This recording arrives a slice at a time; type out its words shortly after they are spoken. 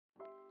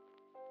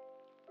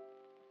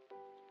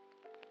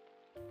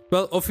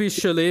Well,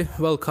 officially,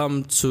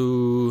 welcome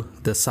to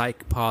the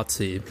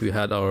SikeParty. We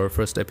had our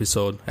first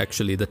episode,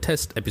 actually the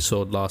test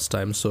episode last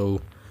time,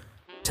 so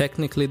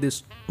technically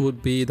this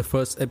would be the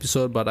first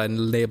episode, but I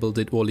labeled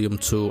it Volume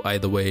 2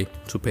 either way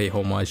to pay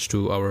homage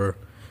to our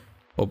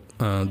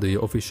the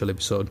official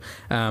episode.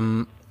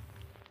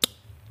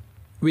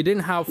 We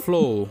didn't have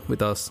Flo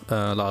with us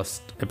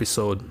last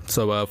episode,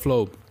 so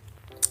Flo,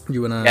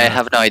 you wanna? Yeah, I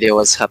have no idea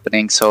what's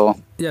happening, so...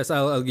 Yes,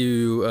 I'll give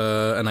you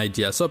an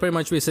idea. So pretty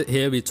much we sit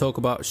here, we talk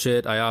about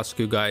shit, I ask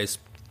you guys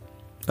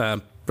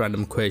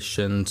random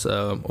questions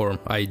or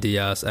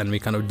ideas, and we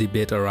kind of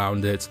debate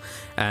around it,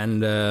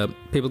 and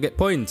people get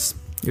points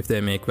if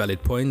they make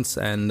valid points,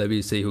 and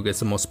we see who gets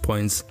the most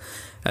points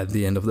at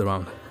the end of the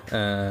round.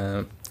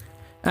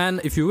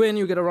 And if you win,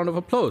 you get a round of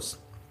applause.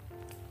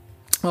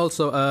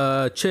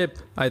 Also, Chip,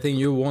 I think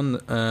you won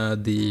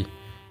the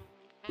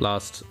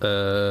last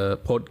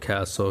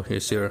podcast, so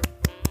here's your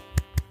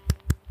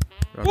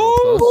round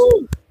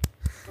of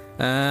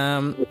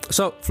applause.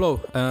 So, Flo,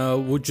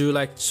 would you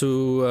like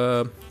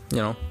to,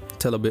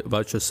 tell a bit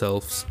about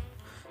yourselves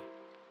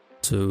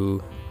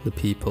to the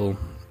people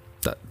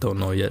that don't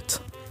know yet?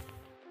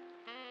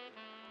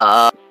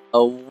 Well,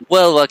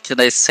 what can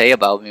I say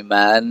about me,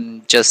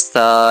 man? Just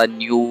a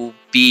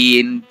newbie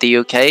in the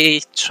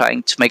UK,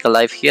 trying to make a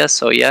life here,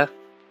 so yeah.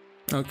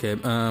 Okay,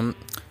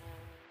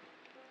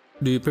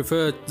 do you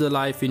prefer the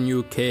life in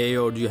UK,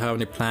 or do you have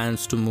any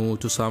plans to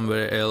move to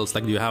somewhere else?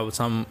 Like, do you have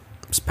some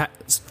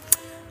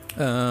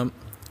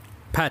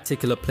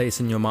particular place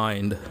in your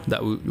mind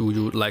that you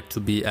would like to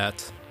be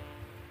at?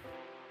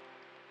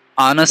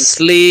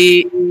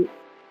 Honestly,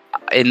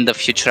 in the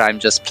future, I'm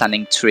just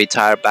planning to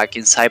retire back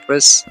in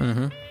Cyprus.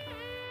 Mm-hmm.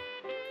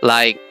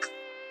 Like,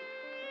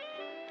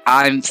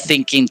 I'm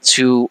thinking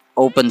to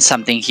open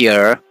something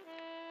here,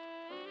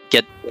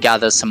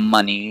 gather some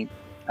money,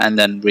 and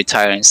then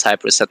retire in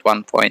Cyprus at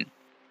one point.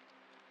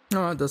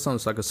 Oh, that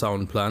sounds like a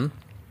sound plan.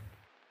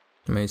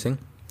 Amazing.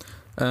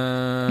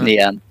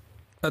 Yeah.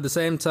 At the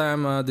same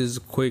time, this is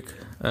a quick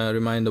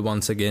reminder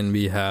once again,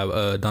 we have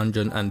a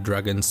Dungeon and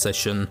Dragons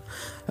session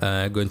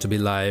going to be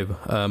live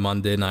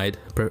Monday night,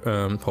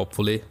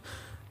 hopefully.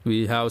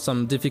 We have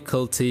some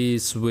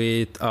difficulties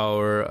with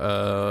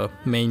our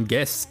main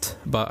guest,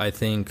 but I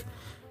think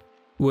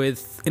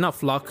with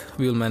enough luck,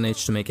 we'll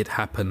manage to make it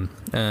happen.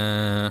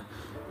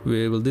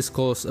 We will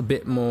discuss a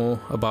bit more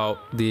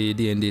about the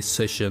D&D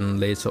session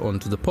later on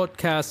to the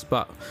podcast,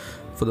 but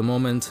for the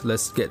moment,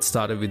 let's get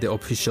started with the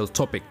official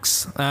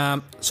topics.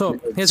 So,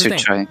 here's the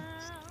thing.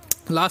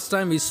 Last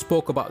time we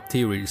spoke about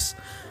theories,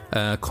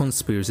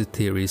 conspiracy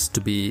theories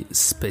to be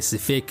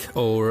specific,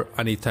 or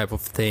any type of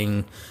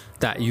thing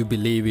that you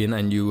believe in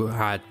and you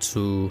had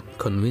to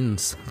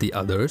convince the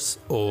others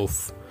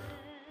of,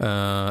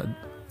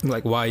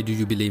 like, why do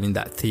you believe in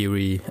that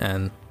theory,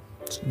 and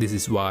this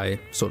is why,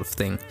 sort of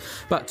thing.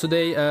 But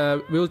today,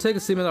 we will take a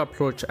similar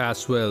approach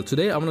as well.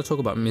 Today, I want to talk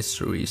about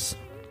mysteries.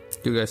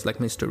 You guys like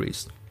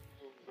mysteries?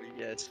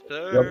 Yes,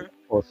 sir. Yep,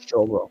 for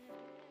sure, bro.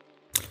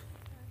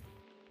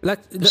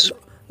 Let's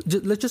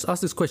just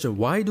ask this question.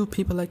 Why do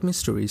people like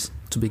mysteries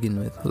to begin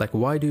with? Like,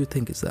 why do you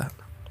think is that?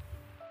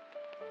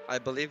 I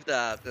believe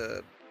that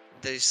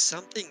there is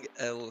something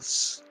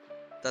else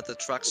that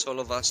attracts all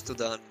of us to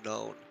the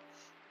unknown.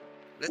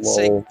 Let's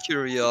say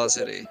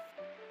curiosity.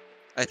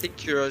 I think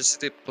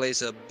curiosity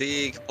plays a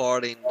big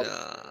part in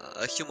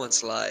a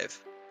human's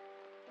life.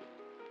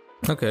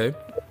 Okay.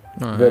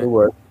 All Very right.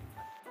 well.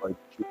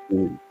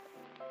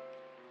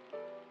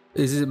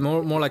 Is it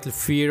more like the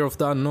fear of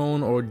the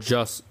unknown, or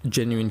just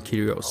genuine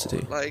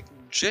curiosity? Like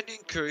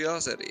genuine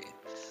curiosity.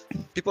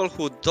 People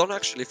who don't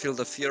actually feel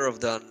the fear of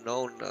the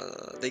unknown,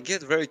 they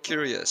get very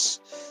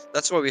curious.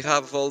 That's why we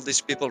have all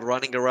these people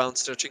running around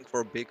searching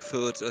for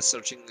Bigfoot,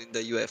 searching in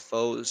the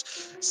UFOs,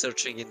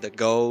 searching in the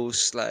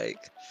ghosts.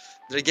 Like,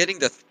 they're getting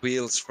the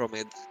thrills from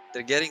it.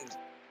 They're getting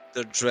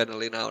the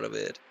adrenaline out of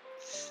it.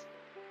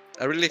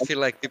 I really feel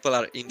like people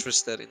are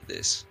interested in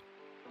this.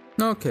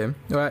 Okay.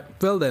 All right.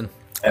 Well then,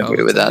 I agree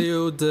will with tell that.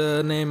 you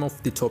the name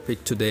of the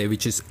topic today,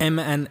 which is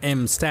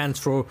M&M, stands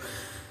for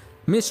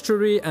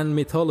Mystery and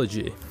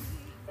Mythology.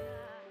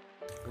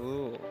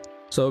 Ooh.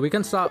 So we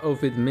can start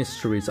off with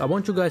mysteries. I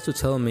want you guys to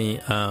tell me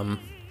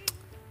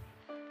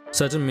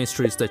certain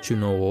mysteries that you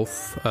know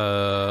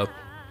of.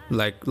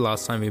 Like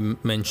last time we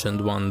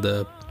mentioned one,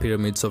 the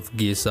pyramids of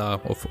Giza,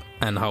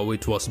 and how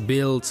it was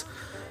built.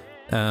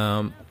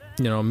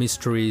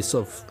 Mysteries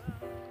of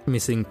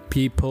missing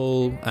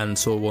people, and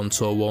so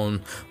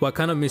on. What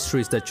kind of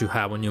mysteries that you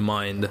have on your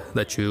mind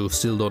that you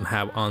still don't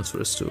have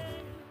answers to?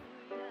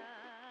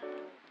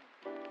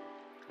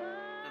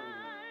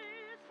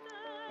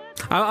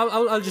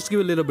 I'll just give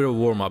a little bit of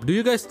warm up. Do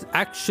you guys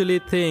actually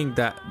think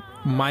that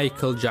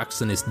Michael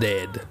Jackson is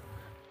dead,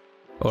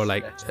 or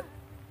like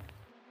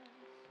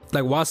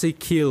was he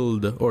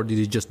killed, or did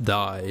he just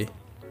die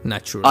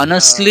naturally?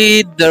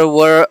 Honestly, there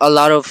were a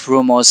lot of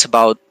rumors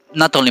about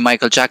not only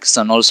Michael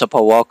Jackson, also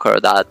Paul Walker,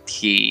 that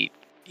he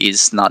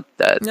is not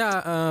dead.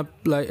 Yeah,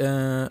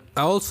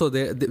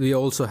 we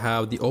also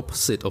have the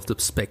opposite of the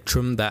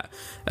spectrum that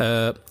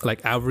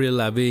like Avril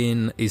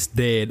Lavigne is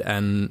dead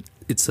and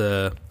it's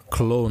a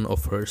clone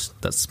of hers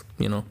that's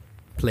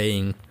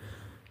playing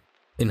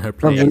in her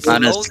place.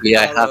 Honestly,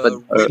 I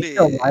haven't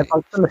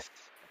heard.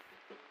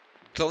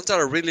 Clones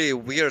are a really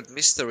weird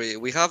mystery.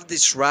 We have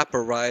this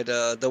rapper, right?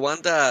 The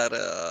one that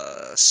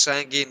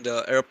sang in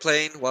the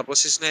airplane. What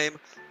was his name?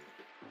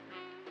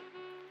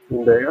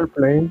 In the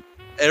airplane.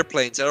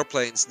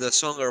 Airplanes. The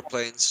song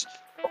Airplanes.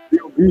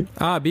 B.O.B.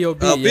 B.O.B.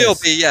 B.O.B.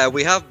 Yes. Yeah,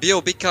 we have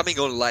B.O.B. coming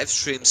on live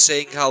stream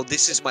saying how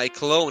this is my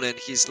clone, and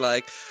he's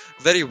like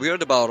very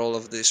weird about all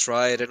of this,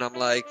 right? And I'm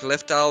like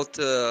left out,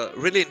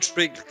 really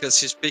intrigued because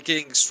he's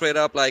speaking straight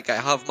up like I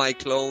have my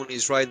clone,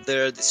 he's right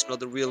there, this is not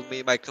the real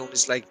me, my clone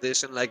is like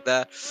this and like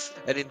that.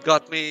 And it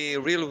got me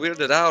real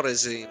weirded out,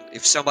 as in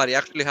if somebody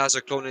actually has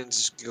a clone and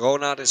is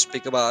going out and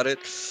speak about it,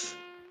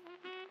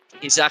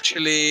 he's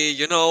actually,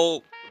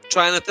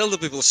 trying to tell the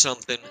people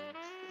something.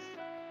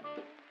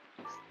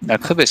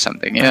 That could be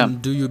something, yeah.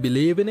 And do you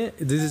believe in it?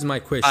 This is my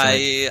question.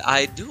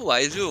 I do.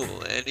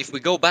 And if we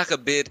go back a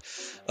bit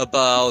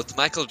about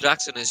Michael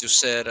Jackson, as you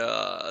said,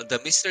 the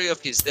mystery of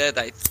his death,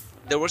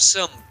 there were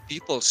some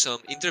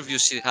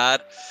interviews he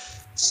had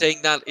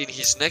saying that in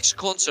his next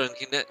concert,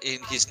 in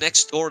his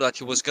next tour that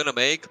he was gonna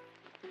make,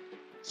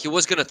 he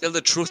was gonna tell the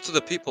truth to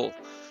the people.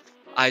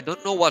 I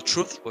don't know what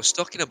truth he was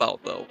talking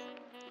about, though.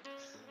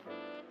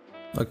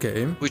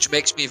 Okay. Which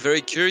makes me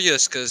very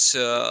curious, because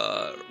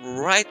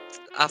right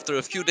after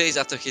a few days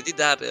after he did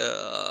that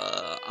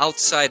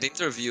outside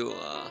interview,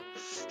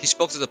 he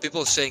spoke to the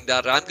people saying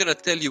that I'm gonna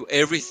tell you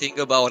everything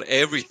about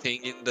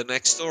everything in the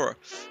next tour,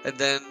 and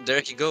then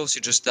there he goes. He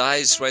just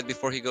dies right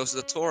before he goes to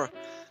the tour.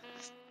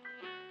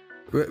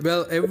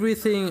 Well,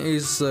 everything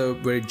is a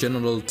very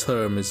general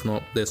term.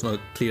 There's no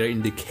clear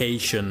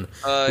indication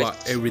what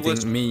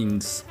everything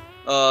means.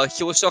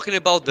 He was talking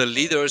about the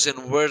leaders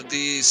and where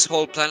this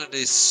whole planet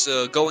is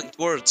going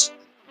towards.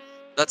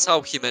 That's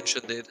how he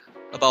mentioned it.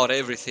 About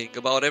everything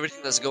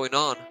that's going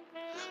on.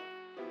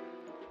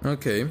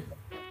 Okay.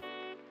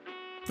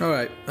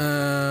 Alright.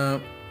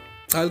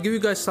 I'll give you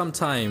guys some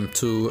time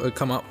to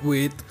come up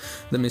with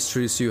the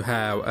mysteries you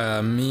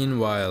have.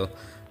 Meanwhile,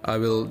 I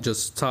will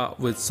just start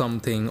with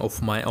something of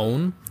my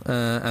own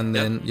and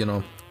then,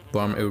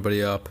 warm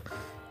everybody up,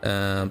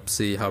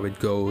 see how it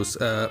goes.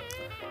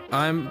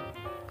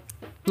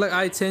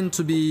 I tend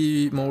to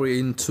be more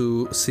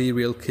into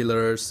serial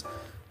killers,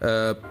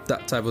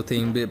 that type of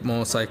thing, a bit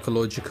more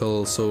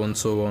psychological, so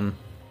on.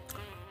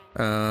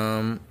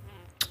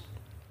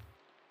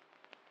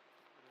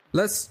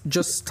 Let's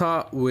just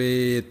start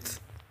with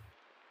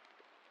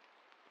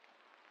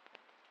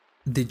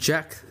the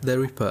Jack the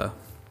Ripper.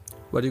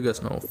 What do you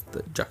guys know of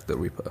the Jack the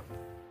Ripper?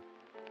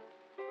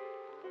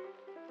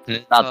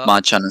 Not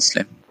much,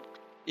 honestly.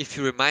 If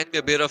you remind me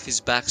a bit of his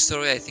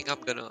backstory, I think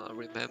I'm gonna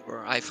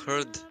remember.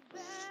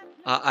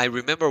 I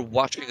remember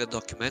watching a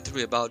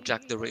documentary about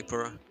Jack the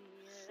Ripper,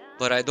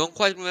 but I don't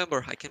quite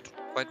remember. I can't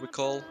quite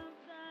recall.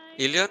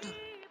 Ilian?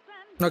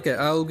 Okay,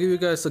 I'll give you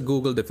guys a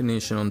Google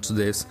definition onto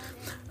this.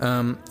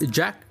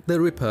 Jack the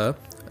Ripper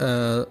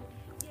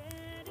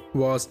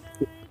was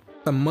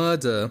a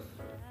murder,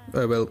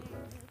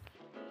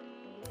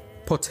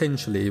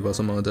 potentially was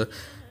a murder,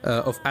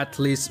 of at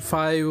least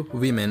 5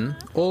 women,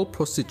 all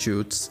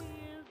prostitutes,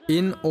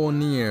 in or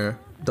near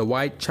the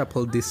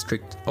Whitechapel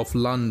district of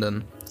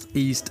London,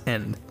 East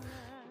End,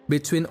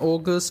 between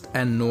August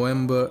and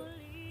November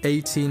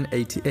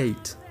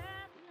 1888.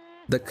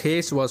 The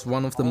case was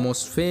one of the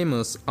most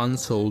famous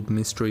unsolved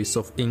mysteries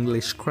of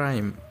English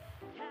crime.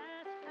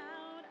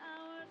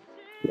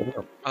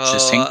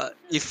 Interesting.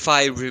 If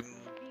I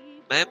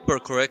remember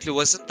correctly,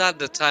 wasn't that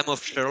the time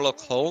of Sherlock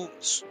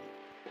Holmes?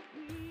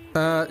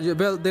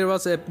 Well, there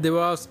was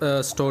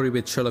a story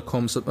with Sherlock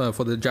Holmes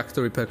for the Jack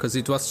the Ripper because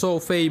it was so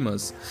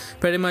famous.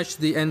 Pretty much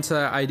the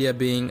entire idea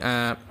being,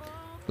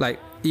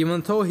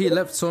 even though he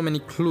left so many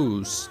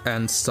clues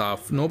and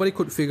stuff, nobody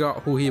could figure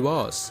out who he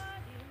was.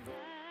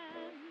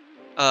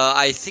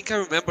 I think I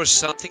remember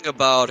something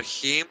about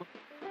him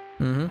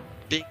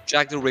being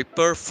Jack the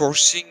Ripper,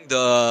 forcing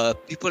the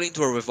people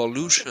into a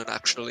revolution,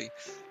 actually.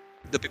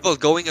 The people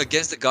going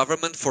against the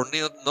government for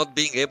not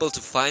being able to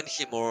find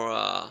him, or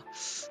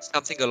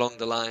something along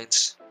the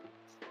lines.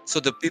 So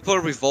the people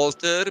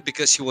revolted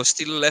because he was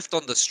still left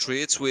on the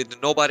streets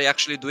with nobody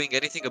actually doing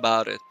anything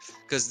about it.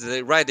 Because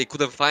they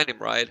couldn't find him,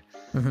 right?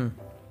 Mm-hmm.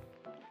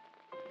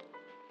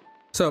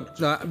 So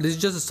this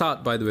is just a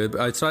start, by the way.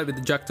 I started with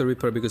the Jack the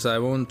Ripper because I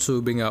want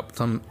to bring up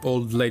some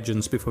old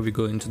legends before we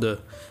go into the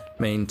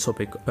main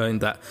topic in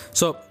that.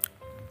 So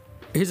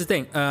here's the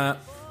thing.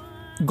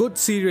 Good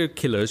serial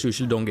killers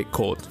usually don't get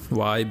caught.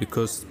 Why?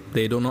 Because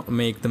they do not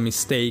make the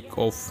mistake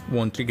of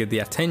wanting to get the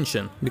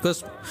attention.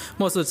 Because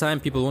most of the time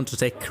people want to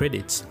take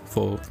credits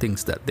for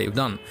things that they've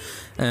done.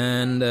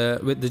 And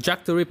with the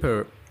Jack the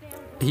Ripper,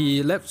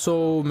 he left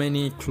so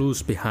many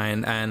clues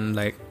behind, and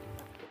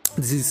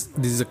this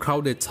is a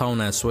crowded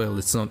town as well.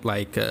 It's not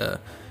like Yeah,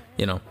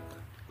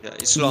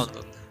 it's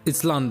London.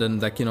 it's London.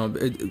 Like, you know,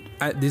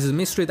 this is a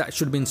mystery that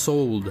should have been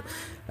solved.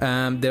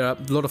 There are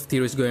a lot of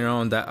theories going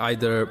around that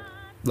either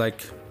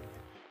like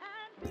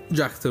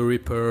Jack the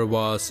Ripper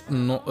was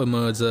not a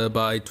murderer,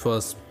 but it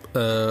was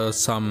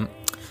some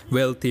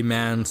wealthy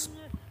man's,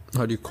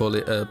 how do you call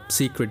it,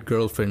 secret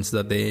girlfriends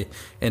that they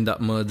end up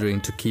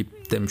murdering to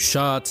keep them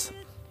shut.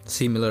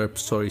 Similar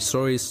stories,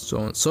 so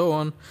on and so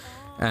on.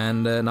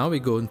 And now we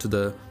go into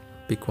the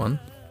big one,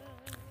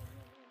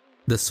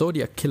 the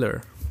Zodiac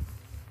Killer.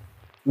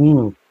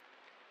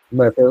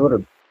 My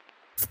favorite.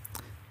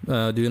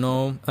 Do you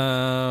know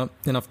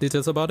enough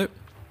details about it?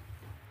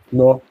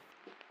 No.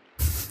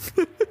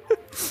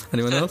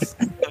 Anyone else?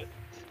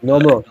 No,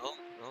 bro.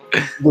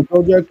 The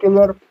Zodiac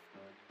Killer,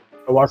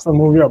 I watched a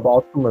movie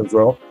about him as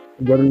well.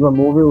 There is a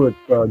movie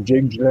with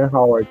Jake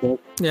Gyllenhaal, I think.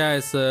 Yeah,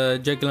 it's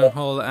Jake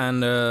Gyllenhaal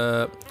and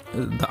the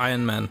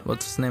Iron Man.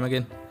 What's his name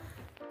again?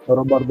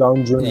 Robert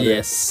Downey Jr.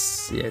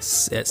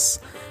 Yes.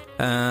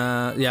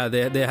 Yeah,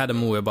 they had a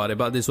movie about it,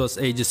 but this was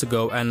ages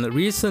ago. And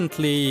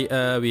recently,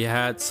 we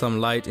had some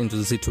light into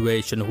the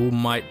situation. Who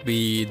might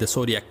be the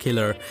Zodiac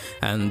Killer?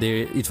 And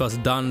it was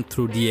done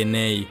through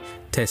DNA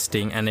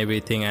testing and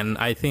everything. And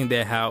I think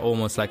they have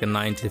almost like a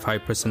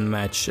 95%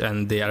 match,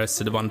 and they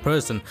arrested one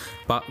person.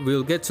 But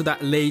we'll get to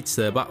that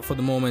later. But for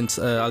the moment,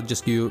 I'll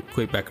just give you a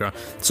quick background.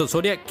 So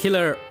Zodiac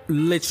Killer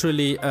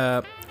literally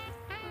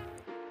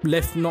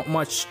left not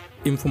much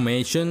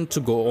information to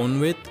go on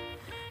with.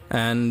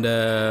 And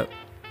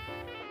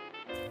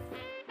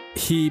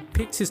he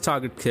picks his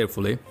target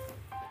carefully,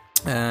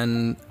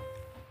 and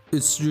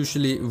it's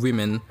usually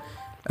women.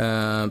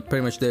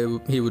 Pretty much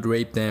he would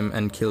rape them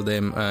and kill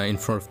them in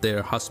front of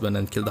their husband,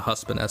 and kill the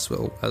husband as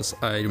well, as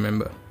I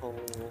remember.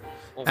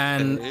 Okay.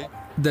 And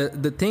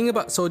the thing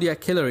about Zodiac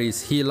Killer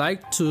is he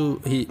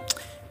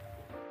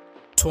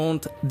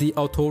taunt the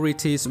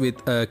authorities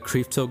with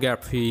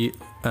cryptography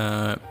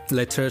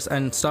letters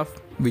and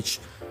stuff, which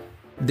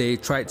they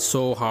tried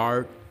so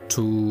hard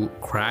to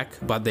crack,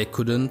 but they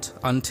couldn't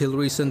until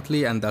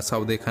recently, and that's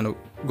how they kind of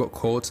got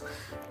caught.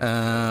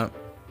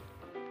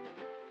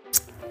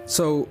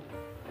 So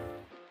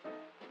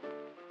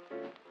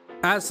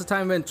as the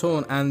time went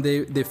on, and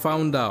they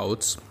found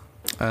out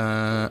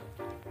through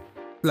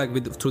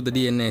the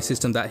DNA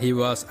system that he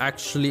was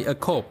actually a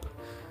cop.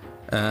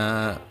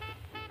 I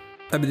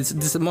mean,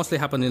 this mostly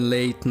happened in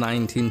late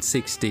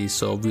 1960s,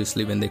 so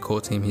obviously when they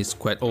caught him, he's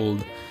quite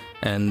old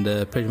and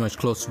pretty much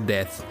close to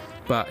death.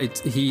 But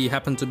he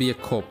happened to be a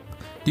cop.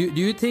 Do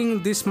you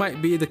think this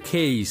might be the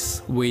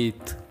case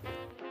with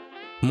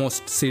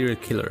most serial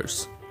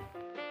killers?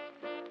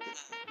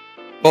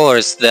 Of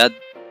course, that,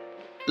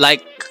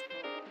 like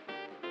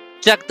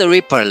Jack the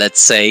Ripper,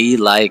 let's say,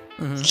 like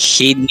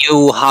he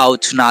knew how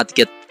to not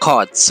get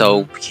caught,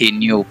 so he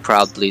knew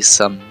probably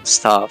some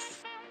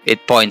stuff.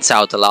 It points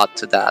out a lot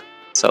to that,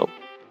 so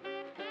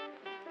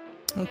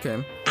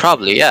okay,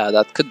 probably, yeah,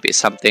 that could be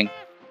something.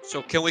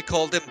 So can we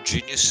call them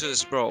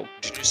geniuses, bro?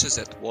 Geniuses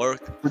at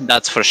work?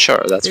 That's for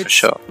sure. For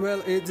sure.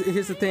 Well,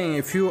 here's the thing: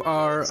 if you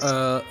are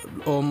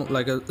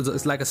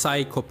it's like a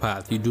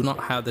psychopath, you do not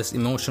have this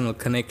emotional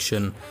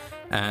connection,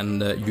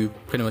 and you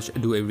pretty much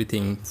do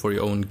everything for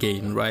your own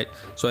gain, right?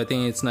 So I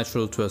think it's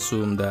natural to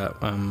assume that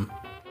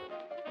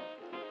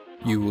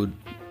you would,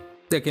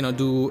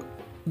 do.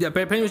 Yeah,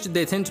 pretty much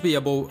they tend to be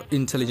above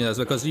intelligence,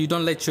 because you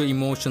don't let your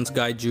emotions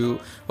guide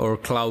you or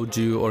cloud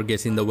you or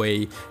get in the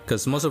way,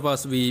 because most of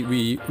us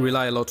we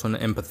rely a lot on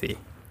empathy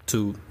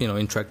to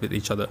interact with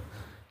each other.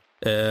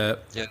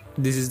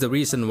 This is the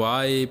reason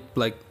why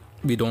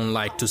we don't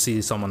like to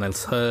see someone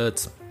else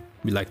hurt.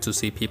 We like to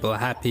see people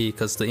happy,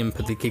 because the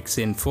empathy kicks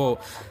in. For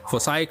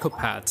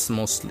psychopaths,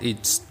 mostly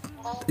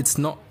it's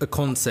not a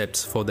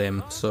concept for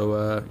them.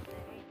 So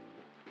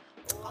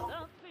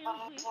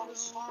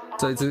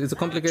it's a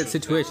complicated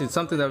situation. It's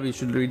something that we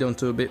should read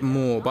onto a bit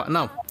more. But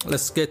now,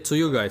 let's get to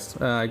you guys.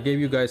 I gave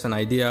you guys an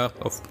idea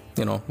of,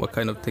 what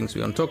kind of things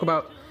we want to talk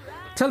about.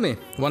 Tell me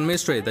one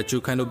mystery that you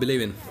kind of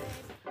believe in.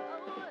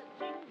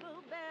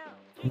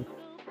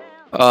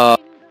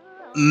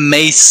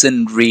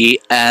 Masonry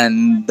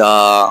and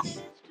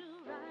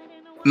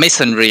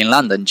masonry in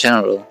London,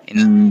 general,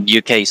 in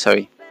UK,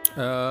 sorry.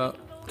 Do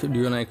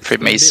you want to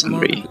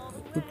Freemasonry.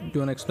 Do you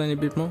want to explain a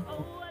bit more?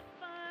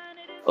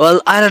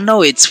 Well, I don't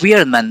know, it's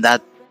weird, man,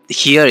 that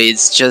here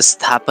it's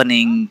just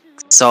happening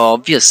so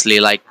obviously,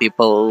 like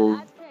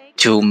people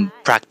to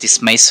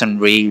practice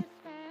masonry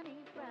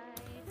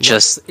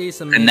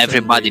and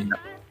everybody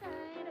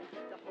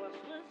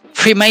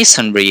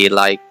Freemasonry,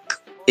 like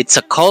it's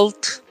a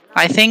cult,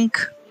 I think.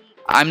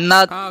 I'm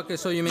not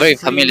so you mean very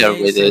familiar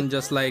with it.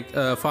 Just like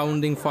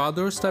founding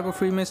fathers type of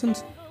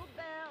Freemasons?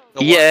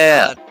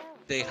 Yeah.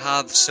 They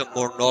have some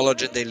more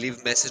knowledge and they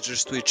leave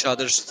messages to each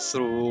other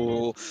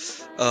through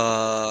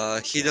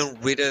hidden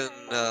written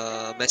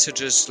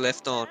messages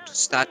left on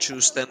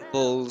statues,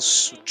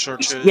 temples,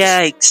 churches.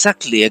 Yeah,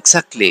 exactly.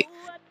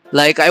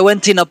 Like I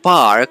went in a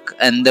park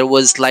and there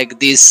was like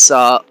this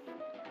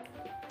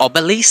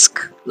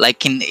obelisk,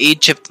 like in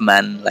Egypt,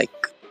 man,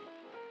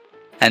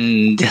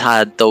 and it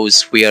had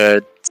those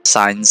weird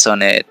signs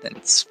on it, and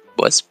it's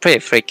was pretty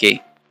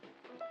freaky.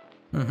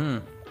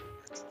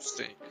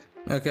 Interesting.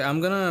 Okay, I'm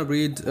gonna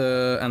read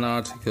an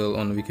article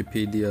on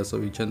Wikipedia so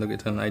we can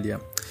get an idea.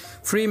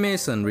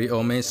 Freemasonry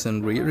or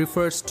Masonry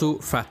refers to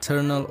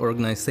fraternal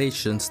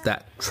organizations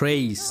that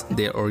trace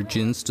their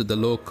origins to the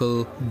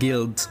local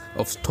guilds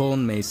of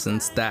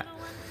stonemasons that,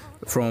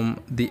 from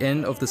the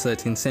end of the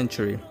 13th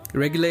century,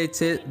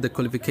 regulated the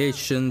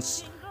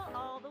qualifications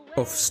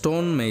of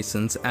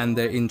stonemasons and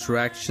their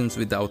interactions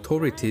with the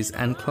authorities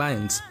and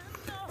clients.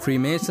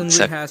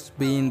 Freemasonry has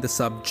been the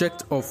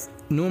subject of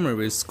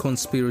numerous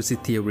conspiracy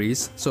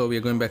theories, so we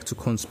are going back to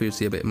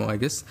conspiracy a bit more, I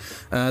guess,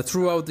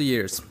 throughout the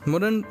years.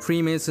 Modern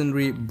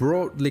Freemasonry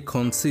broadly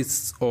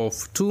consists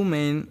of two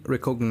main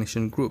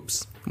recognition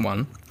groups.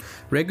 One,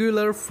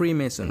 regular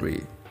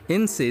Freemasonry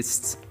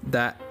insists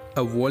that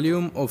a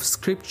volume of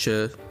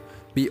scripture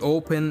be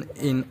open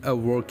in a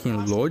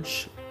working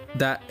lodge,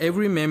 that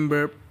every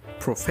member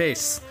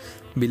profess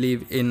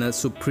believe in a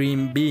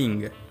supreme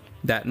being,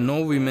 that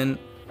no women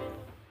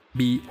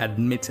be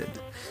admitted,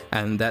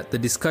 and that the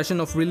discussion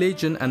of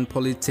religion and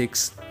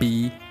politics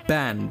be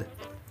banned.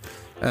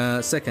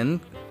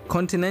 Second,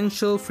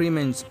 continental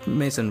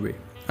Freemasonry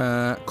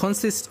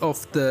consists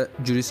of the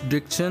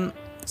jurisdictions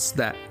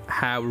that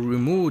have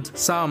removed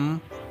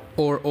some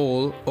or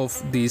all of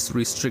these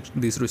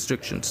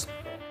restrictions.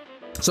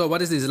 So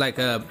what is this, like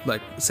a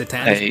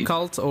satanic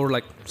cult or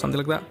like something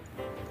like that?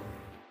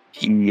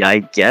 Yeah, I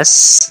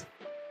guess.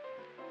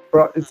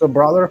 It's a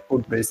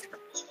brotherhood, basically.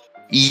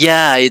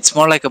 Yeah, it's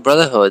more like a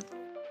brotherhood.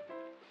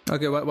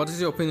 Okay, what is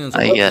your opinion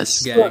I on guess.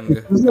 this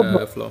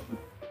gang, Flo?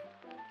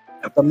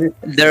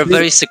 They're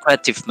very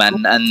secretive,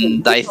 man,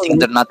 and I think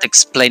they're not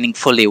explaining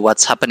fully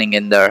what's happening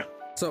in there.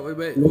 So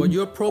wait, what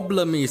your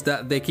problem is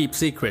that they keep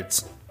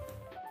secrets?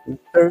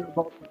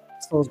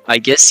 I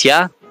guess,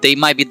 yeah. They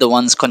might be the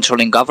ones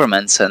controlling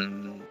governments,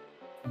 and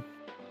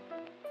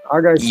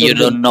you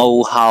don't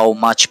know how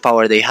much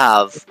power they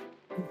have.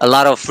 A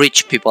lot of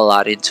rich people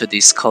are into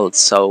these cults,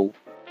 so...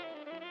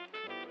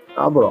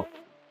 bro.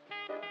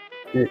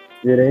 It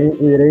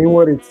ain't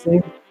what it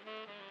seems.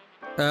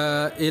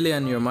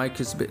 Ilian, your mic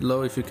is a bit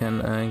low. If you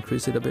can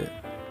increase it a bit,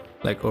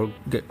 or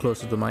get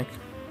closer to the mic.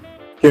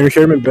 Can you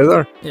hear me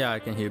better? Yeah, I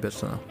can hear you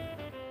better now.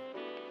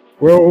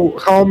 Well,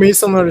 how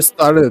Masonry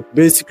started?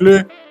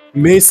 Basically,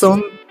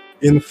 Mason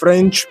in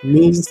French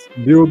means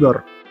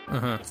builder.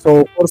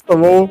 So first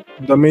of all,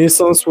 the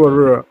Masons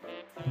were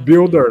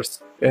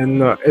builders,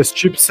 and as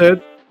Chip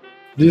said,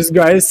 these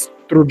guys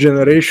through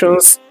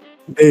generations,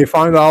 they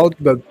found out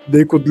that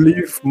they could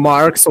leave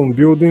marks on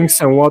buildings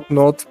and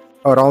whatnot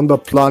around the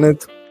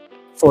planet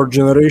for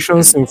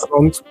generations in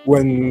front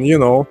when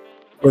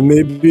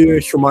maybe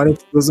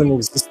humanity doesn't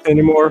exist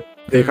anymore.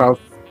 They have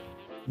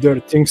their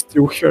things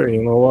still here,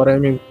 you know what I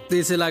mean?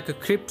 Is it like a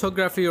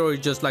cryptography or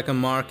just like a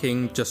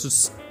marking just to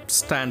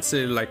stand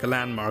still like a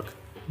landmark?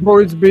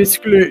 Bro,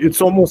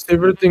 it's almost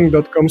everything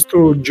that comes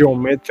to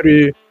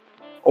geometry.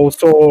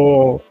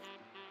 Also,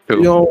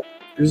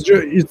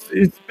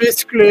 it's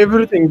basically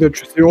everything that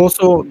you see.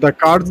 Also, the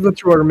cards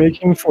that you are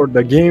making for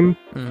the game,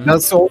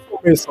 that's also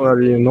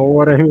Masonry, you know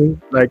what I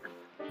mean? Like,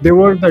 they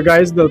were the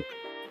guys that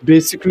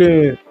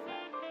basically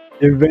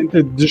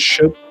invented this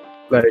shit.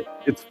 Like,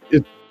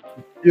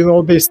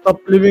 they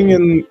stopped living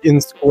in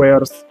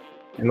squares,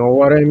 you know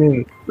what I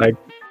mean? Like,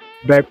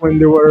 back when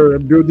they were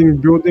building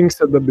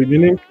buildings at the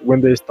beginning,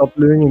 when they stopped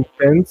living in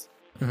tents,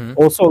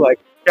 also like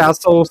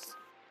castles,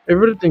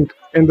 everything.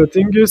 And the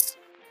thing is,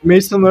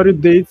 Masonry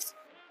dates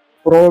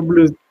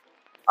probably,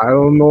 I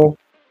don't know,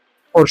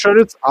 for sure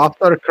it's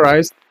after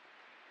Christ.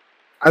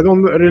 I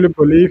don't really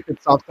believe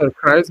it's after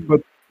Christ,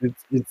 but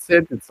it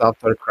said it's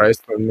after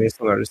Christ when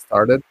Masonry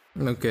started.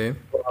 Okay.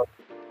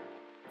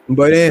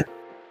 But yeah,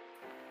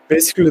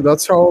 basically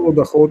that's how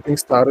the whole thing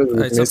started.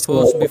 I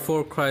suppose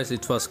before Christ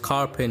it was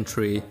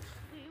carpentry,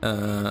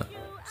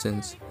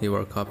 since you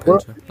were a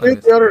carpenter. Well,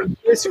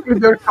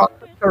 they're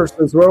carpenters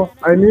as well.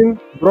 I mean,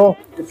 bro,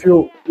 if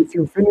you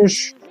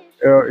finish,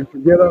 if you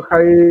get a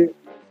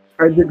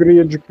high degree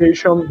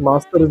education,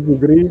 master's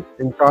degree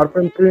in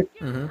carpentry,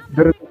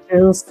 there is a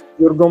chance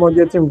you're gonna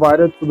get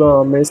invited to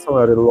the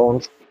Masonry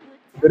lounge.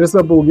 There is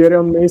a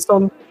Bulgarian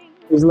Mason.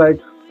 He's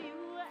like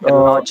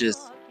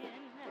lodges.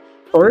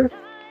 Sorry?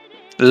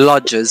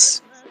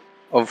 Lodges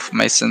of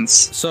Masons.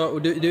 So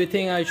do you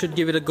think I should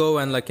give it a go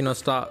and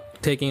start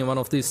taking one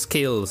of these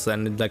skills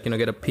and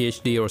get a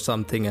PhD or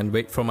something and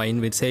wait for my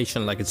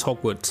invitation like it's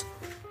Hogwarts?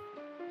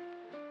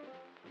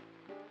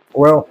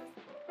 Well,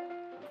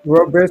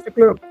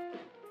 basically,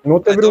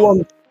 not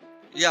everyone.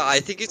 Yeah, I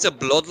think it's a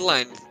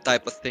bloodline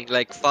type of thing,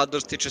 like father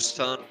teaches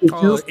son.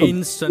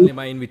 Instantly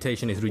my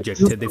invitation is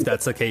rejected if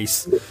that's the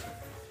case.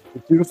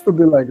 It used to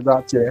be like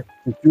that, yeah.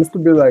 It used to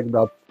be like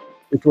that.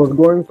 It was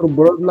going through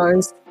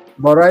bloodlines,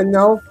 but right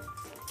now,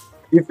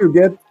 if you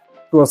get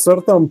to a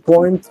certain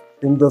point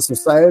in the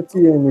society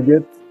and you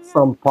get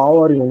some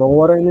power, you know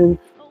what I mean,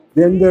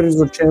 then there is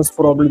a chance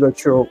probably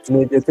that you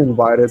may get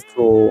invited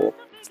to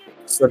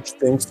such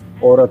things,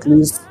 or at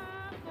least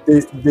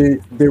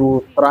they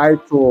will try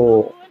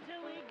to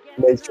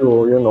make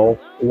you,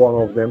 one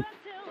of them.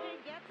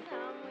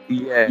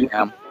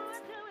 Yeah.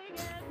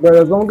 But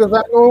as long as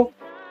I know,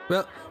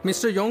 Well,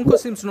 Mr. Yonko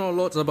seems to know a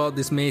lot about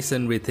this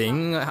masonry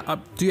thing.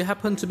 Do you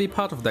happen to be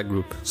part of that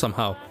group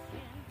somehow?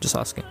 Just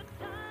asking.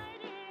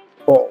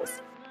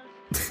 balls.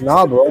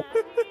 Nah, bro.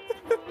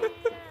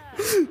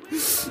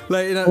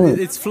 Like, you know,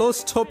 it's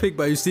Flo's topic,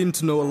 but you seem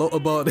to know a lot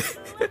about it.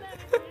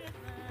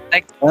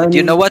 Like, And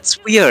you know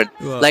what's weird?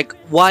 What? Like,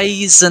 why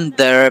isn't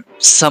there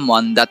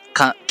someone that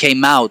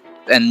came out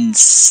and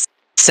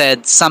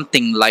said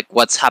something like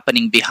what's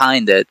happening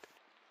behind it?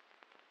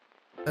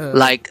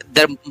 Like,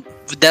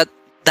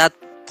 that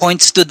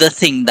points to the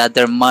thing that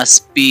there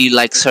must be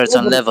like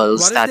certain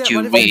levels What if that they, you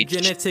what if they're reach.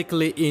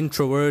 genetically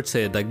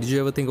introverted? Like, did you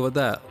ever think about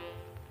that?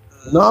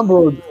 nah,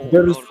 bro.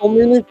 There is so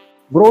many,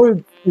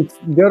 bro.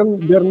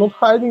 They're not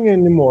hiding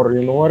anymore.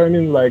 You know what I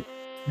mean? Like,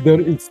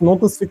 it's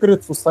not a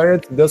secret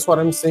society. That's what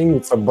I'm saying.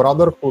 It's a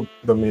brotherhood.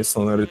 The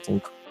Masonry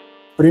thing.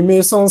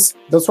 Freemasons.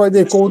 That's why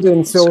they call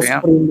themselves So,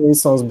 yeah.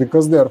 Freemasons,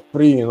 because they are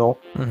free. You know,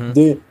 Mm-hmm.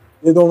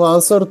 they don't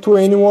answer to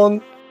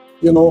anyone.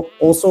 You know.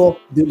 Also,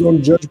 they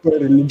don't judge by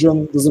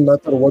religion. Doesn't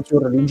matter what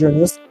your religion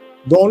is.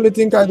 The only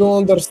thing I don't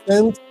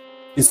understand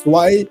is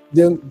why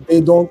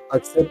they don't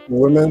accept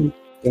women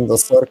in the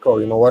circle.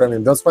 You know what I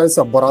mean? That's why it's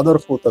a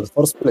brotherhood at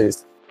first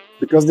place,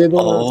 because they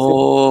don't accept.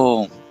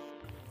 Oh,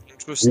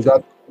 Interesting.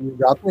 You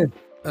got me.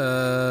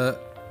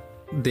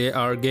 They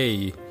are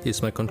gay,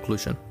 is my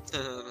conclusion.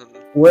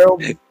 Well,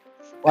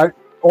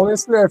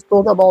 honestly, I've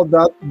thought about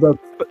that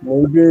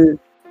maybe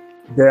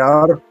they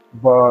are,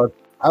 but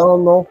I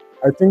don't know.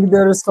 I think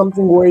there is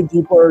something way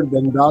deeper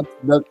than that.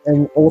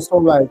 And also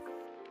like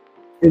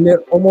in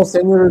almost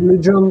any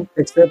religion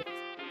except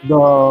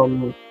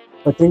the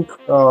I think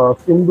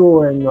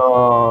Hindu and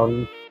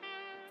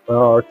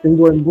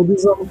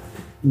Buddhism,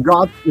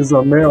 God is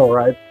a male,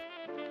 right?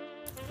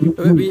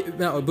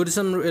 No,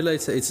 Buddhism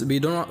relates. We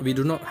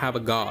do not have a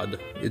god.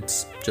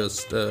 It's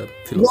just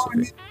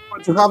philosophy.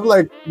 But you have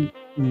like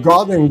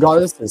God and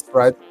goddesses,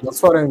 right?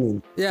 That's what I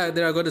mean. Yeah,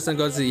 there are goddesses and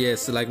goddesses.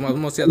 Yes, like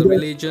most of the other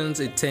religions,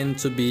 it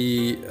tends to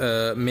be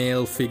a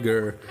male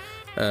figure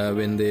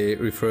when they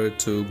refer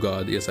to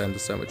God. Yes, I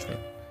understand what you mean.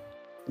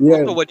 Yeah.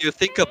 Also, when you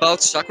think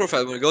about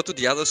sacrifice, when you go to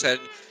the other side,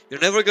 you're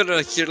never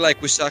gonna hear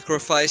like we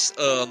sacrifice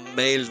a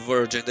male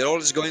virgin. They're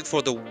always going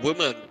for the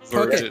woman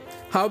virgin. Okay.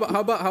 How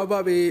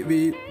about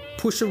we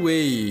push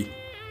away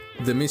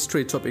the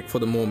mystery topic for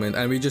the moment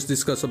and we just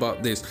discuss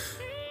about this.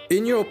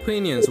 In your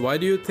opinions, why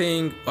do you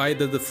think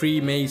either the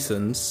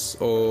Freemasons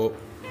or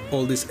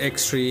all these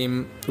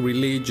extreme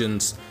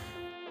religions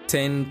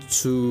tend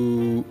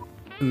to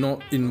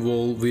not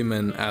involve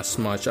women as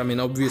much? I mean,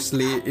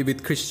 obviously,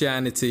 with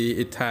Christianity,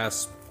 it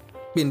has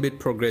been a bit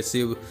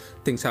progressive.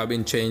 Things have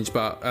been changed,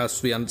 but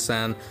as we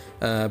understand,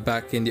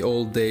 back in the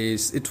old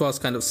days, it was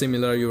kind of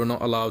similar. You were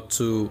not allowed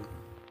to,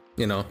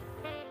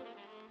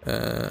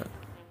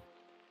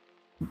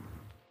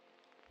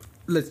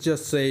 let's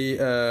just say,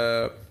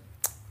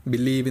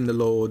 believe in the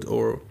Lord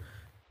or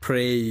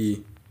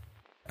pray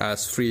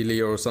as freely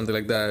or something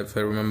like that, if I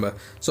remember.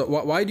 So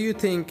why do you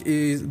think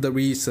is the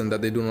reason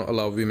that they do not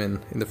allow women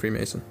in the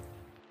Freemason?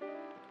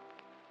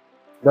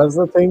 That's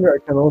the thing I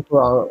cannot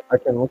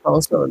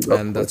answer.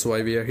 And that's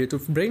why we are here to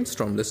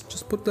brainstorm. Let's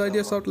just put the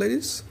ideas out,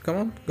 ladies. Come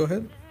on, go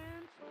ahead.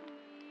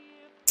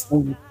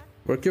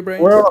 Work your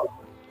brain. Well,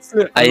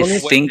 I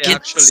What think they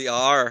it's actually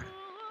are.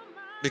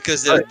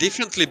 Because they're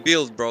differently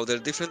built, bro. They're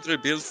differently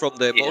built from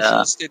the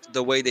emotional state to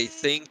the way they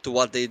think, to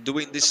what they do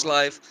in this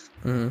life.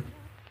 Mm-hmm.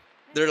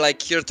 They're like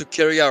here to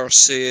carry our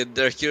sin.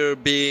 They're here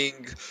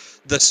being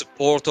the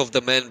support of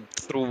the men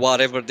through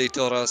whatever they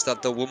taught us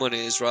that the woman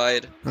is,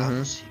 right?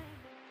 Mm-hmm.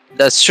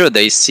 that's true.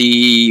 They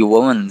see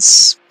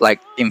women's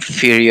like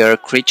inferior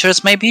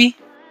creatures, maybe.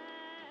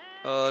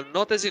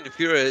 Not as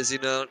inferior as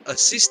in an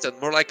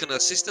assistant, more like an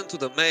assistant to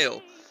the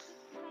male.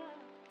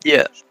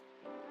 Yeah.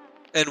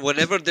 And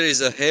whenever there is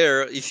a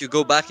heir, if you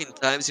go back in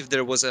times, if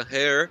there was a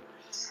heir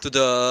to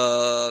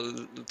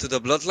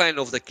the bloodline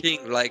of the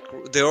king, like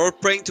they're all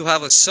praying to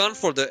have a son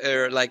for the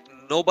heir. Like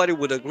nobody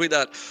would agree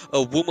that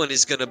a woman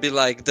is gonna be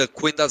like the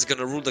queen that's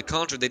gonna rule the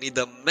country. They need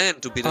a man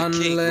to be the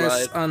king,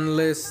 right?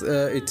 Unless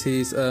it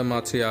is a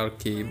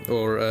matriarchy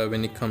or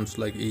when it comes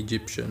to like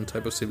Egyptian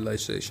type of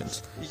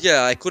civilizations.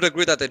 Yeah, I could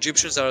agree that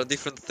Egyptians are a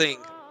different thing,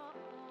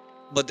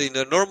 but in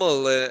the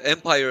normal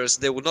empires,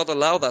 they would not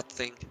allow that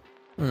thing.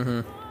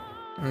 Mm-hmm.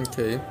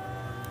 Okay.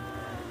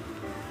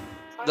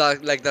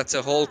 Like that's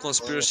a whole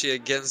conspiracy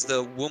against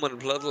the woman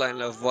bloodline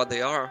of what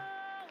they are.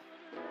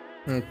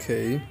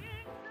 Okay.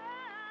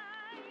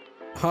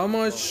 How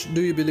much do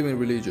you believe in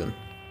religion?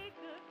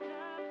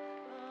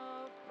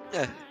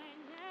 Yeah.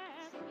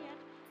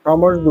 how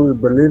much do we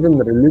believe in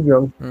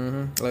religion?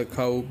 Mm-hmm. Like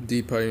how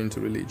deep are you into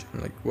religion?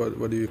 Like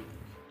what do you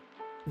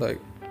like?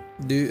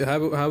 Do you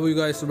have you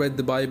guys read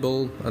the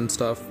Bible and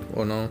stuff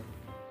or no?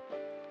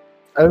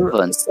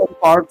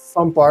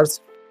 Some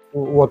parts,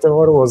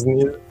 whatever was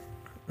needed.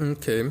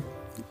 Okay.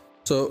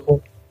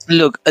 So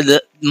Look,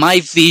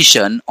 my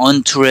vision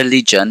onto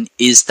religion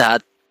is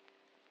that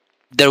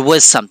there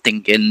was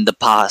something in the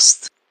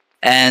past,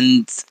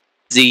 and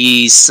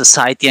the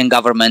society and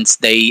governments,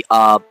 they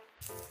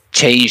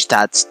changed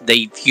that.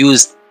 They've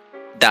used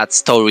that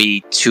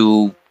story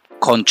to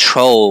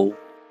control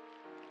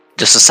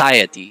the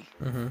society.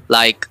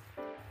 Like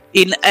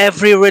in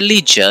every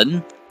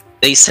religion,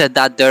 they said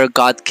that their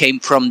god came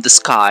from the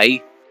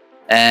sky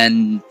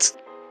and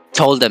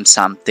told them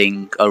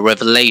something, a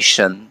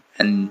revelation,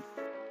 and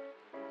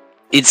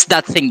it's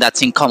that thing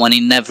that's in common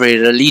in every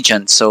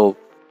religion. So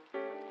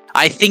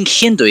I think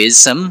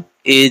Hinduism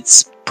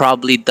is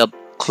probably the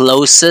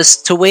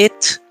closest to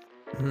it.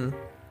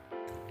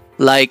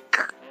 Like,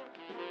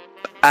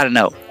 I don't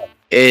know,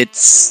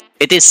 it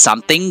is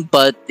something,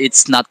 but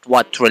it's not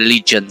what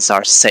religions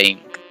are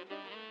saying.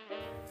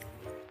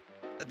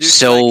 Do you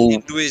feel like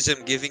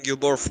Hinduism giving you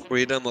more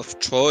freedom of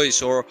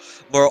choice or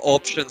more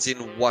options in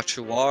what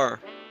you are?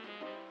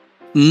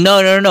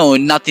 No,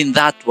 not in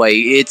that way.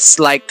 It's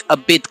like a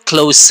bit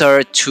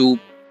closer to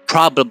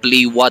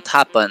probably what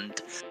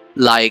happened.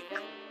 Like,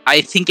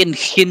 I think in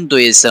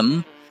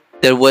Hinduism,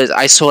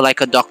 I saw like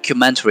a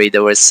documentary. They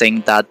were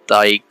saying that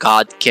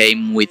God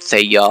came with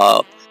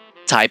a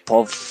type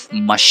of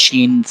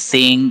machine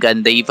thing,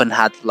 and they even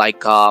had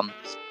like what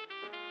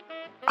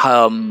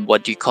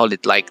do you call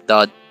it? Like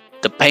the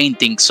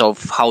paintings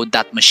of how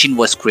that machine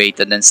was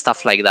created and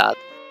stuff like that.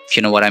 If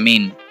you know what I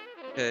mean.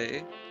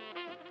 Okay.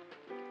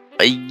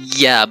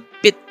 Yeah,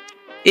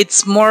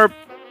 it's more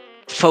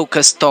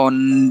focused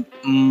on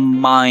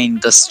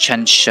mind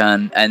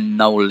ascension and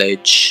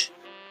knowledge.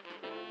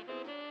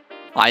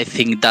 I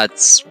think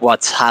that's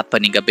what's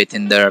happening a bit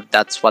in there.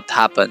 That's what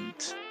happened.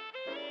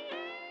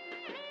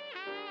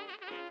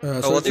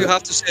 What do you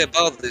have to say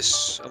about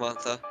this,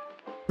 Samantha?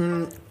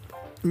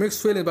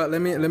 Mixed feeling, but let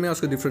me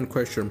ask a different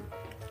question.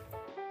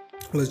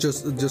 Let's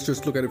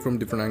just look at it from a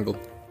different angle.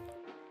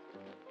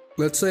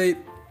 Let's say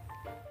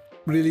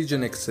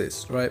religion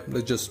exists, right?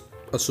 Let's just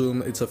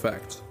assume it's a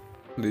fact.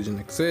 Religion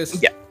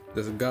exists. Yeah.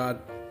 There's a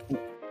God.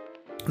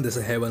 There's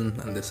a heaven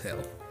and there's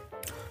hell.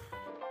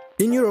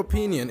 In your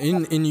opinion,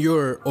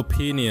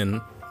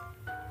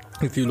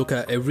 if you look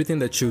at everything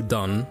that you've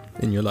done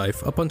in your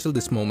life up until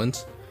this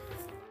moment,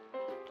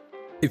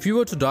 if you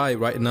were to die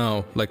right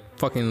now, like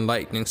fucking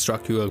lightning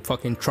struck you, a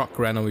fucking truck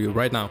ran over you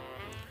right now,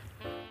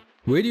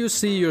 where do you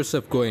see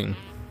yourself going?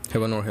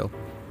 Heaven or hell?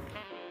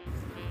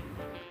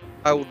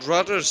 I would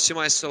rather see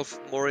myself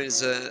more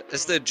as the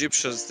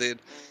Egyptians did.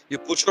 You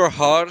put your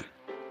heart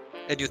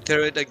and you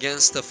tear it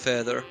against a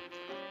feather.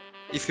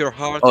 If your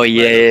heart is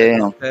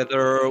against a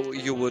feather,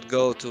 you would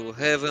go to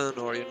heaven,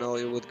 or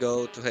you would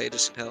go to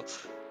Hades in hell.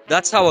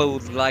 That's how I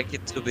would like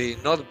it to be,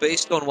 not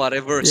based on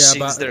whatever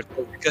sins they're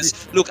called.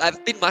 Because look,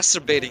 I've been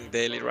masturbating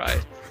daily,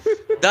 right?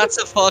 That's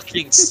a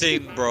fucking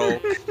sin, bro.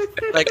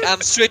 Like,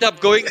 I'm straight up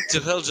going to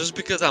hell just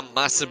because I'm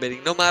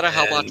masturbating, no matter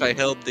how much I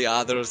help the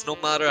others, no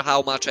matter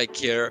how much I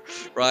care,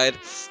 right?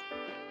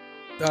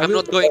 I'm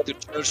not going to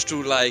church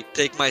to, like,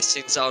 take my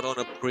sins out on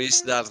a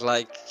priest that,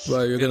 like,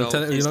 well, you're not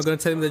gonna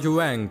tell him that you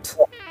wanked.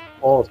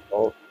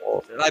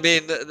 I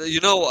mean,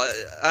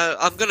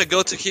 I'm gonna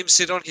go to him,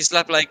 sit on his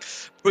lap, like,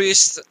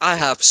 priest, I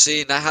have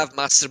sinned, I have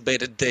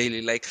masturbated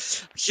daily, like,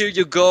 here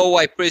you go,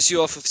 I praise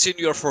you off of sin,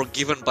 you are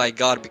forgiven by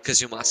God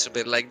because you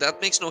masturbate. Like,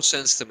 that makes no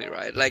sense to me,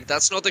 right? Like,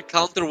 that's not a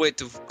counterweight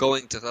to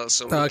going to hell.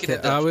 So okay,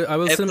 I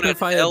will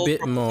simplify a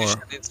bit more.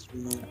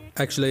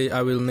 Actually,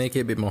 I will make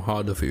it a bit more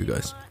harder for you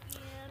guys.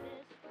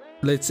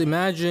 Let's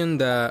imagine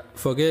that,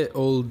 forget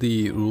all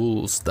the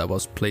rules that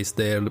was placed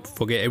there,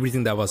 forget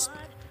everything that was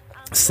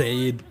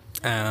said,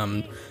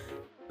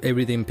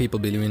 everything people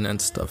believe in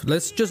and stuff.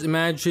 Let's just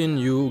imagine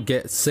you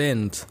get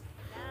sent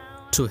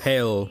to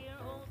hell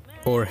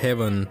or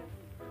heaven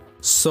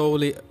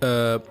solely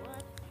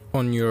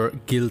on your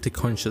guilty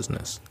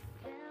consciousness.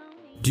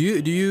 Do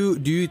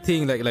you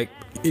think like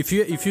if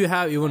you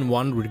have even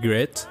one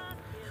regret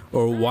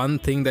or one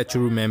thing that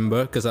you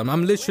remember, because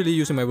I'm literally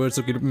using my words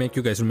to make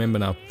you guys remember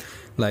now,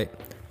 like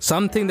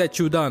something that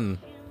you done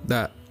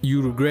that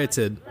you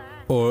regretted,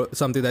 or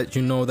something that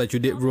you know that you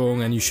did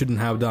wrong and you shouldn't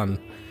have done,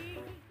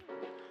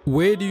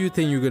 where do you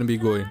think you're going to be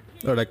going,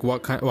 or like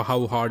what kind, or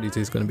how hard it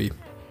is going to be?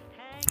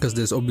 Because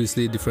there's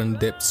obviously different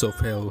depths of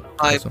hell.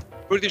 I'm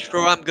pretty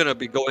sure I'm gonna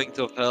be going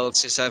to hell,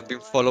 since I've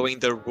been following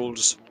the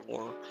rules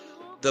more.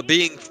 The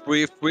being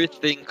free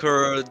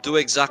thinker, do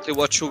exactly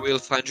what you will,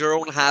 find your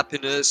own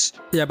happiness.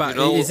 Yeah, but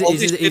is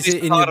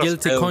it in your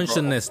guilty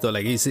consciousness though?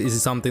 Like, is it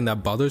something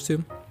that bothers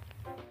you?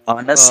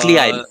 Honestly,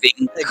 I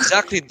think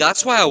exactly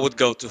that's why I would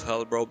go to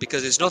hell, bro.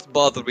 Because it's not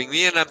bothering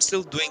me, and I'm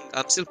still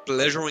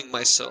pleasuring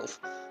myself.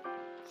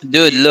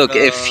 Dude, look,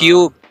 if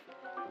you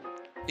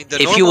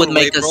would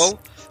make bro,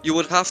 you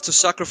would have to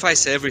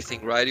sacrifice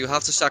everything, right? You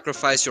have to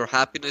sacrifice your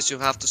happiness, you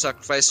have to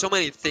sacrifice so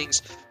many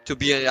things to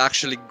be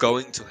actually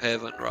going to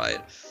heaven, right?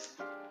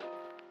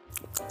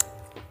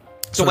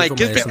 So my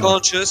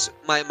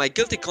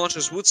guilty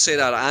conscience would say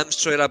that I'm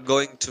straight up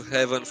going to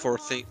heaven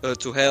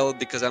to hell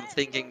because I'm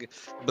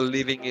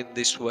believing in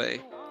this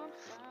way.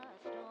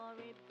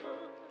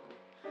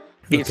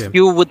 If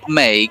you would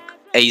make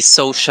a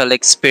social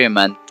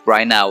experiment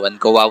right now and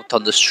go out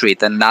on the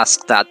street and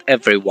ask that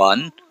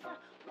everyone,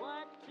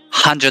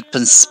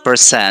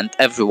 100%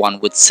 everyone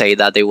would say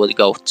that they will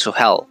go to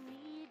hell.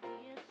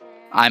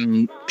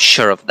 I'm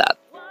sure of that.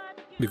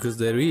 Because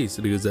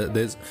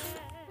there's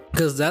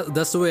because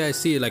that's the way I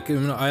see it. Like, you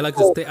know, I like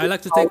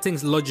to take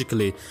things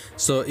logically.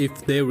 So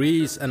if there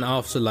is an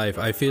afterlife,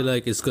 I feel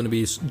like it's going to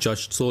be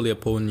judged solely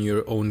upon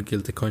your own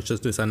guilty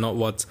consciousness and not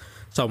what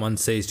someone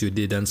says you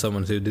did and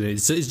someone says you didn't.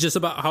 So it's just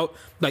about how,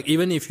 like,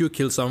 even if you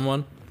kill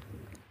someone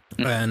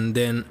and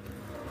then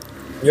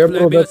Yeah,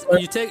 bro, because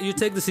that's you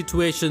take the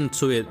situation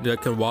to it,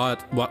 like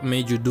what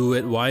made you do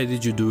it, why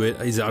did you do it,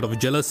 is it out of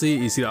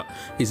jealousy, is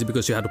it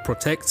because you had to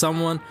protect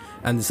someone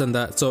and this and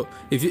that. So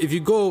if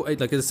you go,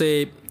 like, let's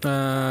say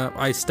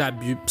I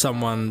stab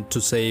someone to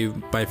save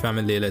my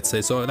family, let's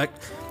say, so like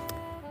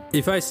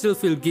if I still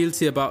feel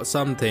guilty about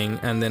something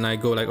and then I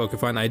go like, okay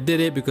fine, I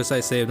did it because I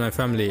saved my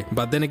family,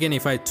 but then again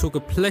if I took a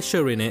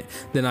pleasure in it,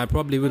 then I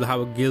probably will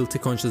have a guilty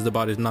conscience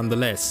about it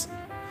nonetheless.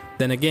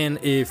 Then again,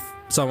 if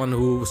someone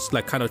who's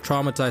like kind of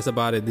traumatized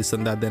about it, this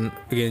and that, then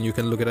again you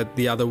can look at it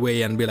the other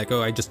way and be like,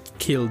 oh, I just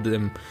killed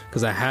them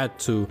because I had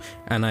to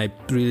and I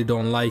really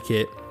don't like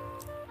it,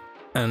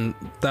 and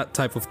that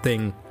type of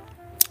thing.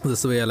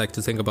 That's the way I like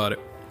to think about it.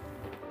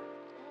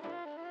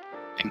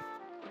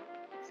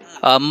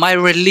 My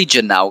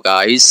religion now,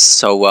 guys.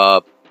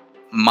 So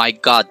my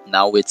god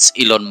now it's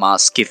Elon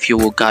Musk. If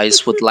you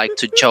guys would like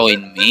to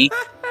join me,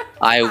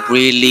 I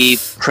really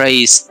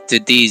praise to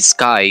this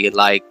guy.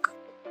 Like,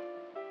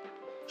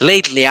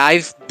 lately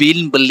I've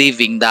been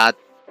believing that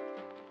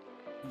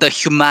the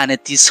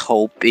humanity's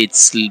hope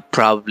it's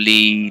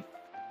probably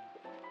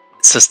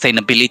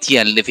sustainability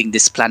and living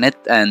this planet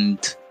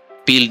and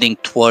building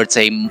towards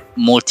a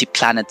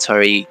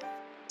multi-planetary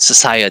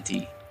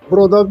society.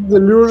 bro, that's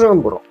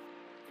delusion, bro.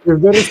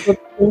 If there is such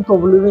thing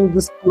of living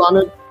this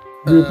planet,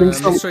 do you think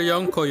some Mr.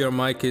 Yonko, your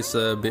mic is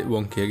a bit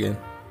wonky again.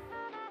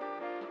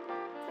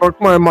 fuck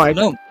my mic?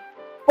 No,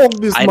 Fuck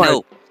this I mic.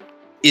 know.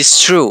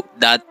 It's true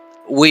that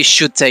we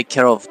should take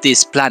care of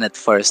this planet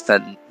first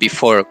and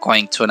before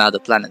going to another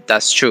planet.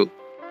 That's true.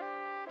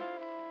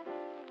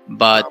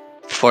 But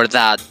for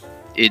that,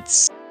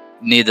 it's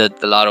needed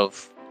a lot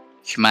of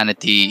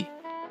humanity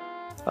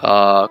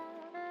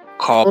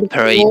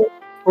cooperate.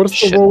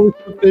 First of all, we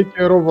should take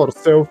care of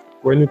ourselves.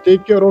 When you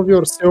take care of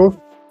yourself,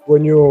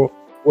 when you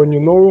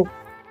know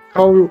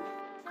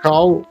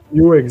how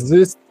you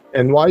exist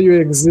and why you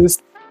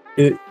exist,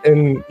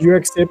 and you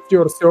accept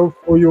yourself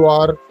who you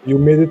are, you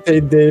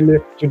meditate daily,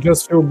 you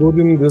just feel good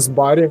in this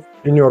body,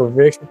 in your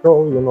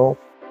vehicle, you know,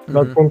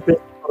 that contains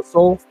your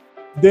soul,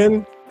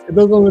 then it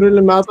doesn't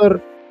really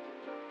matter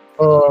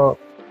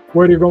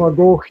where you're gonna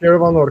go,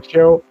 heaven or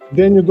hell.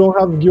 Then you don't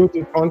have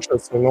guilty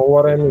conscience, you know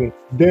what I mean?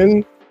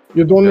 Then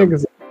you don't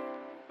exist.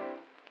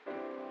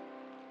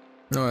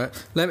 All right,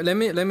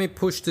 let me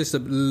push this a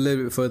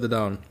little bit further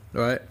down.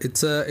 All right,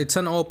 it's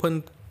an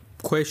open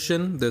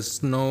question.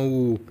 There's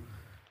no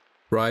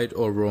right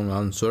or wrong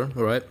answer.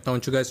 All right, I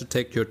want you guys to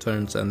take your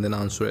turns and then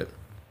answer it.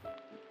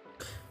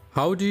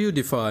 How do you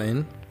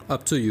define,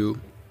 up to you,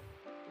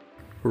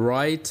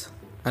 right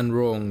and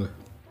wrong?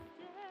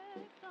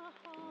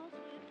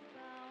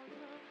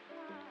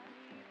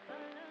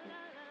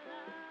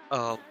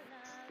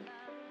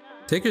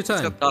 Take your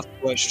time. It's a tough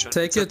question.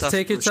 Take your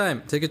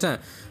time. Take your time.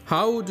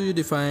 How do you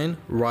define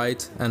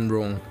right and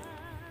wrong?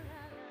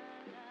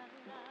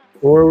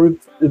 Well,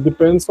 it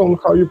depends on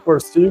how you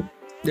perceive.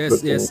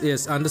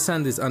 Yes.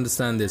 Understand this.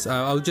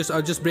 I'll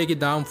just break it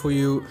down for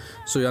you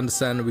so you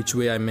understand which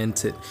way I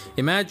meant it.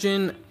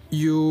 Imagine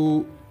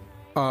you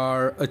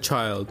are a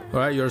child,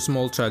 right? You're a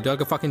small child. You're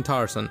like a fucking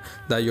Tarzan.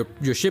 That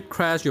your ship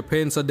crashed, your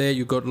parents are there,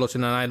 you got lost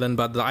in an island,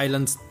 but the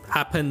islands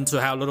happen to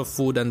have a lot of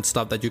food and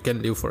stuff that you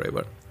can live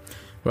forever,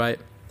 right?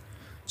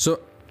 So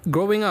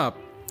growing up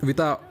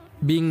without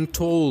being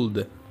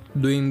told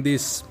doing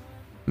this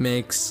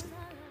makes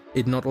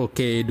it not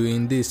okay,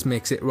 doing this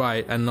makes it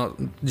right, and not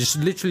just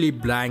literally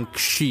blank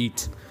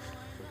sheet.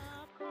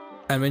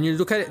 And when you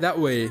look at it that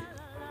way,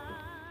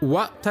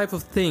 what type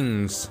of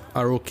things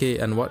are okay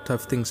and what type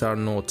of things are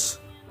not?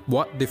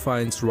 What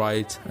defines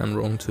right and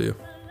wrong to you?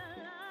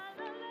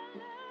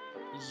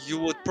 You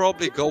would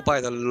probably go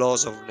by the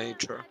laws of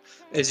nature.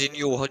 As in,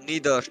 you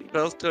need a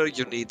shelter,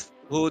 you need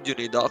food, you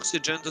need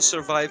oxygen to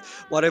survive,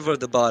 whatever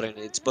the body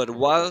needs. But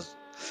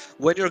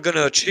when you're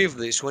gonna achieve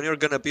this, when you're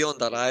gonna be on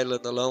that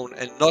island alone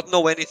and not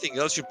know anything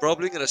else, you're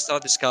probably gonna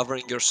start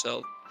discovering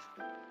yourself.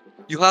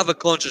 You have a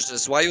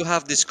consciousness. Why you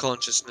have this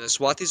consciousness?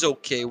 What is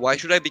okay? Why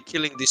should I be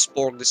killing this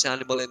pork, this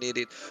animal, and eat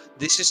it?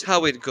 This is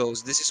how it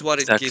goes. This is what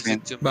it gives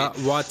it to me. But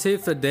what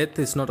if a death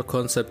is not a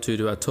concept to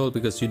you at all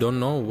because you don't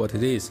know what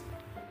it is?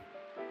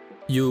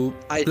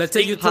 Let's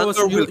say you throw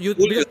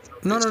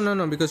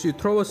because you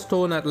throw a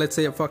stone at, let's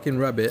say, a fucking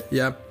rabbit,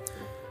 yeah?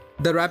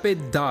 The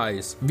rabbit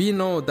dies. We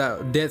know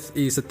that death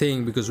is a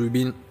thing because we've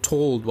been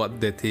told what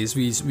death is.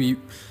 We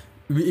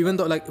even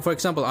though, like, for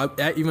example,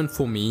 even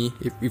for me,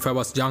 if I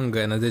was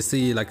younger and I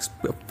see like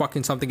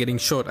fucking something getting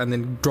shot and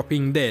then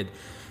dropping dead,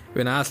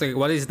 when I ask like,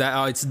 what is that?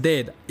 Oh, it's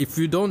dead. If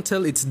you don't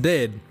tell it's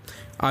dead,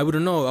 I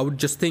wouldn't know. I would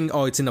just think,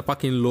 oh, it's in a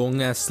fucking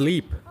long ass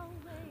sleep.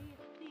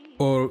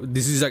 or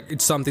this is like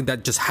it's something that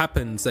just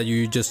happens that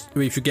you just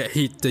if you get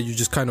hit that you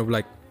just kind of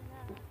like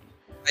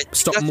I think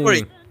stop that's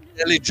moving. where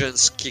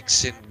intelligence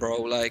kicks in, bro.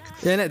 Like,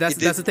 Yeah, no, that's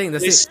the thing.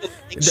 That's there's it. some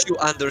things you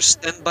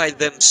understand by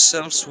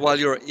themselves while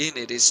you're in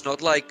it. It's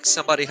not like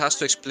somebody has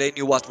to explain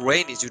you what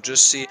rain is. You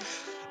just see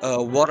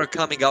water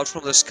coming out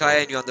from the sky,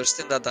 and you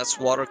understand that that's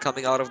water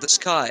coming out of the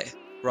sky,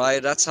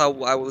 right? That's how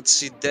I would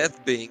see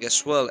death being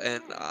as well.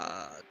 And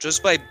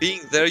just by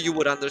being there, you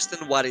would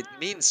understand what it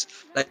means.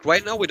 Like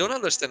right now, we don't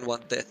understand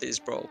what death is,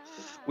 bro.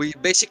 We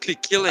basically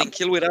kill and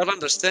kill without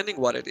understanding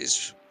what it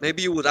is.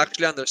 Maybe you would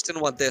actually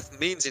understand what death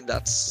means in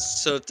that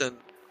certain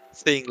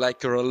thing,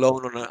 like you're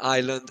alone on an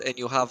island and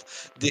you have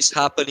this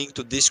happening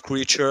to this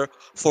creature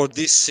for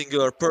this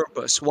singular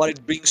purpose, what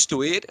it brings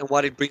to it and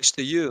what it brings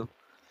to you,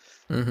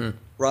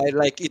 right?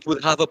 Like it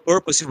would have a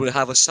purpose, it would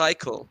have a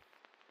cycle.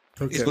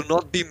 It Okay. will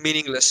not be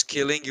meaningless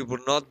killing. It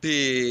will not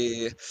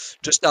be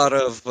just out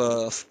of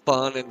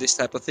fun and this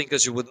type of thing,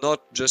 because you would not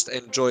just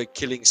enjoy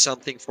killing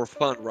something for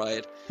fun,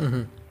 right?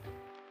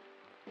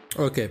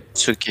 Okay.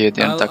 Suki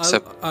didn't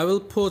accept. I'll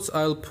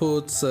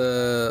put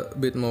a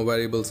bit more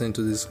variables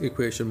into this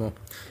equation more.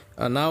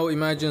 Now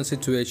imagine a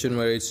situation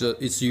where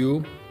it's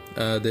you,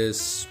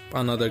 there's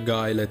another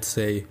guy, let's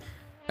say,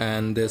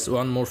 and there's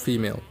one more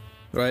female,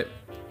 right?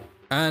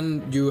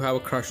 And you have a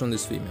crush on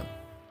this female,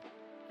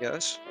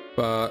 Yes.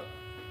 but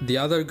the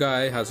other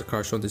guy has a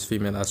crush on this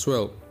female as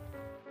well.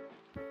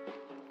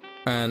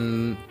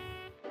 And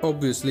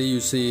obviously you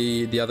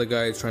see the other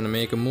guy is trying to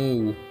make a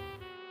move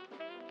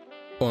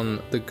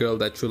on the girl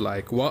that you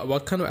like.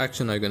 What kind of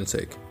action are you going to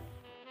take?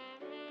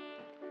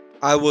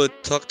 I would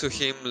talk to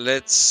him.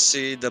 Let's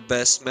see the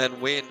best man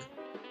win.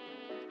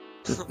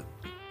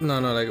 No,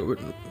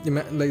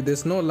 like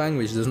there's no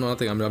language, there's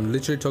nothing. I'm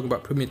literally talking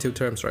about primitive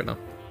terms right now.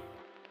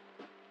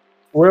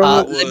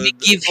 Well, Let me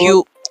give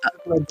you,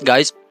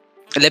 guys.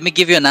 Let me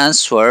give you an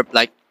answer.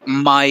 Like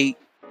my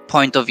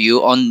point of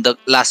view on the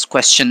last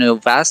question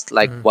you've asked,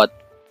 like what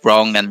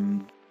wrong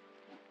and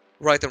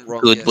Right and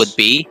wrong. good Yes. would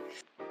be.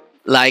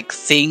 Like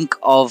think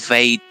of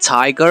a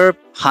tiger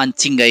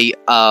hunting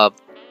a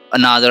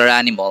another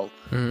animal.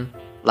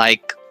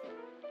 Like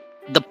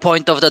the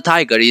point of the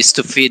tiger is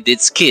to feed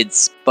its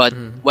kids, but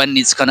when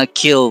it's gonna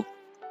kill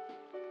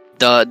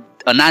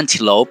an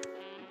antelope,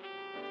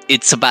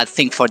 it's a bad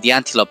thing for the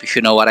antelope, if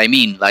you know what I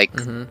mean. Like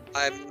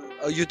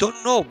You don't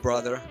know,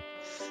 brother.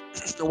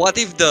 What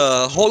if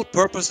the whole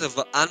purpose of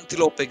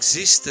antelope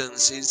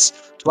existence is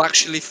to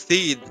actually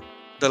feed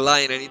the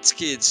lion and its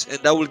kids, and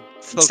that will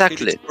fulfill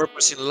Exactly. its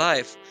purpose in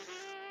life?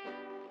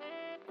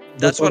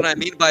 That's what I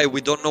mean by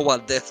we don't know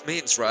what death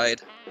means,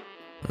 right?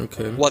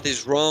 Okay. What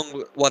is wrong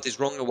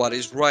and what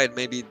is right.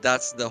 Maybe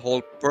that's the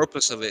whole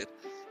purpose of it.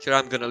 Here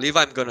I'm gonna live,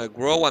 I'm gonna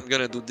grow, I'm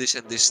gonna do this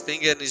and this thing,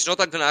 and it's not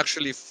I'm gonna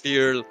actually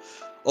feel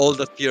all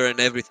the fear and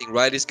everything,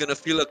 right? It's gonna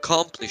feel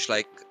accomplished,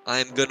 like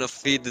I'm gonna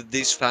feed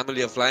this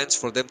family of lions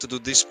for them to do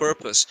this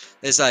purpose,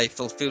 as I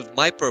fulfilled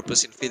my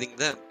purpose in feeding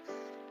them.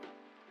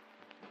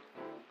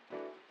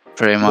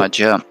 pretty much,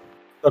 yeah.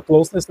 The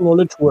closest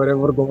knowledge we're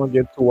ever gonna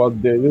get to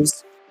what there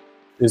is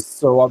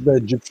what the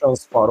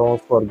Egyptians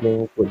pharaohs were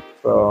doing with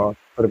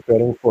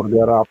preparing for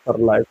their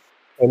afterlife,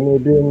 and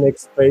maybe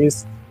next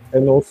phase.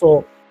 And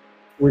also,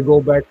 we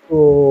go back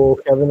to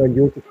having a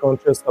guilty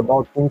conscience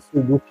about things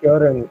we do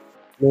here, and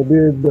maybe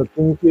the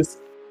thing is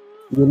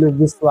you live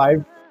this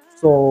life,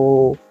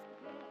 so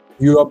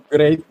you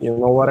upgrade, you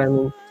know what I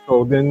mean?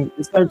 So then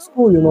it's like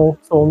school, you know.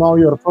 So now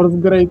you're first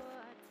grade,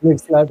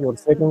 next life you're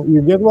second.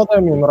 You get what I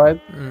mean, right?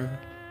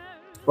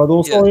 But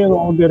also, you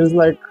know, there is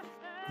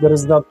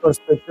that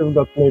perspective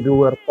that maybe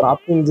we're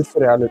trapped in this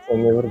reality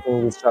and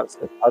everything is just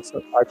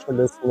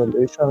actually a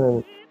simulation.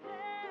 And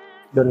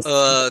there's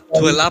To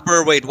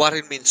elaborate what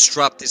it means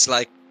trapped is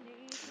like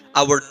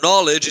our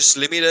knowledge is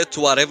limited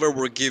to whatever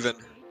we're given.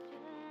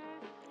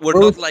 We're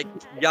not like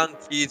young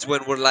kids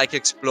when we're like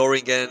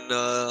exploring and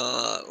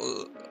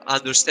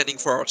understanding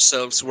for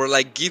ourselves. We're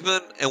like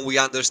given and we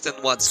understand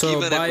what's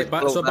given.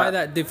 By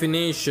that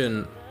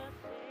definition,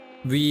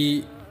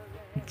 we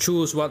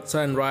choose what's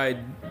and right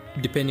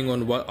depending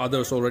on what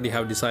others already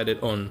have decided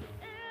on.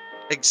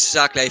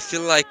 Exactly. I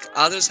feel like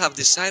others have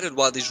decided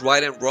what is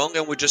right and wrong,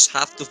 and we just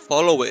have to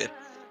follow it.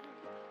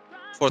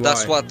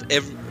 That's what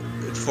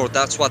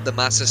the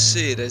masses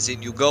see it, as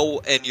in you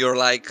go and you're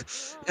like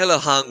hella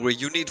hungry,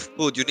 you need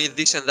food, you need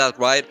this and that,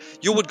 right?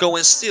 You would go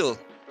and steal.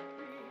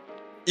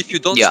 If you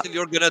don't steal,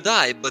 you're gonna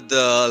die. But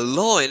the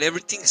law and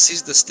everything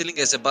sees the stealing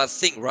as a bad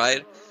thing,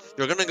 right?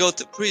 You're gonna go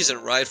to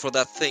prison, right, for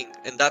that thing,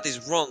 and that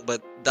is wrong.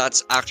 But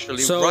that's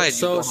actually right.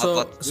 So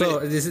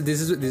this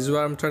is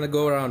where I'm trying to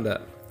go around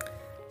that.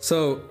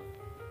 So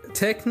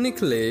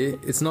technically,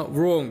 it's not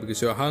wrong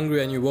because you're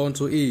hungry and you want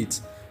to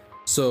eat.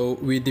 So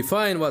we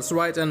define what's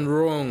right and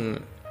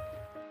wrong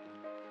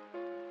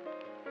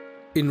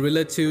in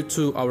relative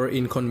to our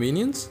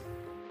inconvenience.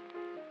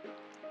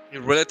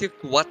 In relative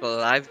to what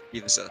life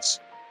gives us.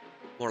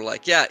 More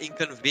like,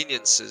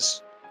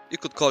 inconveniences. You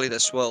could call it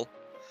as well.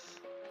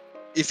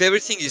 If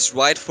everything is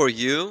right for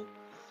you,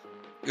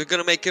 you're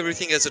gonna make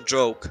everything as a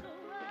joke.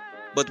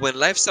 But when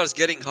life starts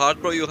getting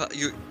hard, bro,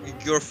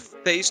 you're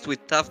faced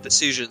with tough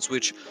decisions,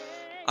 which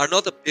are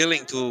not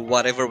appealing to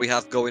whatever we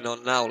have going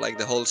on now, like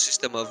the whole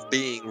system of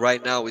being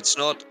right now. It's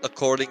not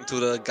according to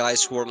the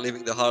guys who are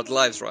living the hard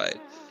lives, right?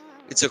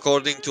 It's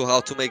according to how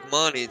to make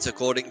money. It's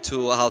according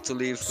to how to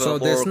live So more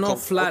there's no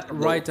flat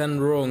comfortable. right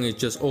and wrong. It's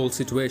just all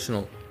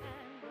situational.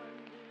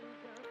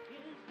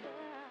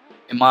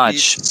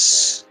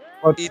 Much.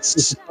 But It's if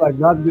it's like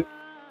that, then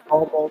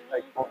how about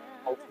like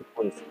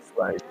consequences?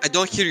 Like I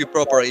don't hear you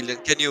proper, Alien.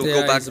 Can you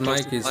go back his to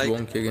mic the is mic?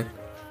 wonky again.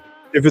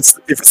 if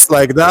it's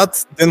like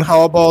that, then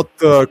how about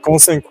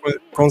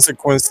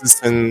consequences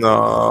and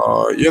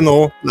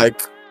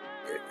like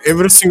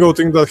every single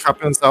thing that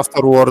happens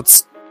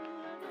afterwards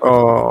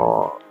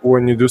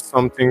when you do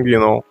something,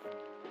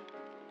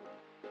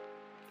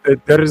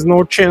 there is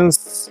no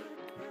chance.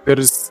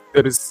 It's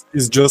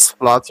just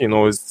flat,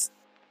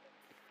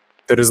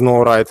 there is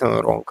no right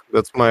and wrong.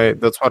 That's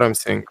what I'm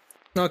saying.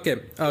 Okay.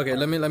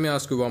 Let me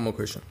ask you one more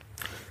question.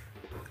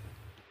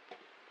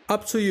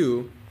 Up to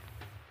you,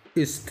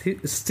 is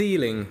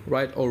stealing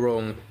right or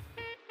wrong?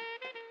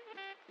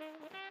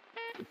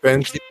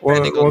 Depending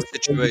on the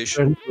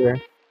situation.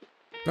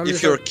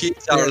 If your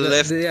kids are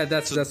left,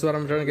 that's what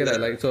I'm trying to get at.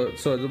 Like,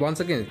 so once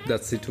again,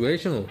 that's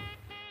situational.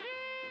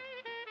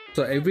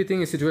 So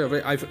everything is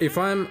situational. If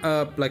I'm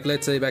like,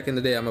 let's say back in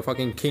the day, I'm a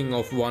fucking king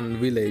of one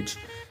village,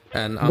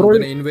 and I'm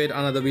gonna invade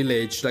another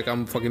village, like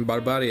I'm fucking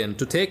barbarian.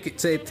 To take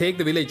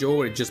the village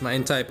over, it's just my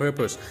entire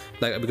purpose.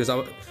 Like, because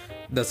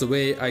that's the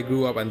way I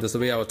grew up, and that's the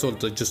way I was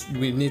told. So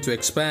we need to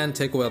expand,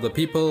 take over other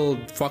people,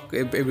 fuck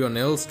everyone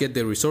else, get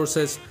their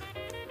resources.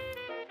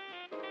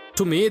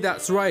 To me,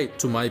 that's right.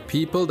 To my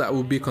people, that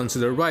would be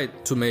considered right.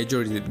 To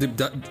majority,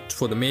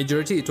 for the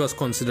majority, it was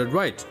considered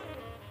right.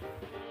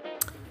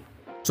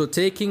 So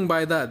taking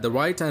by that, the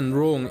right and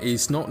wrong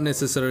is not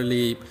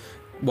necessarily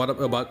what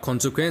about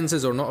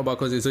consequences or not about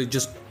consequences.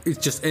 So it's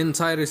just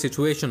entirely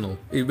situational.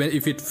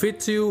 If it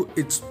fits you,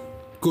 it's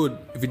good.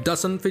 If it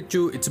doesn't fit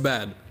you, it's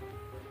bad.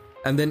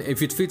 And then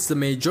if it fits the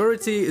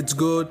majority, it's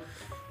good.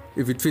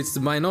 If it fits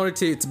the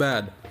minority, it's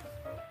bad.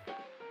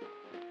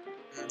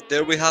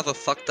 There we have a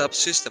fucked up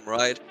system,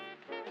 right?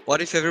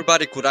 What if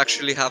everybody could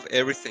actually have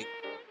everything?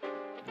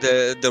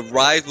 The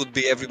right would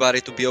be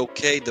everybody to be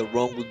okay. The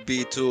wrong would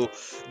be to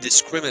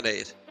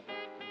discriminate.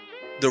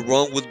 The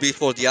wrong would be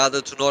for the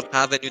other to not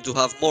have and you to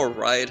have more,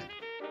 right?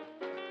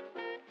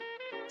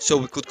 So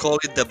we could call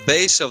it the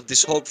base of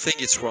this whole thing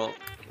is wrong.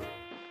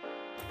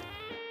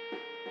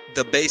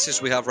 The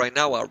bases we have right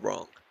now are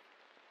wrong.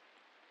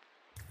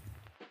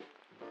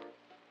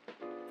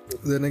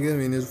 Then again,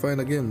 we need to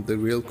find again the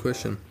real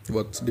question: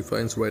 what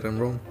defines right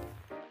and wrong?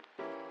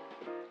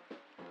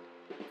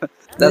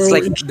 That's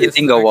like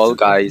hitting a wall,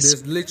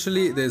 guys.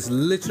 There's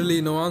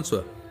literally no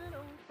answer.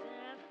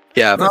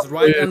 Yeah. Because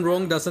right and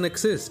wrong doesn't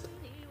exist.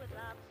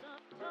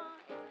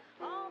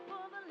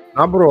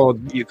 Nah, bro.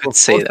 You could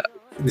say that.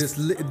 This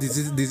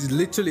is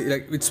literally,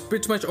 like, it's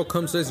pretty much all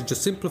comes to this. You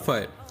just simplify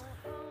it.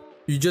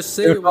 You just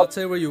say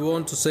whatever you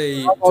want to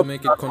say to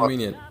make it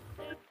convenient.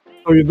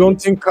 So you don't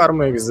think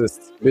karma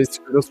exists?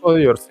 Basically, that's what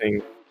you're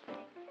saying.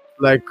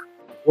 Like,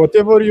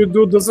 whatever you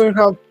do doesn't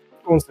have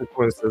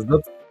consequences.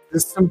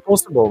 It's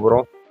impossible,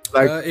 bro.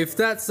 Like, if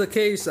that's the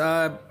case,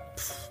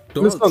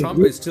 Donald Trump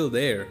is still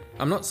there.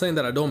 I'm not saying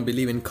that I don't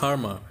believe in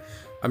karma.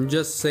 I'm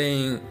just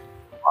saying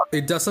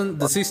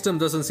the system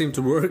doesn't seem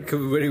to work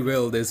very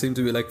well. There seem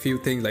to be like few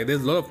things. Like,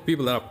 there's a lot of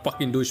people that are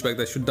fucking douchebags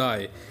that should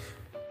die.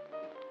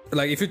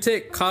 Like, if you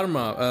take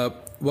karma,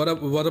 what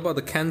about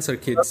the cancer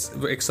kids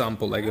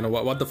example? Like,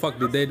 what the fuck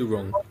did they do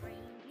wrong?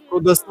 So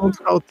that's not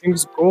how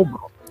things go,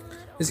 bro.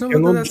 It's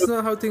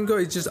not how things go.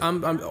 It's just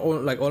all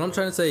I'm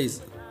trying to say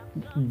is,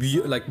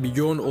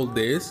 beyond all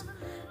this,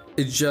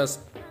 it's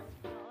just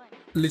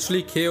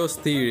literally chaos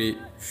theory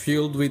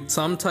filled with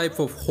some type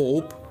of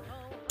hope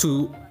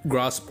to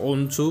grasp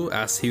onto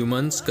as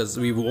humans, because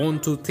we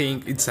want to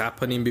think it's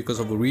happening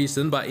because of a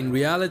reason, but in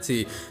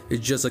reality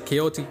it's just a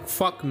chaotic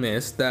fuck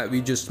mess that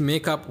we just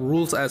make up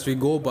rules as we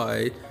go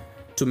by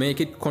to make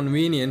it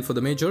convenient for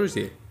the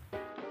majority.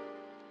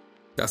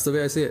 That's the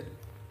way I see it.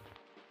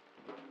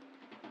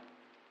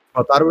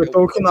 But are we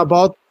talking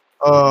about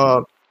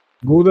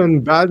good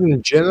and bad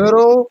in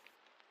general,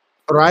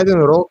 right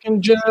and wrong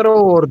in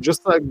general, or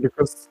just like,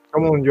 because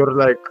come on, you're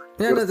like,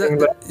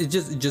 it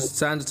just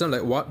sounds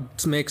like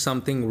what makes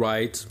something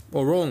right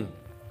or wrong.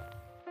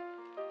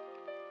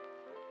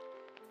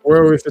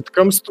 Well, if it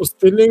comes to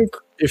stealing,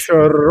 if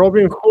you're a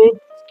Robin Hood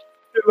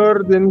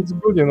stealer, then it's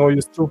good,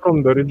 you steal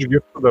from the rich,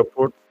 give to the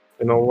poor,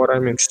 you know what I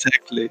mean?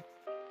 Exactly.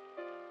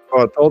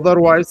 But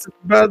otherwise, it's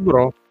bad,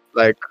 bro.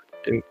 Like,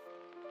 you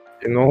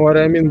know what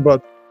I mean?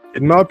 But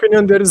in my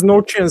opinion, there is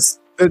no chance.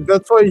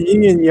 That's why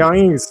yin and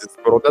yang exists,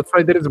 bro. That's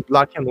why there is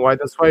black and white.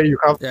 That's why you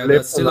have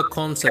that's still a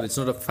concept. It's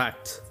not a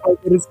fact.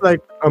 There is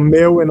like a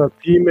male and a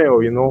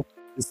female,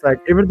 It's like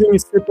everything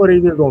is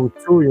separated on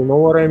two, you know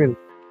what I mean?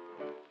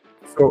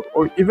 So,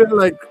 or even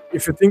like,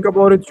 if you think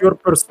about it, your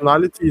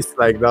personality is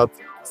like that,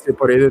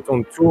 separated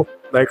on two.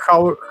 Like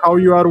how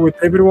you are with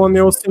everyone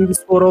else in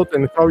this world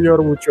and how you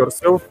are with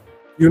yourself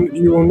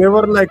you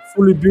never like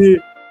fully be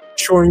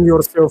showing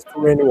yourself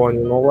to anyone.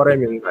 You know what I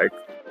mean? Like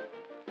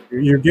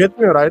you get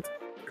me, right?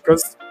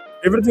 Because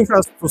everything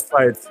has two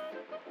sides.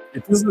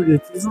 It is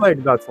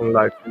like that in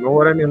life. You know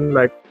what I mean?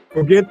 Like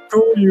to get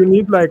two, you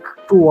need like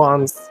two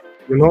ones.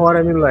 You know what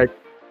I mean? Like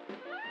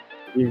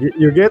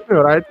you get me,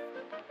 right?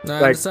 I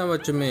understand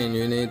what you mean.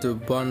 You need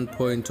one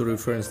point to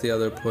reference the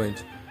other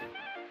point.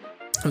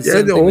 It's the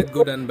same thing with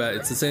good and bad.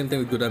 It's the same thing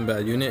with good and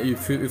bad. You need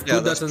if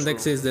good doesn't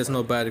exist, there's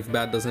no bad. If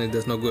bad doesn't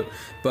exist, there's no good.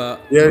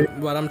 But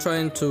what I'm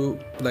trying to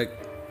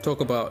like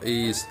talk about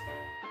is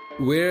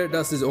where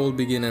does this all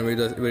begin and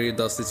where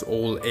does this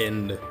all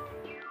end?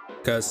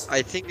 Because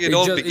I think it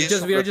all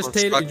begins. We are just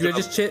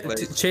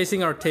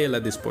chasing our tail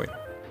at this point.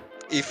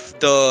 If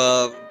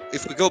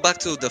we go back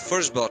to the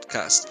first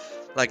broadcast,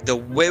 like the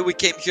way we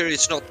came here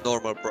is not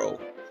normal, bro.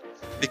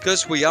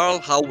 Because we are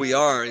how we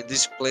are in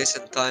this place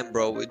and time,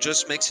 bro. It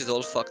just makes it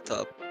all fucked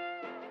up.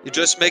 It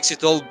just makes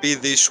it all be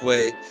this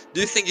way.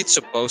 Do you think it's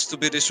supposed to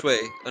be this way?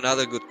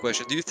 Another good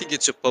question. Do you think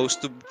it's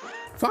supposed to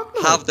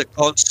have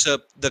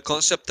the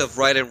concept of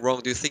right and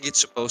wrong? Do you think it's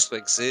supposed to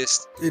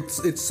exist?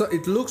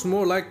 It looks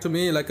more like to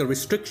me like a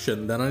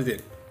restriction than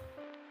anything.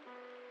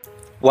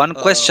 One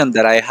question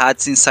that I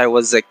had since I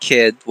was a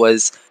kid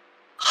was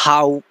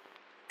how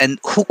and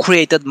who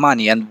created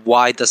money and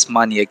why does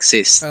money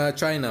exist?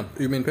 China.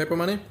 You mean paper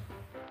money?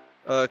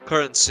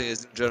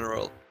 Currencies in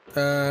general.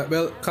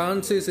 Well,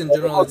 currencies in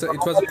general,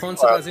 it was a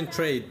concept as in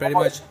trade, pretty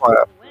much.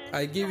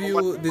 I give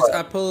you this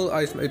apple,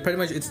 pretty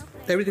much it's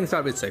everything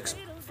starts with sex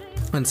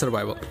and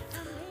survival.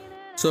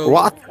 So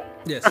what?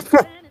 Yes.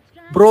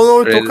 Bro,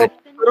 no, really? Talk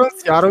about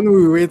currency. I don't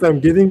know. Wait, I'm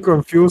getting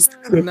confused.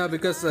 No,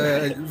 because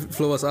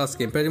Flo was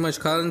asking. Pretty much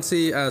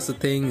currency as a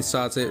thing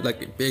starts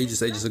like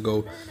ages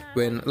ago,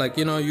 when like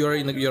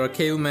you're a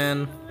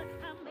caveman,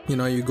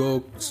 you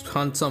go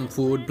hunt some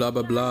food, blah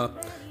blah blah,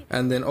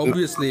 and then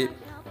obviously.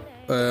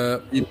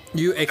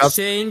 You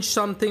exchange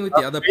something with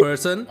the other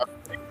person.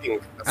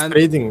 That's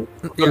trading.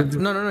 Yeah,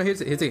 no.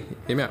 Here's it.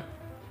 Hear me out.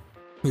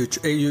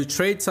 You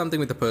trade something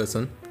with the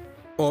person,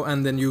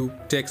 and then you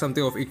take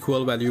something of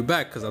equal value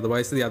back, because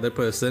otherwise the other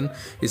person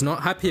is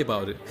not happy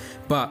about it.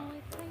 But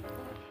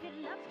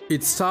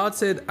it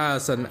started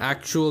as an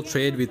actual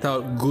trade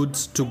without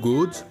goods to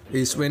goods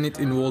is when it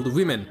involved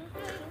women.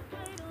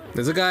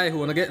 There's a guy who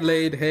wanna get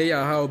laid. Hey,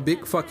 I have a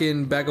big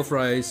fucking bag of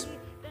rice.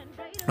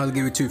 I'll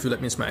give it to you if you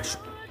let me smash.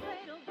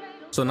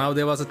 So now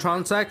there was a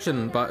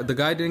transaction, but the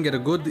guy didn't get a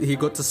good, he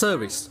got a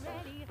service.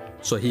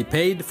 So he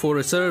paid for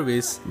a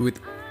service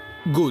with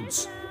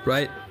goods,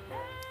 right?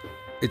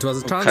 It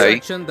was a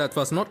transaction that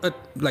was not a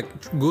like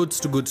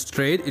goods to goods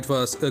trade, it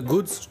was a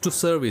goods to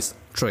service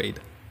trade.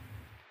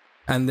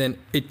 And then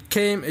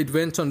it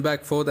went on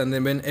back forth, and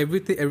then when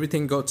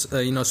everything got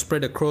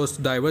spread across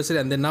diversity,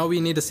 and then now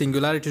we need a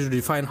singularity to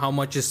define how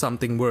much is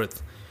something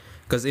worth.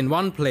 Because in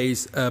one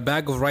place, a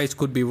bag of rice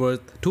could be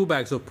worth 2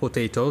 bags of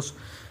potatoes.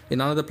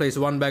 In another place,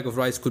 1 bag of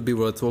rice could be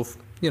worth of,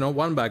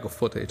 1 bag of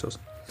potatoes.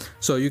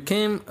 So you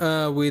came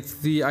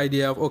with the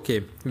idea of,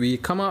 okay, we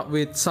come up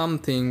with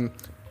something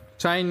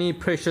tiny,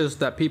 precious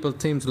that people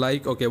seem to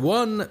like. Okay,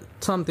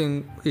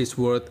 something is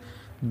worth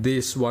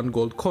this 1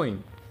 gold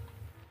coin.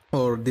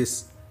 Or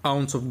this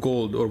ounce of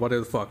gold, or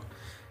whatever the fuck.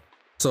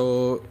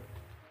 So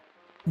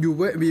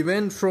we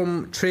went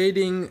from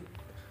trading,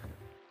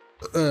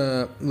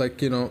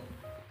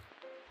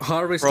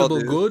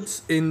 harvestable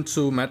goods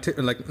into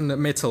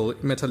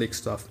metallic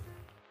stuff,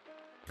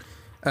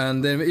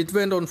 and then it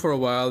went on for a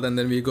while, and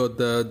then we got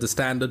the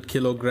standard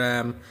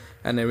kilogram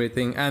and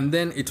everything, and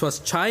then it was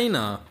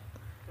China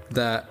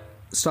that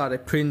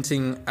started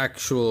printing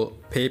actual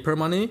paper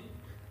money,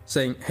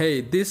 saying,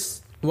 hey,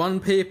 this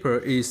 1 paper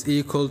is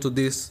equal to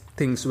this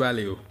thing's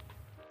value.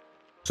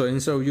 So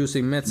instead of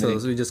using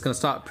metals, we're just gonna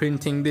start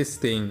printing this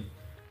thing,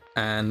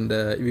 and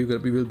we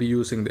will be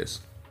using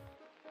this.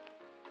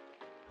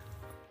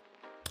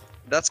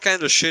 That's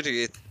kind of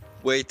shitty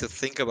way to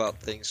think about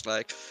things.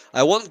 Like,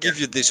 I won't give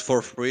you this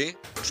for free.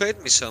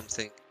 Trade me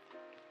something.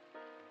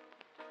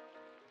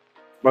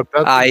 But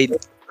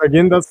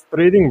that's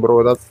trading,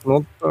 bro. That's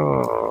not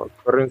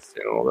currency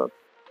and all that.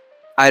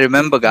 I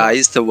remember,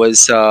 guys, there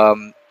was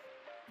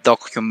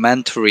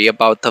documentary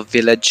about a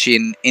village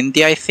in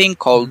India, I think,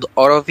 called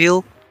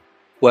Auroville,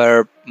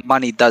 where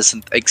money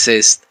doesn't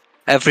exist.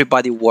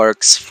 Everybody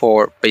works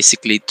for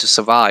basically to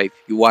survive.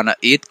 You wanna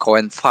eat, go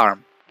and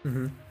farm.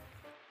 Mm-hmm.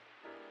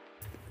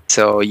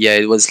 So yeah,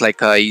 it was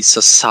like a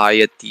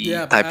society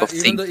type of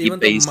thing. Even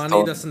though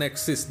money doesn't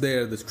exist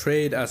there, the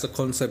trade as a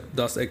concept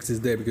does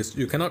exist there, because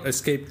you cannot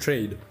escape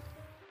trade.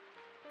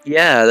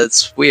 Yeah,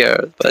 that's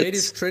weird. But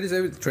trade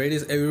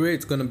is everywhere.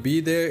 It's gonna be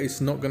there. It's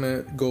not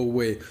gonna go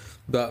away.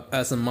 But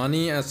as a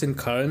money, as in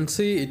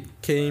currency, it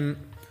came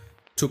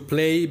to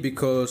play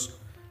because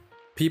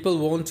people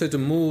wanted to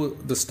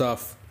move the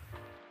stuff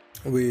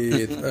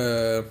with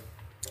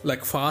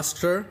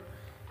faster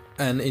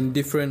and in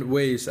different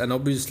ways, and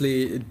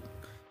obviously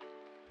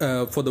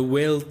for the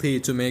wealthy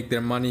to make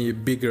their money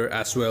bigger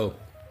as well.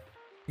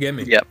 Get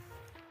me? Yep.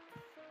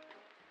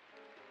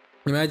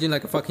 Imagine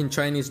like a fucking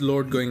Chinese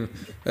lord going,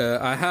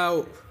 I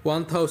have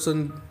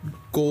 1,000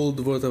 gold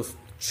worth of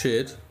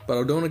shit, but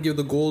I don't want to give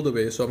the gold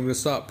away, so I'm going to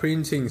start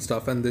printing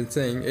stuff and then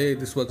saying, hey,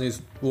 this one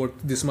is worth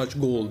this much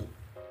gold.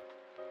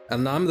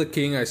 And I'm the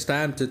king, I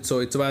stamped it, so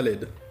it's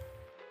valid.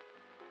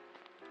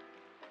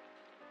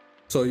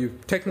 So you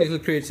technically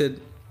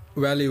created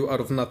value out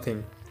of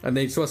nothing. And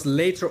it was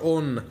later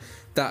on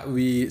that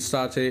we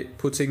started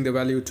putting the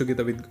value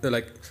together with,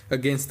 like,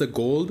 against the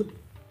gold,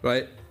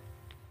 right?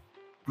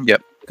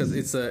 Yep. Because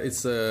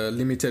it's a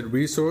limited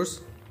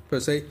resource per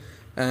se,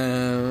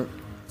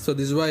 so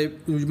this is why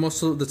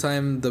most of the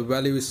time the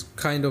value is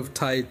kind of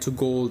tied to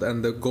gold,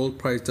 and the gold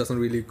price doesn't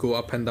really go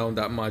up and down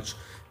that much,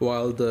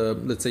 while the,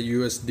 let's say,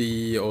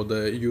 USD or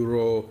the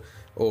euro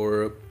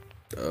or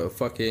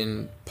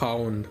fucking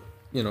pound,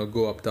 you know,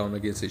 go up down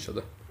against each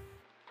other.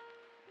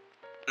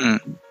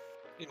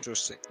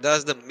 Interesting.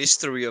 That's the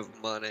mystery of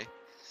money,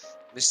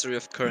 mystery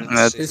of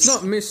currency. It's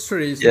not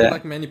mystery, it's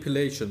like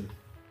manipulation.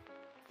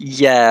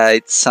 Yeah,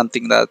 it's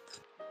something that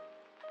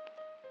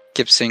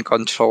keeps in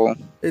control.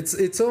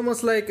 It's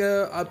almost like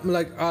how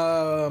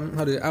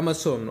do you,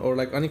 Amazon or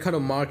like any kind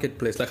of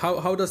marketplace. Like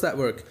how does that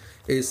work?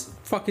 It's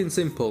fucking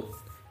simple.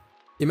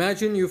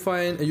 Imagine you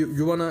find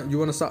you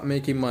wanna start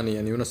making money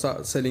and you wanna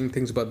start selling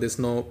things, but there's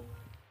no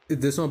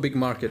big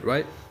market,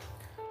 right?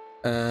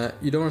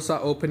 You don't wanna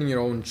start opening your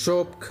own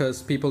shop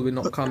because people will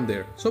not come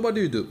there. So what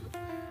do?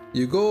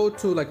 You go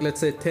to, like,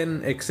 let's say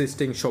 10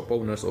 existing shop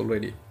owners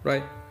already,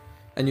 right?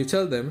 And you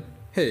tell them,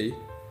 hey,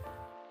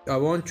 I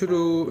want you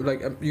to,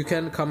 like, you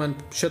can come and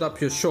set up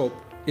your shop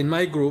in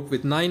my group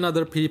with 9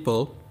 other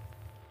people.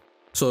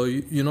 So,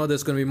 you know,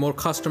 there's going to be more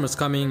customers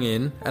coming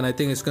in, and I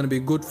think it's going to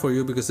be good for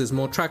you because there's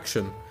more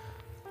traction.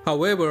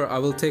 However, I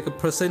will take a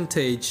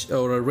percentage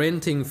or a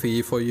renting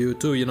fee for you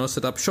to, you know,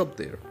 set up shop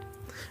there.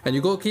 And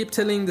you go keep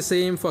telling the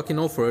same fucking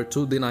offer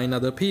to the 9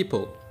 other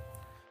people.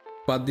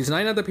 But these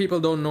 9 other people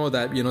don't know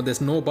that, you know,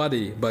 there's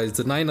nobody, but it's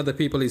the 9 other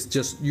people is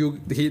just you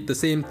hit the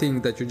same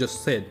thing that you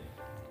just said,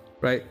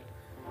 right?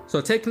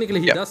 So technically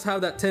he does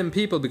have that 10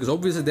 people because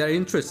obviously they're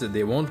interested,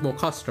 they want more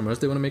customers,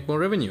 they want to make more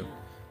revenue.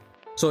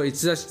 So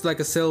it's just like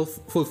a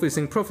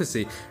self-fulfilling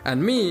prophecy.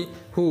 And me,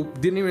 who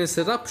didn't even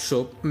set up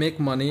shop, make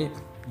money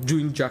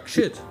doing jack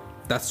shit.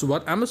 That's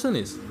what Amazon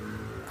is.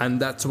 And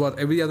that's what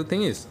every other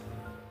thing is.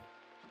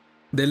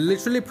 They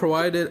literally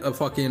provided a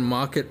fucking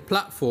market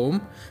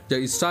platform that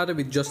it started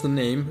with just the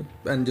name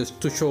and just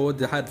to show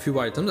they had few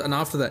items, and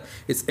after that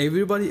it's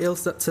everybody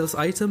else that sells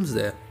items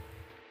there.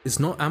 It's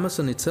not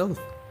Amazon itself.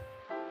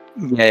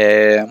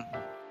 Yeah.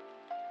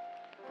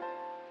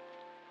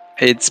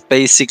 It's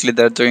basically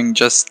they're doing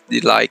just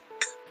the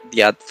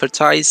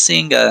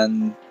advertising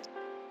and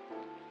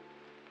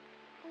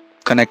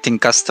connecting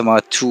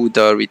customer to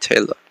the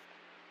retailer.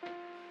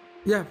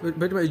 Yeah, but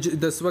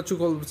that's what you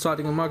call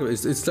starting a market.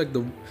 It's like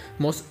the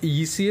most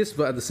easiest,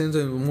 but at the same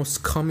time the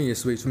most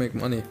scummiest way to make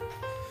money.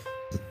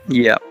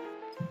 Yeah.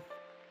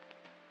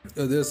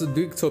 There's a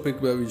big topic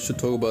where we should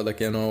talk about, like,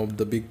 you know,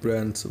 the big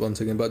brands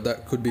once again, but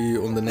that could be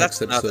on the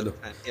next episode.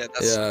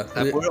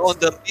 We're on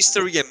the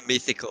mystery and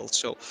mythical,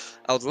 so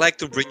I would like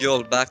to bring you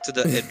all back to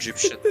the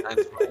Egyptian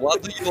times.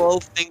 What do you all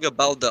think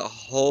about the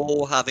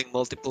whole having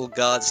multiple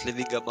gods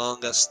living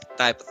among us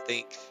type of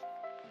thing?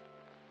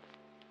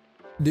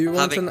 Do you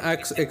want an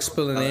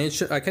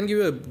explanation? I can give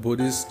you a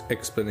Buddhist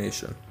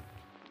explanation.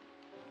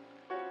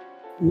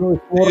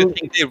 No, Do you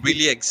think they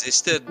really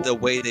existed the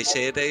way they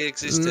say they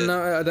existed?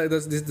 No,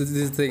 that's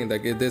this thing.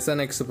 Like, there's an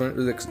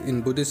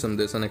in Buddhism.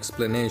 There's an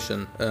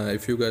explanation.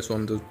 If you guys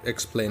want to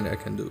explain, I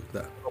can do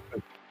that.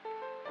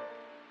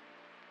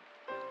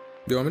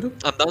 Do you want me to?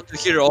 I'm down to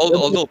hear all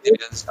the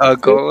opinions.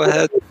 Go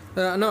ahead.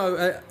 No,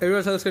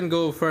 everyone else can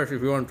go first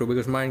if you want to,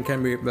 because mine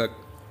can be like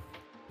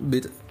a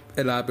bit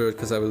elaborate,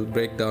 because I will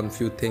break down a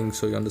few things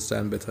so you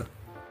understand better.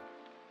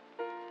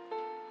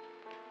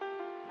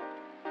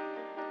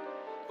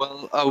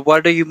 Well,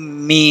 what do you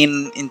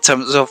mean in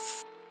terms of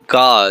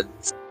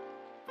gods?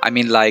 I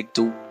mean, like,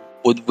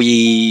 would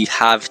we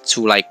have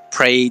to, like,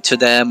 pray to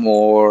them,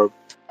 or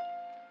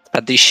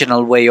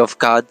additional way of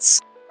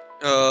gods?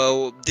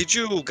 Did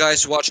you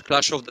guys watch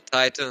Clash of the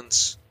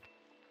Titans?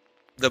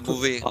 The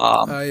movie?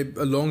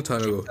 A long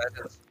time ago.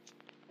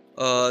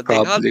 They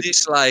had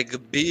these,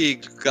 like,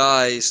 big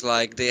guys,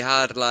 like, they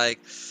had, like,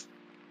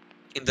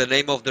 in the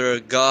name of their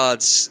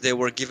gods, they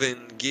were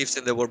given gifts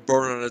and they were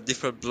born on a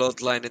different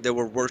bloodline and they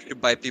were worshipped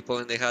by people,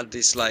 and they had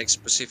these, like,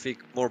 specific,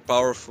 more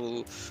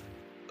powerful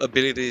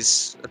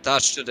abilities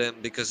attached to them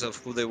because of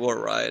who they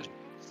were, right?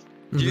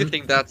 Mm-hmm. Do you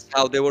think that's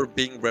how they were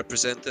being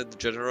represented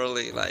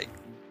generally? Like,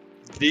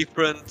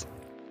 different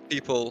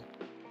people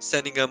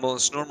standing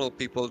amongst normal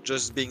people,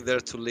 just being there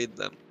to lead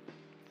them?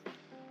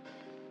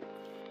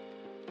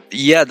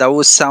 Yeah, that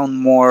would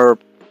sound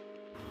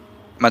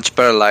much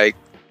better, like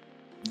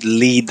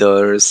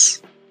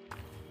leaders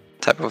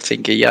type of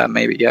thinking. Yeah,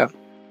 maybe, yeah.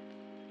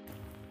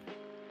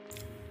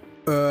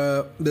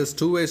 There's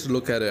two ways to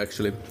look at it,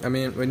 actually. I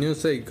mean, when you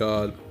say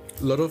God,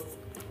 a lot of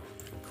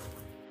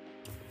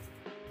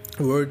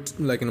words,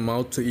 like in a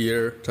mouth to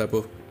ear type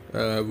of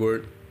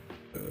word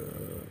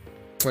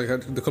like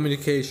the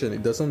communication,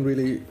 it doesn't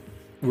really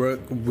work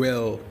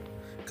well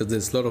because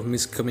there's a lot of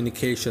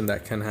miscommunication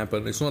that can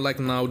happen. It's not like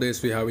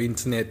nowadays we have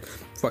internet,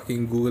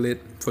 fucking Google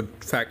it for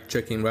fact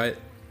checking, right?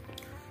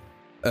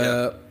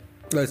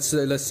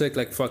 Let's take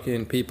like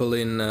fucking people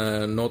in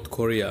North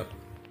Korea.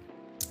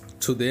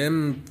 To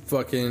them,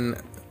 fucking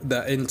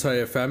the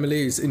entire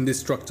family is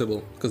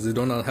indestructible because they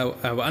don't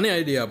have any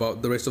idea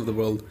about the rest of the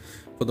world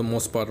for the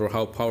most part, or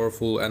how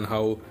powerful and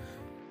how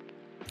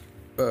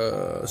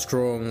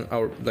strong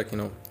our, like, you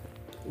know,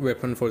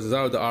 weapon forces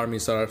are, the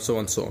armies are, so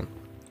on and so on.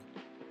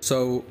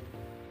 So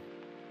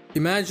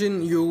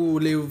imagine you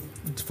live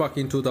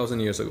fucking 2000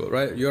 years ago,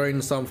 right? You're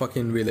in some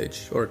fucking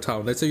village or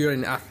town. Let's say you're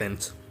in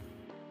Athens.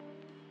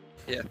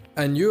 Yeah.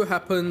 And you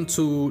happen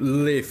to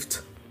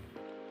lift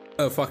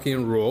a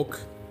fucking rock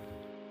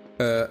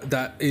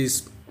that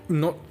is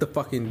not the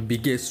fucking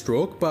biggest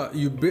rock, but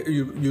you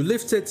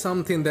lifted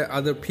something that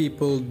other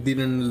people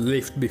didn't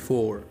lift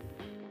before,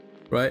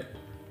 right?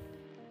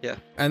 Yeah.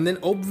 And then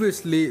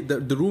obviously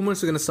the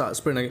rumors are gonna start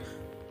spreading. Like,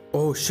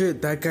 oh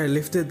shit, that guy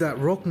lifted that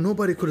rock.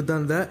 Nobody could have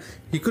done that.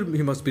 He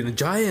must be a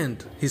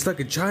giant. He's like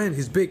a giant.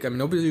 He's big. I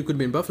mean, obviously you could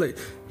be in buff. Like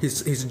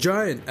he's a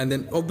giant. And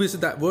then obviously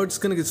that word's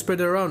gonna get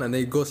spread around, and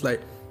then it goes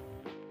like.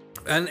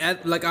 And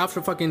like after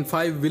fucking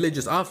 5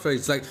 villages after,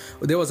 it's like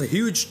there was a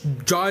huge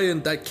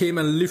giant that came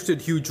and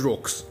lifted huge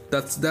rocks.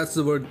 That's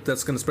the word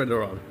that's gonna spread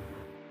around.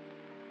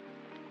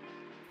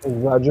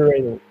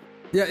 Exaggerating.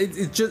 Yeah,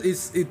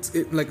 it's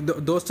like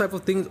those type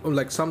of things. Or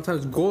like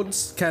sometimes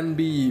gods can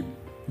be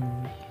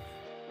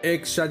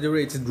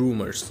exaggerated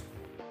rumors.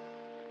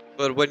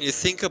 But when you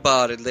think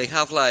about it, they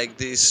have like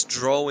these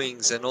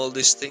drawings and all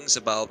these things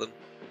about them.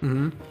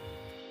 Mm-hmm.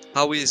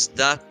 How is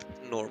that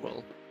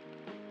normal?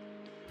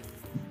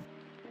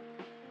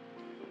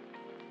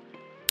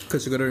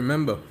 Because you gotta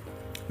remember,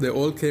 they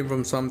all came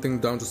from something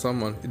down to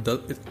someone.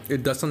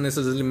 It doesn't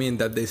necessarily mean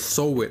that they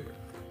saw it.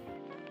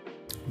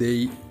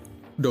 They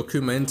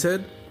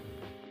documented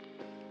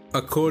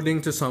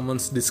according to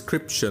someone's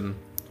description,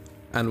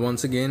 and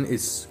once again,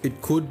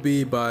 it could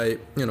be by,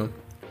 you know,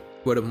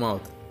 word of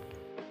mouth.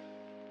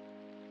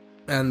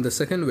 And the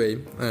second way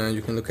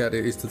you can look at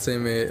it is the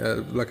same way,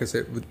 like I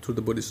said, through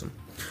the Buddhism.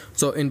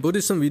 So in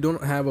Buddhism, we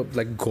don't have a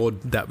like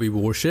god that we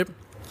worship,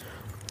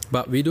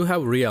 but we do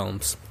have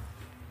realms.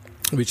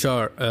 Which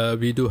are,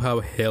 we do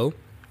have hell,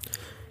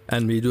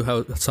 and we do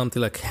have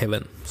something like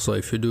heaven. So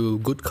if you do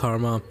good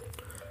karma,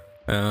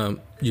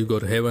 you go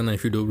to heaven, and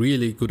if you do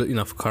really good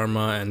enough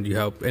karma and you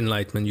have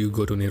enlightenment, you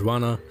go to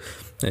nirvana.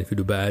 And if you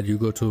do bad, you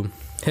go to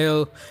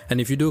hell. And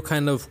if you do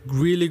kind of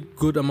really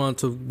good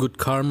amount of good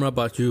karma,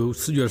 but you're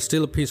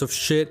still a piece of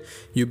shit,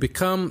 you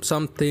become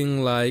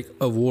something like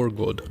a war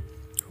god.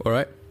 All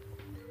right.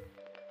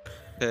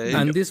 Okay.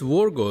 And these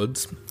war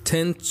gods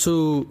tend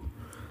to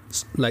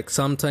like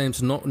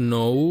sometimes not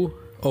know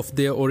of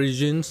their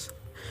origins,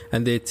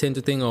 and they tend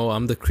to think, oh,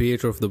 I'm the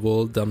creator of the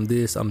world, I'm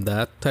this, I'm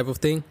that type of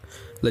thing.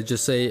 Let's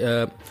just say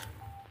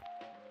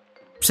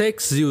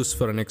take Zeus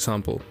for an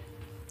example.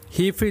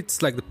 He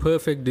fits like the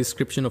perfect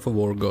description of a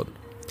war god.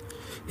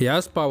 He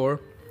has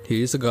power,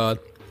 he is a god,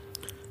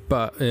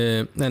 but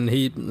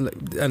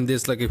and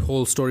there's like a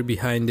whole story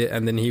behind it,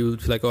 and then he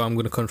would be like, oh, I'm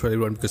gonna control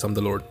everyone because I'm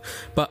the lord.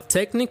 But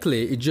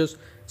technically it's just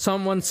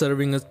someone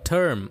serving a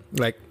term.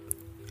 Like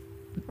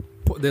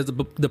there's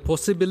the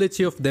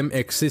possibility of them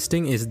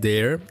existing is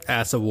there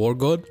as a war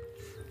god,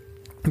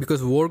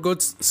 because war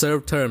gods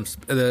serve terms.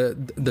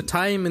 The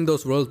time in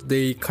those worlds,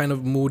 they kind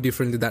of move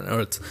differently than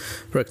Earth.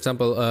 For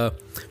example,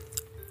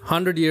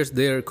 100 years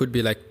there could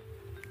be like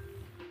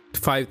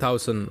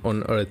 5,000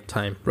 on Earth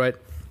time, right?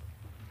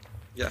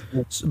 Yeah.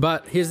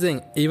 But here's the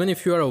thing: even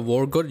if you are a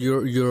war god,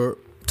 your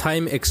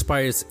time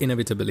expires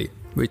inevitably,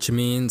 which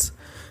means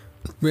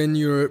when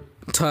your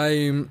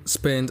time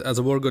spent as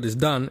a war god is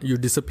done, you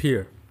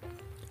disappear.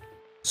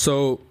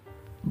 So,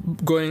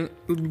 going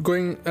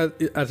at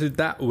it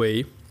that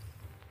way,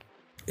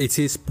 it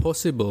is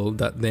possible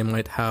that they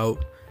might have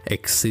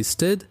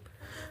existed,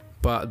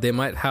 but they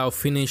might have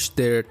finished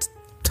their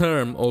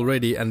term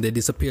already and they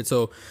disappeared.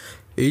 So,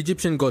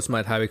 Egyptian gods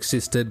might have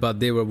existed, but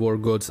they were war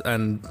gods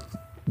and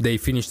they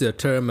finished their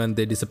term and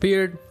they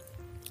disappeared.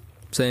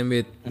 Same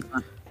with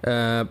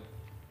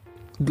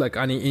like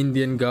any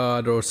Indian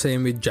god, or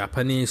same with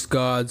Japanese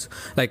gods.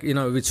 Like, you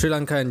know, with Sri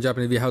Lanka and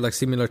Japanese, we have like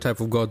similar type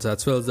of gods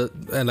as well.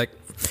 And like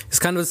it's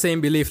kind of the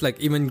same belief. Like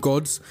even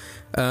gods,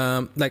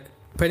 like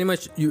pretty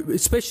much you,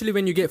 especially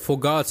when you get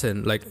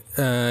forgotten, like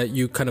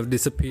you kind of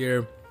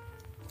disappear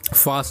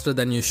faster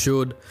than you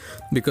should,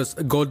 because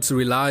gods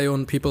rely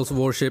on people's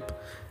worship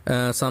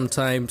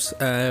sometimes.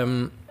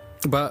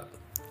 But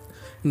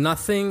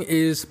nothing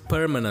is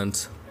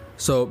permanent.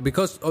 So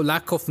because of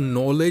lack of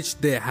knowledge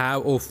they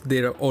have of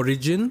their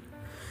origin,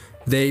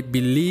 they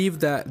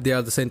believe that they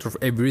are the center of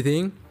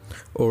everything,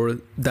 or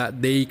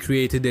that they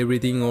created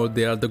everything, or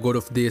they are the god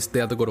of this,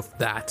 they are the god of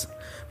that.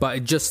 But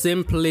it's just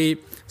simply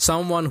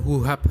someone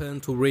who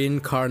happened to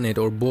reincarnate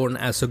or born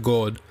as a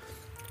god,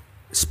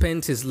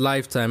 spent his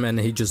lifetime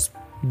and he just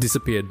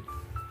disappeared.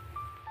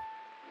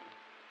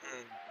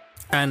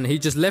 And he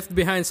just left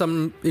behind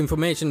some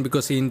information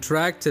because he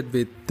interacted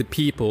with the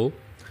people,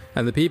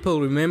 and the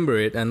people remember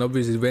it, and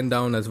obviously it went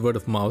down as word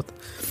of mouth.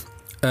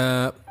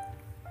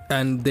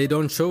 And they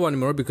don't show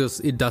anymore because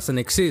it doesn't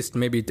exist.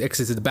 Maybe it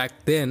existed back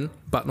then,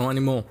 but not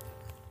anymore.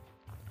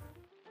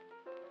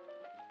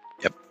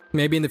 Yep.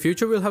 Maybe in the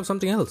future we'll have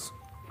something else.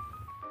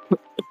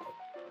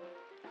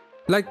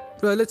 Like,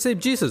 let's say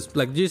Jesus.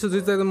 Like, Jesus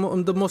is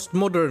the most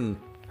modern,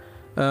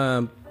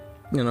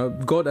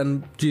 God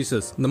and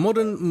Jesus. The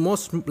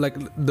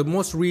the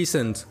most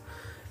recent,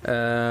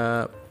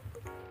 how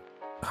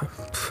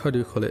do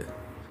you call it?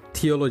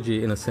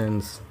 Theology, in a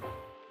sense.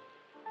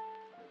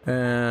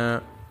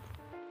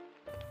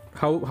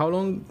 How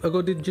long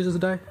ago did Jesus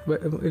die?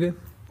 Again?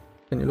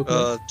 Can you look it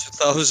up?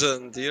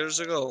 2000 years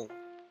ago.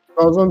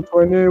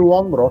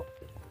 2021, bro.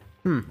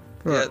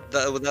 Right.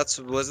 Yeah,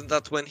 wasn't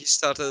that when we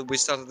started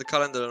the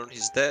calendar on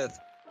his death?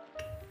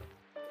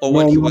 Or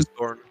when he was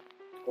born?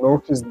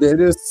 No, his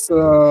date is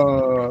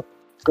a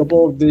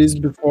couple of days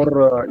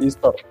before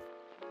Easter.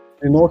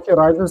 He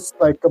rises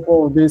like a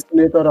couple of days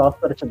later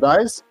after he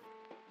dies,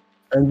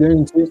 and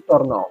then it's Easter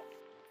now.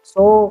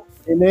 So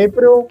in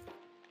April,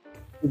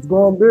 it's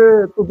gonna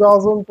be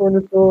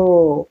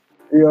 2022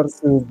 years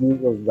since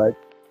Jesus died.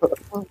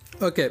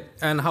 Okay,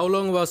 and how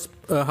long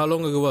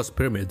ago was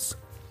pyramids?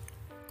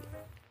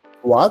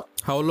 What?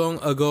 How long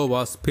ago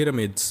was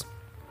pyramids?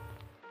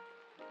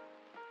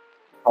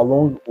 How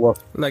long was?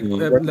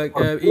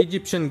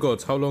 Egyptian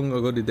gods? How long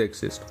ago did they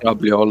exist?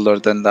 Probably older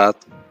than that.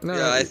 No,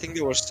 Yeah, I think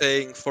they were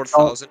saying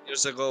 4,000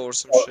 years ago or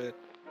some shit.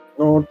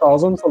 No,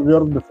 thousands of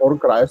years before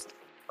Christ,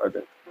 I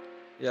think.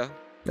 Yeah.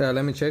 Yeah,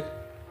 let me check.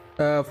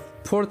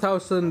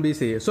 4000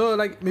 BC. So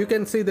like you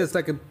can see there's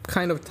like a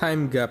kind of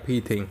time gap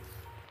thing.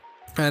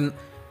 And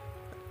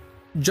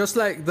just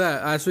like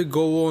that, as we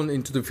go on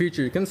into the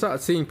future, you can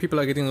start seeing people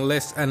are getting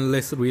less and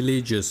less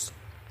religious,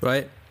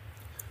 right?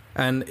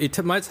 And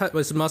it must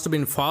have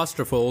been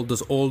faster for all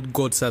those old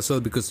gods as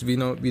well, because we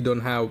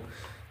don't have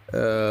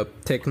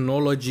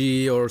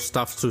technology or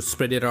stuff to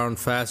spread it around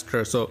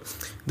faster. So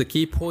the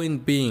key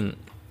point being,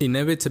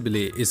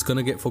 inevitably, it's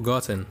gonna get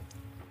forgotten,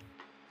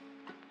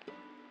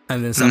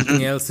 and then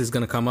something else is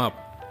gonna come up,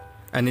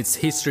 and it's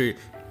history.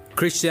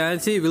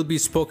 Christianity will be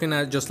spoken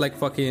at just like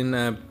fucking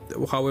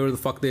however the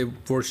fuck they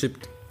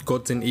worshipped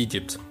gods in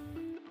Egypt,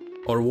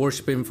 or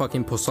worshipping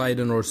fucking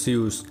Poseidon or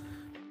Zeus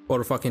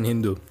or fucking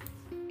Hindu.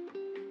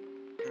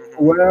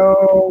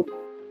 Well,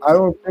 I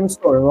don't think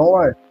so. You know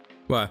why?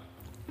 Why?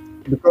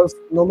 Because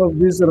none of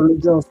these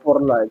religions were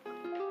like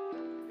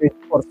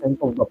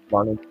 8% of the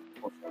planet.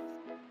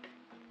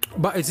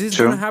 But is this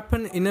True. gonna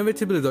happen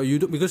inevitably though?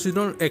 Because you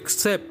don't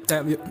accept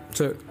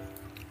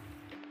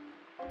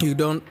you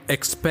don't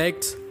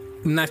expect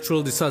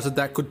natural disaster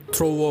that could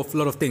throw off a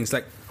lot of things.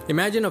 Like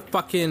imagine a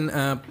fucking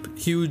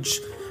huge.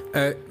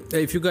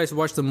 If you guys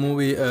watch the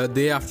movie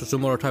Day After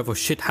Tomorrow, type of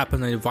shit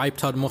happened and it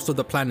wiped out most of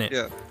the planet.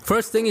 Yeah.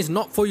 First thing is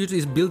not for you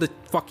to build a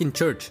fucking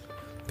church.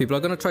 People are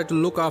gonna try to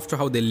look after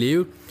how they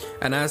live,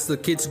 and as the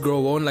kids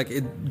grow on,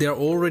 they're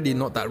already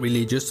not that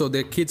religious, so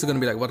their kids are gonna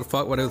be like, what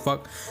the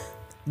fuck.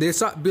 They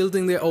start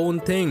building their own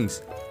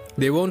things.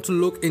 They want to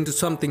look into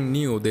something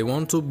new. They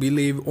want to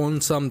believe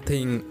on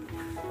something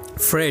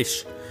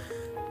fresh.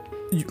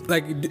 I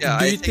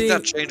think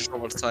that changed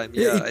over time.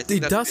 Yeah, I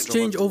think it does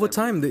change over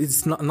time.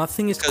 It's not,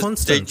 nothing is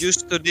constant. They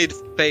used to need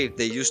faith.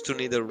 They used to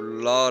need a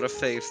lot of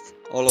faith.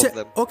 All of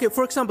them. Okay,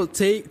 for example,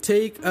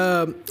 take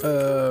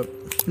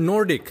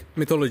Nordic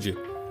mythology.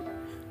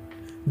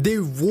 They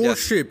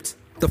worshipped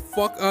the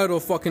fuck out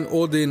of fucking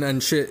Odin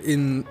and shit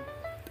in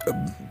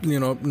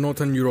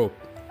Northern Europe.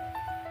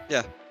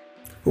 Yeah.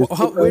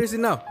 Where is it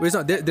now?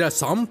 There are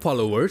some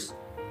followers,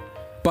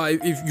 but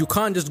if you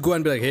can't just go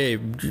and be like, hey,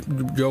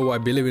 yo, I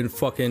believe in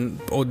fucking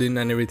Odin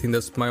and everything,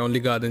 that's my only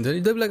god, and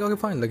they'll be like, okay,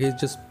 fine, like he's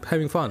just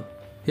having fun.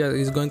 Yeah,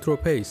 he's going through a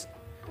phase.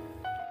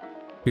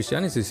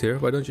 Christianity is here,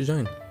 why don't you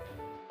join?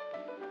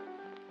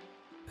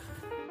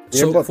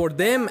 So for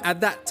them at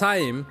that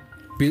time,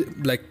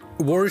 like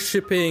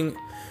worshipping,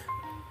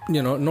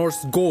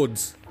 Norse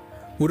gods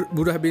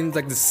would have been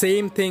like the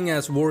same thing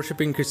as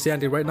worshipping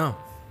Christianity right now.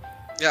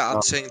 Yeah,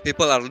 I'm saying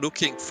people are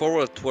looking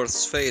forward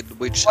towards faith,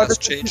 which has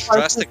changed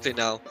drastically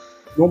now.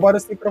 Nobody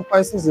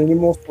sacrifices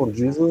anymore for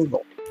Jesus,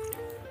 though.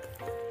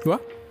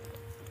 What?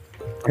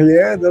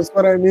 Yeah, that's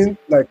what I mean.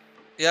 Like,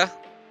 yeah,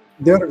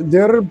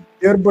 their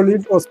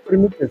belief was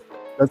primitive.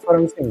 That's what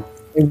I'm saying.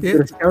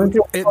 Christianity,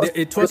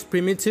 it was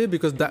primitive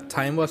because that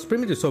time was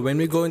primitive. So when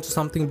we go into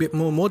something a bit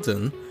more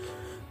modern,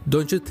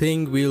 don't you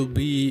think we'll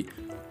be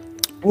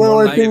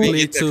more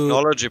likely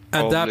to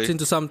adapt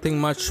into something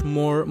much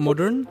more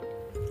modern?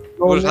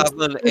 We'll have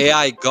an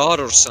AI god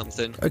or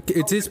something.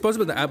 It is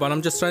possible, but what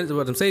I'm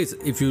saying is,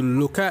 if you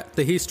look at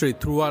the history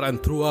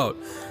throughout,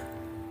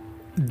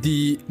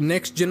 the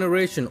next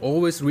generation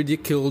always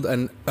ridiculed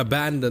and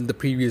abandoned the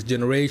previous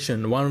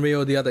generation, one way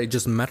or the other. It's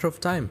just a matter of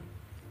time.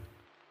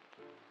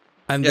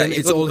 And then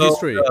it's all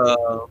history.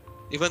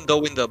 Even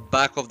though in the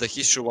back of the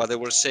history, what they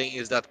were saying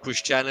is that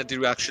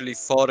Christianity actually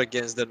fought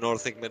against the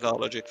Nordic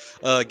mythology,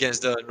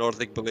 against the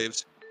Nordic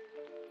beliefs.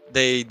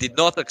 They did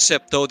not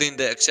accept Odin,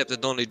 they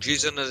accepted only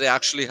Jesus, and they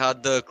actually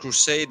had the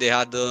crusade, they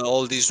had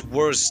all these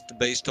wars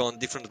based on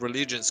different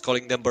religions,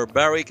 calling them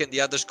barbaric, and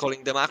the others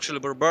calling them actually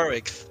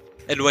barbaric.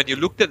 And when you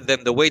looked at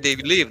them, the way they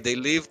lived,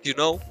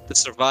 to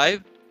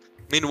survive.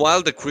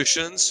 Meanwhile, the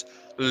Christians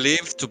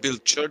lived to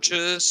build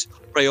churches,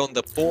 prey on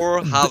the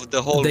poor, have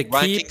the whole The key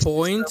ranking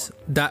point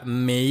system. that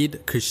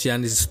made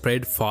Christianity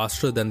spread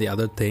faster than the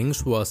other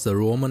things was the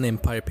Roman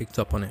Empire picked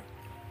up on it.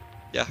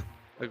 Yeah,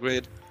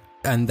 agreed.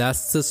 And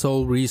that's the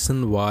sole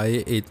reason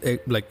why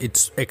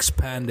it's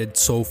expanded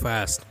so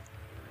fast.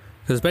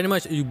 Because pretty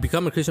much you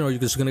become a Christian, or you're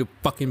just gonna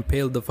fucking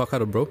pale the fuck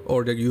out of, bro,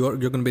 or you're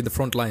gonna be in the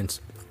front lines.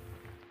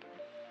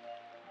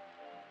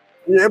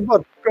 Yeah,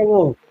 but come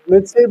on.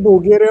 Let's say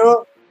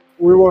Bulgaria,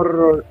 we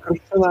were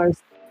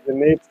Christianized in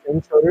the 8th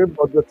century,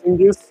 but the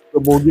thing is, the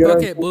Bulgarians...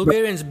 Okay,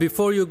 Bulgarians,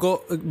 before you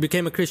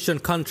became a Christian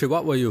country,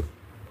 what were you?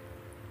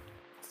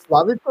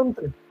 Slavic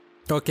country.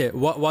 Okay,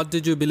 what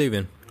did you believe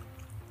in?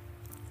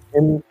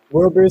 And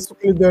well,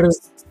 basically there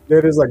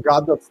is a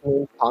god that's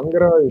named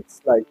Tangra. It's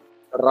like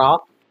Ra,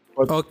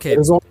 but Okay. there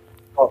is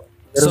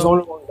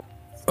only one god.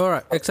 All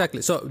right,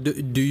 exactly. So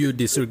do you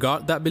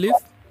disregard that belief?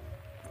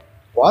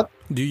 What?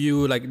 Do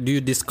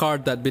you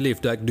discard that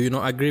belief? Like, do you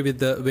not agree with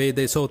the way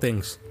they saw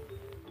things?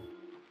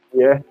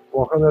 Yeah,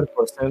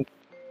 100%.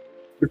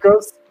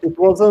 Because it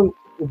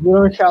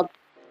didn't have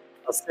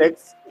a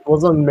sex. It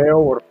wasn't male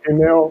or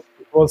female.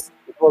 It was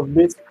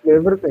basically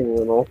everything,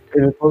 and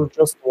it was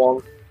just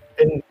one.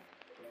 And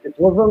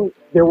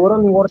they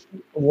weren't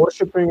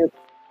worshipping it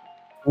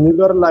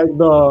neither like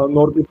the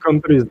Nordic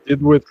countries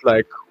did with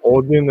like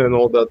Odin and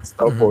all that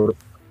stuff, or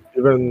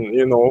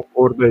even,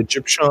 or the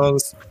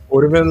Egyptians,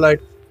 or even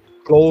like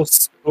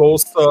close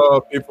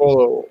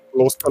people,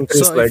 close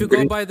countries So like if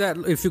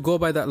you go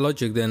by that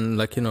logic, then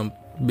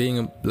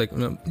being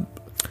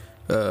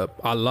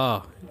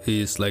Allah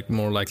is like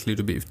more likely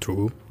to be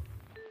true.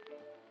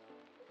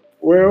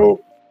 Well,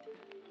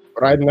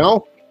 right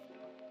now.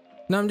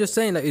 No, I'm just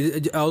saying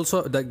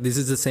also this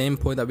is the same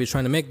point that we're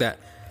trying to make, that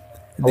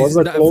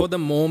for the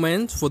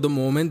moment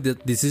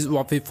this is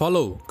what we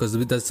follow, because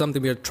that's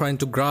something we are trying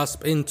to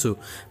grasp into.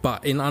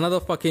 But in another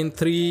fucking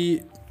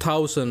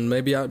 3,000,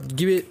 maybe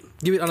give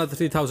it another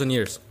 3,000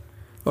 years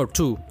or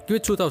give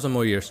it 2,000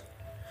 more years,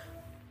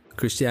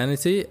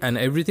 Christianity and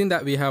everything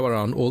that we have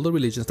around, all the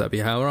religions that we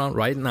have around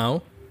right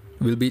now,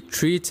 will be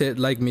treated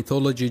like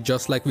mythology,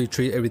 just like we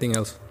treat everything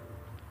else.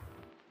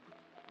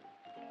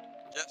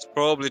 That's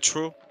probably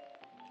true.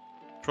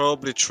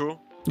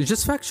 It's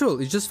just factual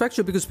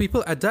because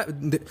people adapt.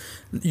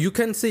 You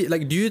can see,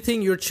 like, do you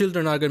think your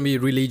children are going to be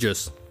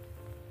religious?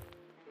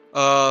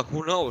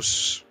 Who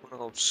knows?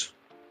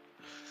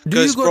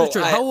 Do you go to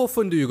church? How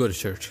often do you go to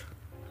church?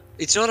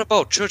 It's not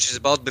about church, it's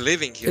about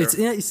believing here.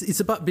 It's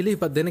about belief,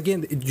 but then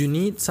again, you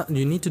need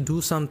to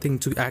do something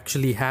to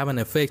actually have an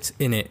effect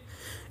in it.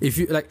 If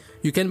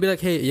you can be like,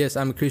 hey, yes,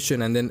 I'm a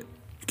Christian, and then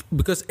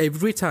because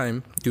every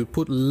time you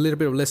put a little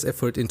bit of less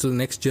effort into the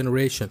next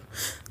generation,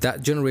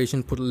 that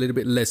generation put a little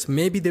bit less.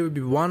 Maybe there will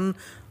be 1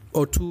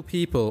 or 2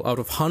 people out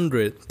of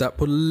 100 that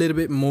put a little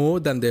bit more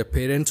than their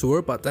parents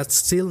were, but that's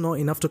still not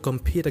enough to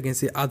compete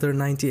against the other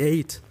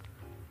 98.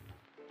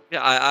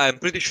 Yeah, I'm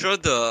pretty sure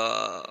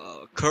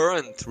the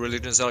current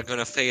religions are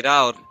gonna fade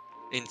out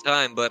in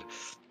time, but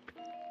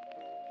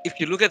if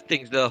you look at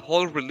things, the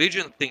whole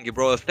religion thing,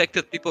 bro,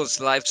 affected people's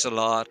lives a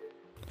lot.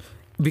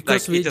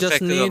 Because like, we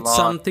just need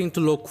something to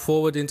look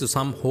forward into,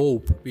 some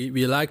hope.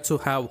 We like to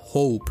have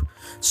hope.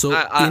 So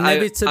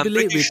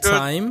inevitably with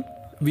time,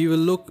 we will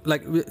look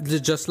like,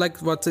 just like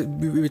what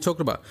we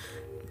talked about,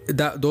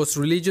 that those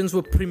religions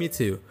were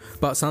primitive.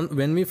 But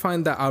when we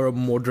find that our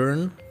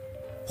modern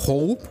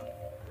hope,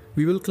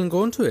 we will cling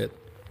on to it.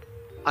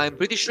 I'm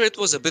pretty sure it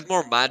was a bit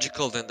more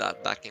magical than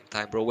that back in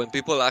time, bro. When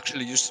people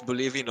actually used to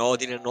believe in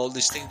Odin and all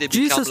these things, they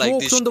become like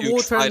these huge fighters, right? Jesus walked on the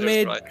water and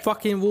made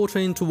fucking water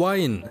into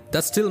wine.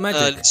 That's still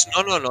magic. No. It's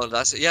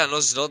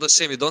not the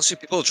same. You don't see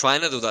people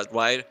trying to do that,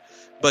 right?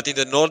 But in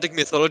the Nordic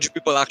mythology,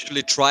 people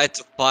actually try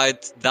to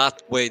fight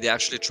that way. They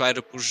actually try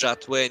to push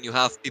that way. And you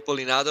have people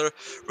in other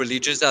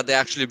religions that they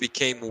actually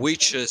became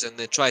witches and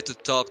they try to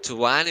talk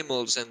to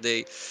animals, and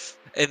they're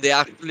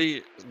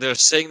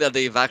saying that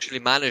they've actually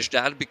managed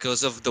that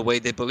because of the way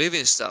they believe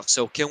in stuff.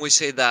 So can we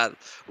say that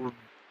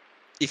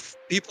if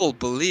people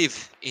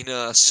believe in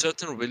a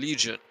certain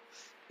religion,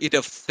 it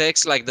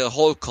affects like the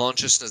whole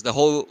consciousness, the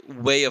whole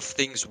way of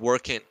things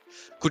working?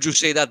 Could you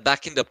say that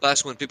back in the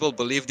past when people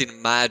believed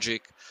in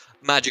magic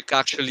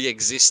actually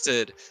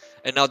existed,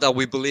 and now that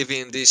we believe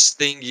in this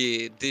thing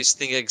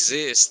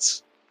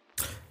exists?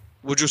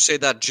 Would you say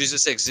that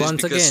Jesus exists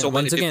because so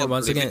many people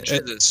believe in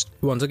Jesus?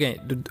 Once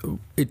again,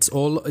 it's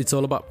all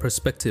about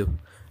perspective.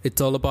 It's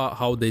all about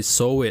how they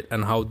saw it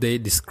and how they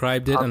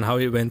described it and how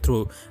it went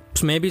through.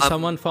 Maybe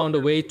someone found a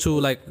way to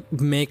like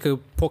make a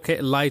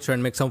pocket lighter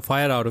and make some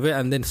fire out of it,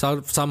 and then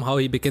somehow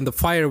he became the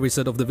fire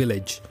wizard of the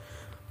village.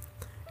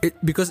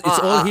 Because it's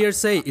all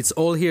hearsay. It's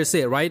all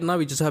hearsay. Right now,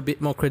 we just have a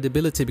bit more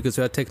credibility because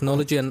we have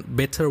technology and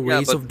better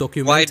ways of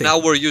documenting. Right now,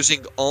 we're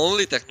using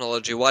only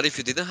technology. What if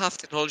you didn't have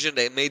technology and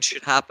they made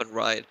shit happen,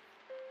 right?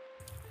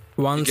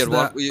 Once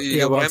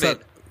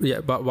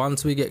but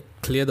once we get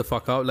clear the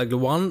fuck out, like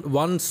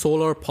one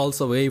solar pulse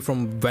away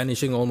from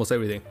vanishing almost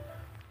everything.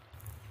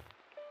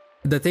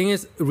 The thing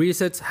is,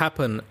 resets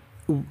happen.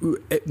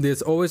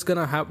 There's always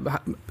gonna have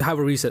a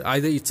reset.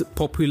 Either it's a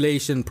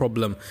population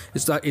problem.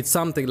 It's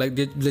something like,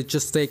 let's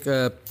just take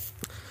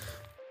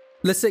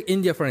let's take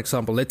India for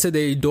example. Let's say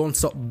they don't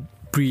stop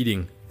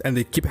breeding and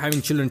they keep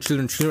having children,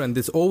 and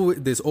there's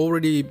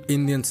already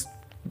Indians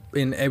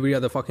in every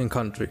other fucking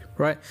country,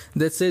 right?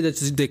 Let's say that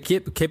they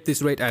kept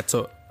this rate at,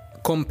 so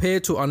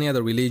compared to any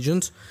other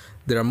religions,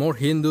 there are more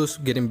Hindus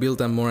getting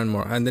built and more,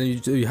 and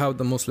then you have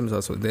the Muslims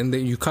also. Then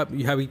you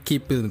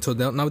keep building. So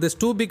now there's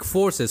two big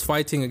forces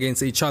fighting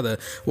against each other,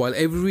 while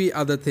every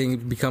other thing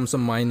becomes a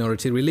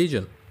minority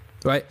religion,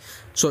 right?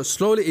 So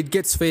slowly it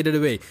gets faded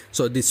away.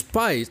 So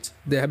despite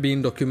there have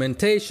been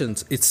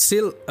documentations, it's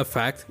still a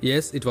fact.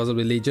 Yes, it was a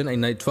religion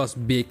and it was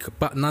big,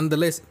 but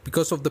nonetheless,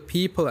 because of the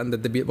people and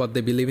what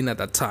they believe in at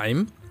that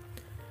time,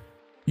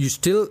 you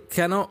still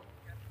cannot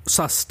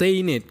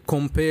sustain it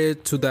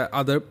compared to the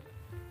other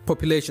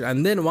population.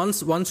 And then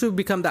once you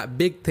become that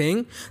big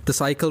thing, the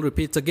cycle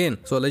repeats again.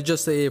 So let's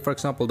just say, for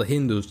example, the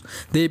Hindus,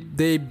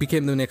 they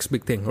became the next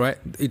big thing, right?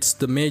 It's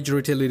the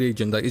majority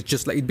religion. It's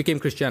just like it became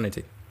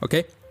Christianity.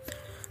 Okay,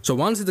 so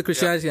once it's the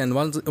Christianity, and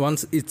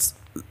once it's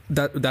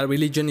that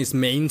religion is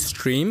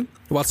mainstream,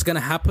 what's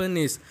gonna happen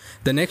is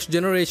the next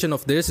generation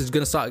of this is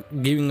gonna start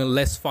giving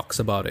less fucks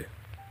about it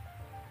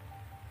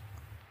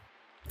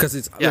because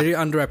it's very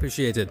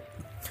underappreciated.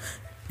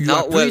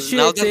 Now that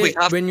we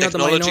have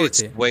technology,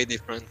 it's way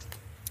different.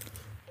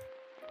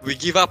 We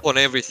give up on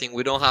everything.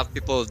 We don't have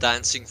people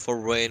dancing for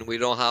rain. We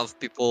don't have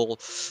people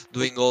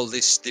doing all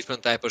this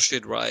different type of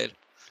shit, right?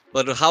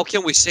 But how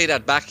can we say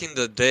that back in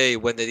the day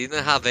when they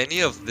didn't have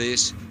any of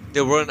this,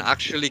 they weren't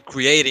actually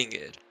creating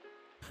it?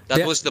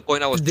 That was the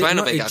point I was trying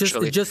to make,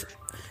 actually.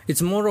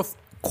 It's more of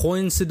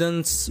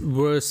coincidence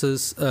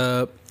versus,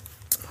 how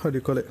do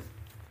you call it?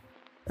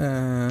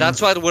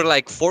 That's what we're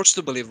like forced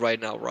to believe right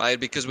now, right?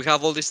 Because we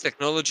have all this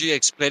technology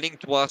explaining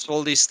to us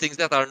all these things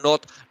that are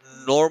not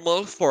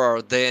normal for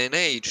our day and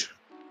age.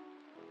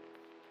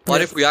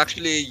 What if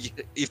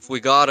we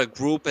got a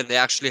group and they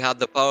actually had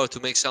the power to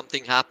make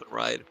something happen,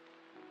 right?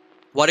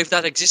 What if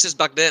that existed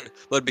back then?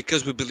 But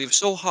because we believe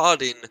so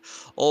hard in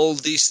all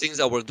these things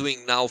that we're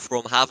doing now,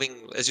 from having,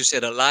 as you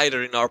said, a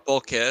lighter in our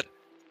pocket,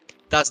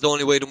 that's the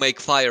only way to make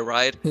fire,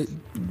 right?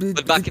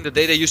 But back in the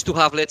day, they used to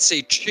have, let's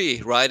say,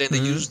 chi, right? And they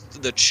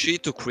used the chi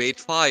to create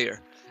fire.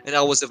 And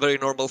that was a very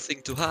normal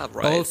thing to have,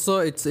 right? Also,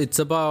 it's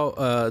about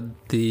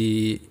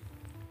the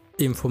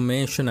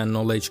information and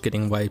knowledge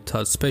getting wiped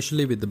out,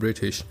 especially with the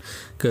British.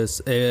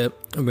 Because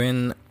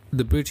when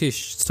the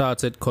British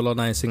started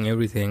colonizing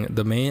everything,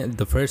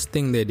 the first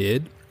thing they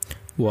did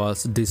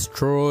was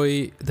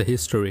destroy the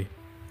history.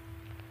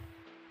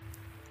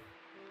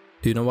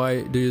 Do you know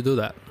why do you do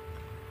that?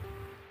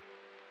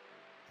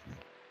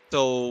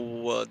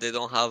 So they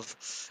don't have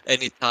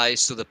any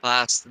ties to the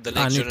past, the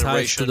next generation. Any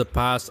ties to the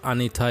past,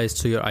 any ties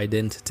to your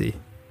identity.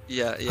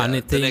 Yeah.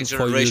 Anything the next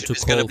for you generation to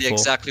is going to be for.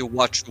 exactly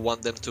what you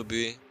want them to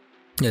be.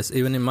 Yes,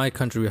 even in my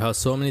country, we have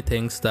so many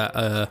things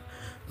that,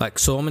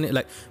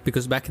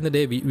 because back in the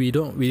day, we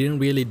didn't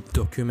really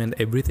document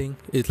everything.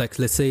 It's like,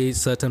 let's say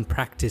certain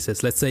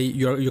practices. Let's say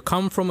you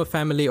come from a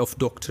family of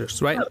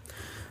doctors, right?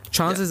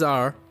 Chances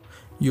are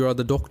you are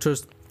the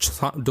doctor's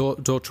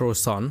daughter or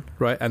son,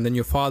 right? And then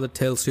your father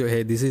tells you,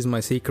 hey, this is my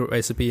secret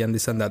recipe and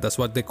this and that. That's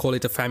what they call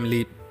it, a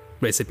family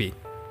recipe,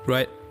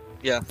 right?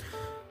 Yeah.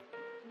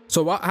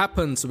 So what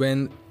happens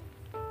when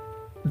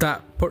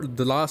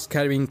the last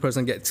carrying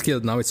person gets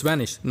killed? Now it's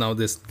vanished. Now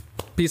this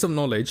piece of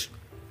knowledge,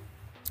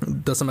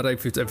 doesn't matter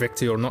if it's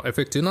effective or not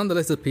effective,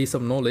 nonetheless a piece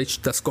of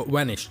knowledge that's got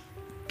vanished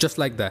just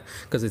like that,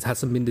 because it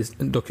hasn't been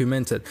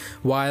documented.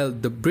 While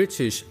the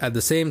British at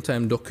the same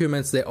time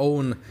documents their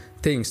own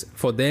things.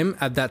 For them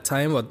at that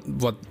time,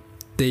 what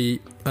they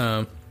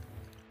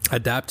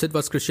adapted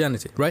was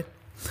Christianity, right?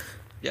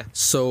 Yeah.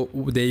 So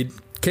they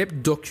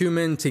kept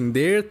documenting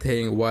their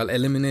thing while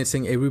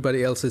eliminating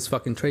everybody else's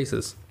fucking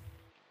traces.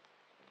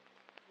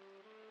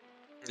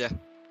 Yeah.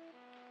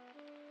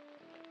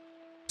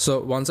 So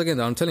once again,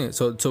 I'm telling you.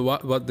 So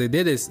what they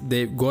did is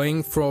they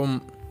going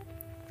from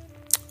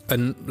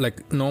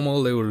like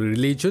normal level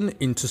religion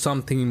into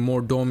something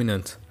more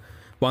dominant.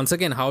 Once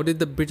again, how did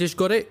the British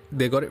got it?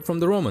 They got it from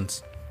the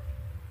Romans.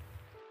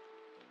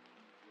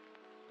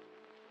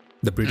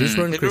 The British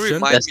weren't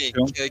Christian.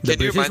 Can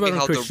you remind me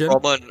how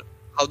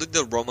did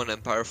the Roman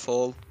Empire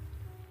fall?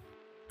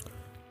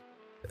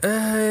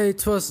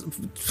 It was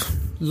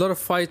a lot of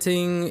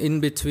fighting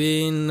in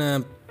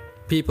between.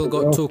 People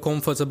got too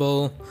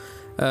comfortable.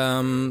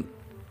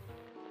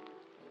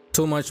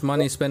 Too much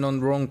money spent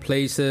on wrong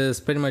places.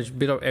 Pretty much a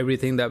bit of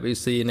everything that we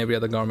see in every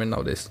other government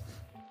nowadays.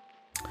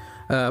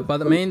 But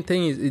the main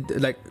thing is,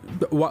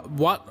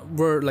 what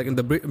were like in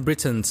the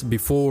Britons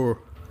before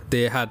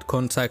they had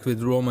contact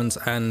with Romans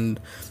and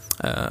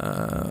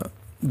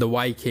the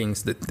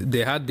Vikings.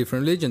 They had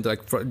different religions,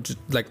 like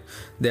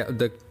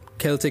the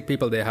Celtic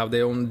people. They have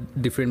their own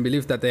different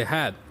beliefs that they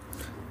had.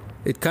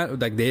 It kind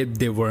of like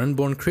they weren't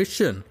born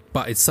Christian,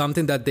 but it's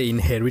something that they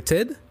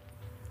inherited,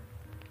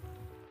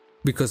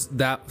 because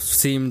that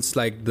seems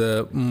like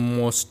the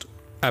most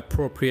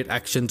appropriate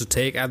action to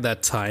take at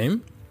that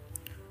time.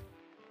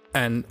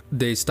 And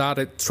they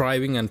started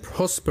thriving and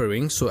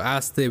prospering, so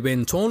as they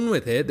went on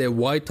with it, they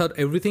wiped out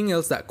everything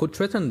else that could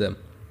threaten them.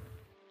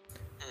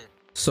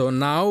 So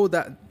now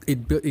that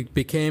it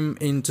became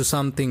into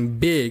something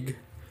big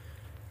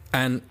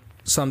and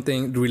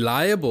something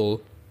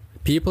reliable,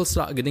 people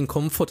start getting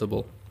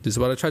comfortable. This is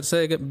what I tried to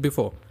say again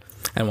before.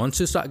 And once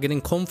you start getting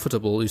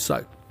comfortable, you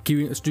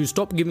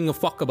stop giving a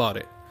fuck about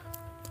it.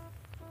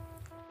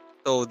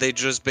 So they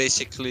just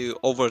basically,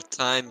 over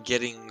time,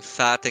 getting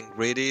fat and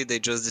greedy, they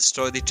just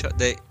destroyed each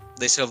other.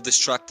 They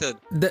self-destructed.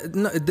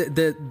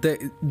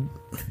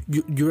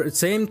 Your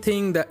same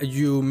thing that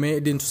you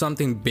made into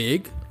something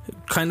big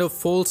kind of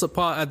falls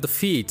apart at the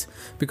feet,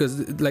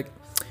 because like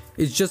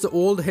it's just the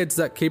old heads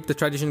that keep the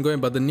tradition going,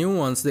 but the new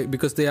ones,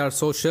 because they are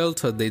so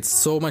sheltered, it's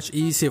so much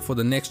easier for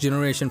the next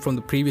generation from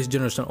the previous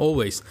generation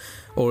always,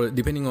 or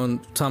depending on,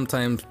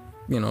 sometimes,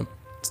 you know,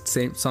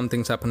 some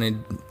things happen,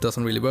 it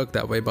doesn't really work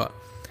that way, but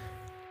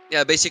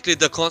yeah, basically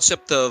the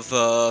concept of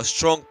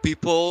strong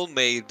people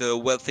made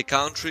wealthy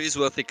countries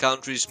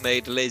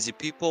made lazy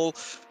people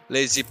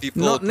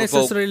not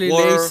necessarily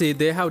war. lazy,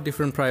 they have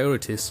different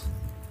priorities.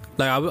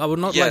 Like I would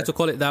not like to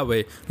call it that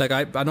way. Like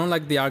I don't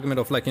like the argument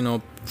of, like, you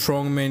know,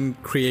 strong men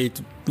create,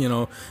 you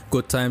know,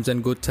 good times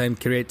and good time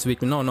creates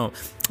weak men. No,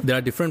 there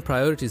are different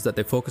priorities that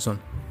they focus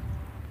on.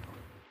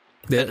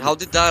 And how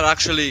did that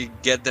actually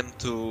get them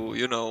to,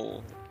 you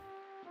know,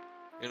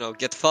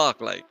 get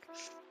fucked? Like,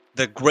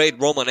 the great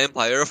Roman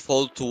Empire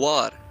fall to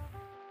what?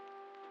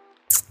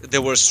 They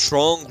were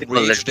strong,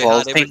 rich, they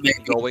had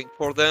everything going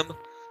for them.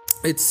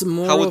 It's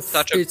more how would of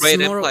such a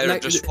great empire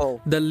like just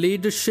fall? The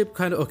leadership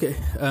kind of, okay.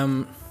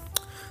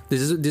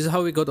 This is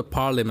how we got a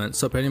parliament.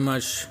 So pretty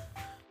much,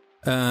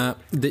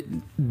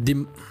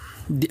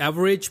 the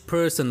average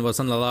person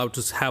wasn't allowed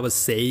to have a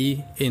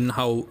say in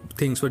how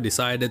things were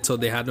decided, so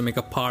they had to make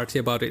a party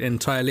about it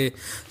entirely.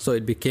 So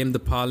it became the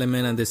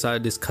parliament, and they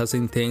started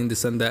discussing things,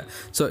 this and that.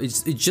 So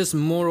it's just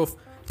more of,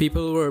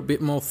 people were a bit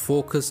more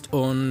focused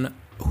on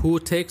who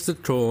takes the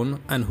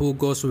throne and who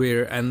goes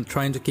where, and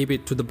trying to keep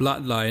it to the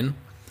bloodline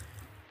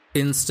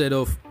instead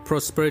of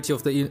prosperity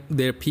of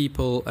their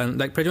people. And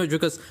like pretty much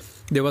because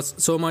there was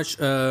so much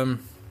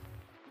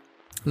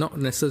not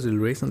necessarily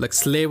racism, like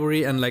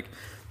slavery and like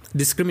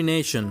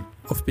discrimination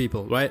of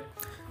people, right?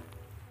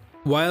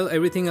 While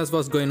everything else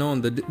was going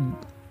on,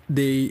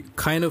 they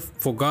kind of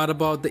forgot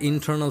about the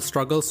internal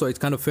struggle, so it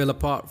kind of fell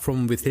apart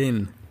from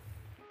within.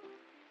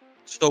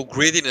 So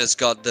greediness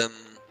got them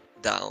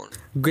down.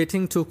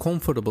 Getting too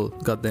comfortable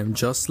got them,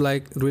 just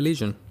like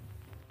religion.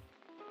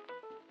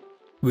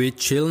 We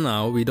chill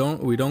now. We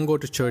don't go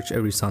to church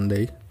every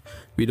Sunday.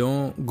 We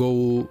don't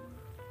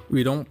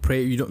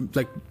pray.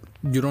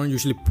 You don't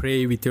usually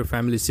pray with your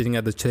family sitting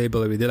at the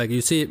table every day. Like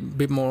you see a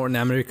bit more in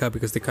America,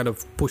 because they kind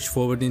of push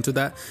forward into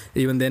that.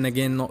 Even then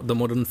again, not the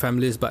modern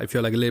families, but if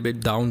you're like a little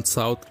bit down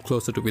south,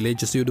 closer to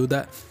villages, you do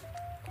that.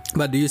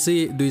 But do you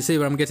see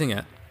where I'm getting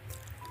at?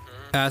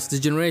 As the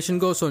generation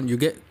goes on, you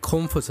get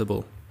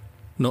comfortable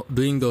not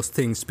doing those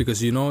things,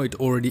 because you know it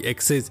already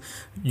exists.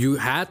 You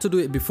had to do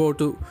it before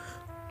to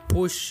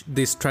push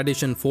this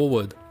tradition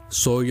forward,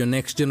 so your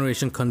next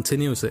generation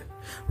continues it.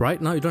 Right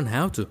now, you don't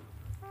have to.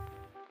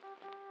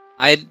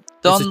 I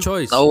don't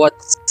know what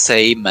to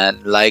say,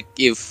 man. Like,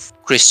 if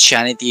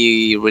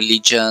Christianity,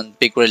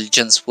 big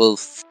religions will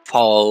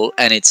fall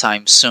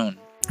anytime soon.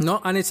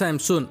 Not anytime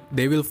soon.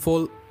 They will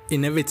fall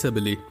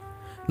inevitably.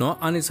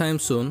 Not anytime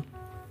soon.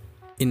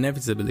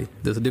 Inevitably.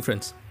 There's a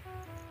difference.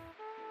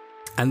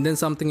 And then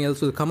something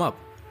else will come up.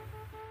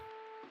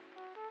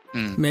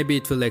 Maybe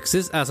it will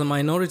exist as a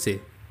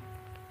minority.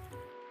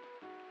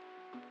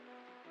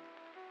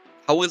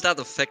 How will that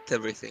affect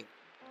everything?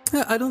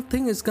 Yeah, I don't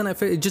think it's gonna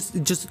affect.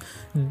 Just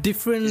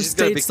different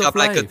states of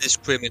life. It's gonna become like a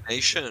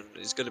discrimination.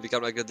 It's gonna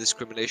become like a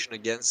discrimination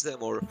against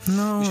them, or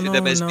you see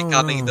them as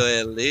becoming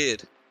the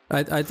elite.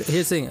 Here's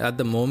the thing: at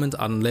the moment,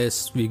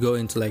 unless we go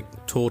into like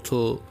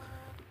total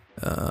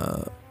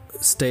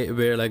state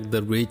where like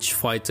the rich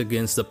fight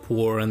against the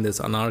poor and there's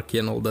anarchy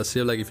and all that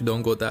shit, like if you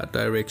don't go that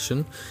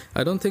direction,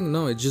 I don't think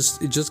it's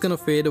just gonna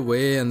fade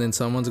away, and then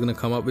someone's gonna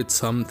come up with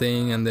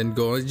something and then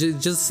go. It's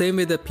just the same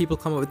way that people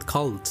come up with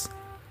cults.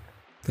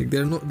 Like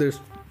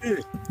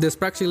there's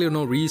practically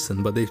no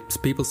reason, but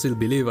people still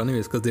believe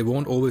anyways, because they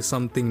want always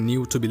something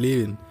new to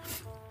believe in,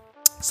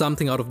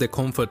 something out of their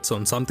comfort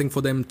zone, something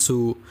for them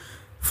to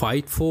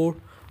fight for,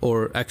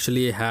 or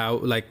actually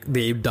have like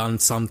they've done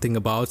something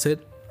about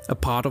it, a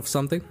part of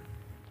something.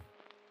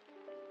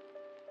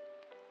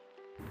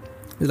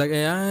 It's like,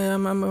 hey,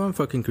 I'm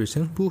fucking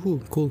Christian,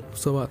 woohoo, cool,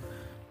 so what?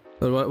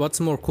 But what's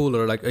more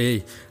cooler? Like,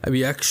 hey,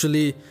 we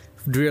actually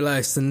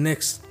realize the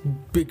next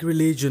big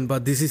religion,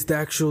 but this is the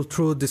actual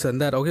truth, this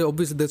and that. Okay,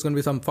 obviously there's gonna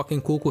be some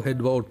fucking cuckoo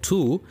head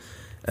Vol.2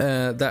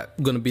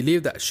 that gonna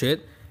believe that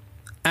shit.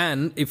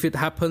 And if it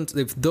happens,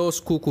 if those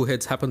cuckoo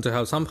heads happen to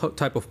have some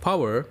type of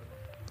power,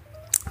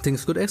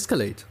 things could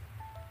escalate.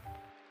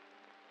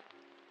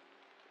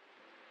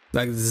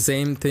 Like the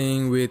same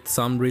thing with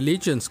some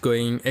religions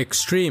going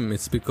extreme.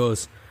 It's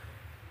because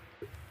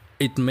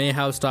it may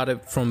have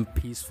started from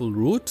peaceful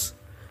roots,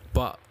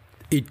 but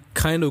it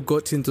kind of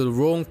got into the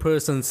wrong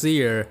person's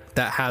ear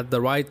that had the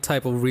right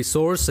type of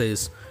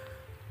resources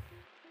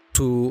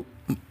to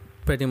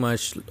pretty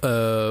much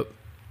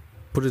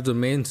put it to the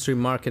mainstream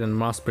market and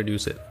mass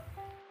produce it.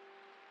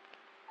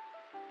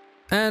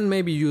 And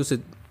maybe use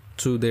it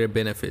to their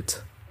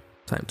benefit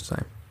time to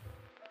time.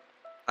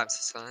 Time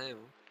to time.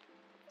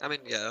 I mean,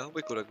 yeah,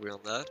 we could agree on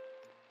that.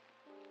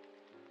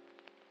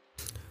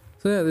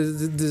 So yeah,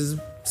 this is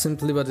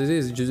simply what it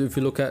is. If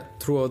you look at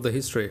throughout the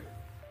history,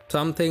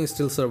 some things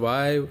still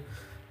survive,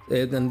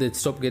 and they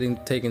stop getting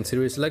taken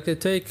seriously. Like they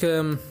take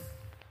the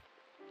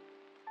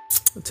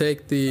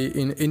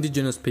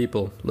indigenous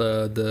people,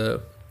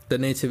 the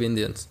native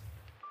Indians.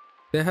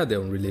 They had their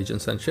own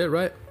religions and shit,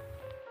 right?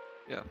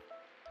 Yeah.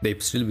 They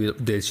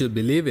still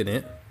believe in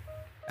it.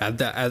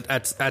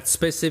 At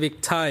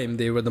specific time,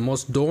 they were the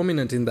most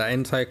dominant in the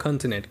entire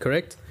continent.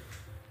 Correct?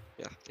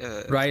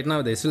 Yeah. Right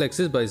now, they still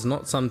exist, but it's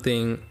not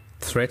something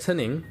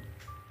threatening,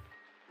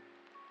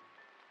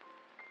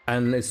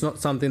 and it's not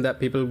something that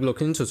people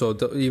look into. So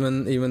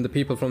even the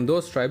people from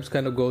those tribes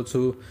kind of go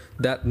to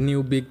that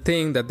new big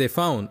thing that they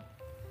found.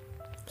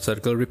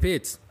 Circle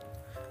repeats.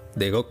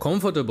 They got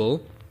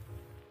comfortable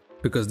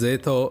because they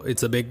thought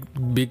it's a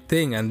big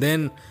thing, and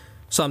then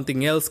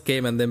something else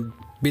came and then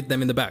beat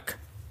them in the back.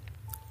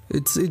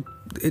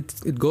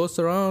 It goes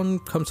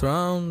around, comes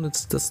around.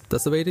 That's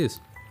the way it is.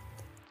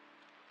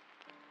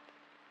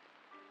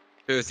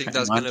 Do you think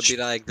that's gonna be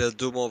like the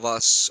doom of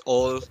us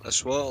all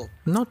as well?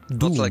 Not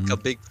doom. Not like a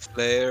big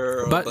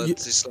flare, but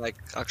it's like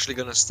actually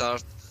gonna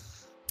start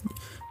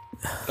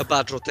a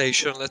bad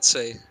rotation, let's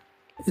say.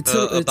 It's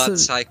a bad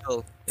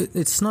cycle.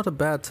 It's not a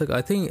bad cycle.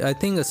 I think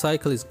a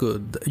cycle is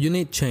good. You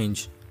need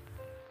change.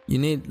 You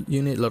need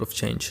a lot of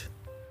change.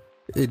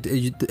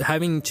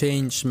 Having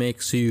change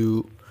makes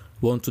you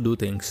want to do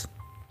things.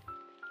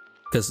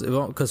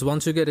 Because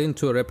once you get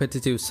into a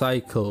repetitive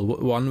cycle,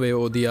 one way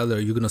or the other,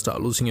 you're gonna start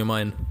losing your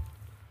mind.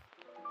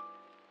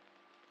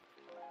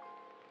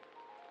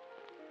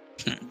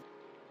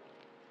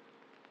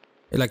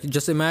 Like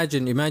just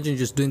imagine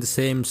just doing the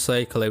same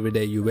cycle every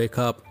day. You wake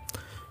up,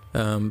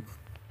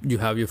 you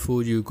have your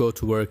food, you go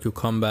to work, you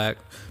come back.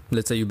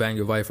 Let's say you bang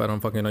your wife, I don't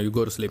fucking know. You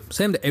go to sleep.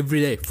 Same day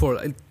every day.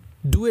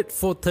 Do it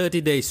for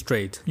 30 days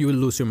straight. You will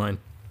lose your mind.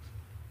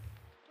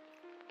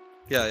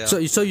 Yeah. So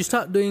you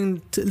start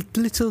doing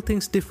little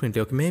things differently.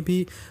 Okay,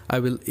 maybe I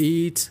will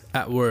eat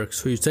at work.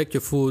 So you take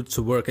your food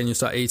to work and you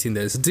start eating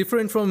there. It's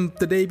different from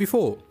the day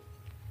before.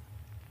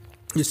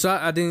 You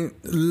start adding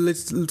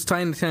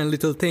tiny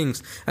little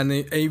things, and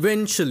then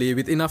eventually,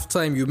 with enough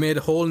time, you made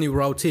a whole new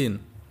routine.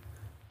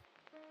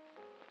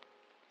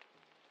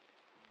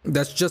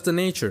 That's just the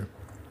nature.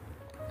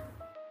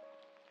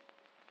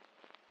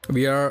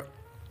 We are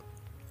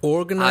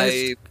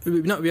organized.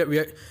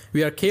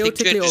 We are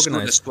chaotically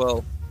organized. As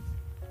well.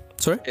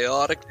 Sorry?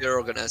 Chaotically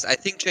organized. I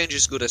think change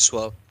is good as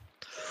well.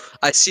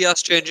 I see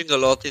us changing a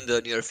lot in the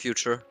near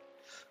future.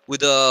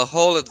 With the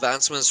whole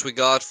advancements we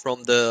got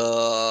from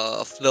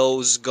the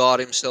flows, God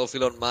himself,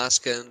 Elon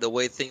Musk, and the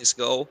way things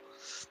go,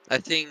 I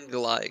think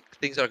like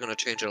things are gonna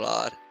change a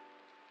lot.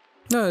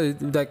 No,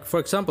 like for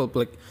example,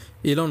 like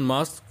Elon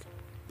Musk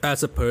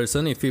as a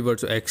person, if he were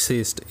to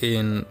exist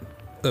in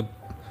a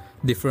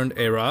different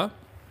era,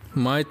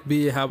 might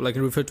have like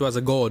referred to as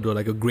a god or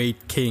like a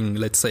great king,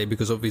 let's say,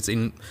 because of his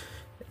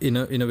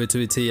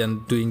innovativity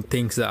and doing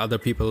things that other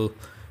people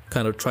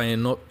kind of try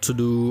not to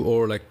do,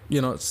 or like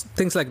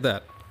things like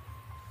that.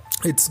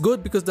 It's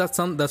good because that's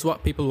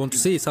what people want to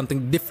see,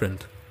 something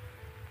different.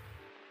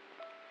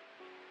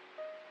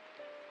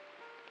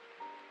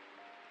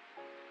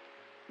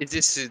 Is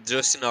this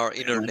just in our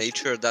inner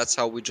nature? That's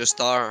how we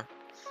just are.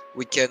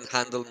 We can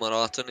handle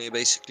monotony,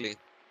 basically.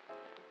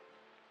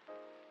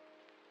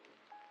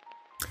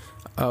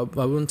 I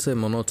wouldn't say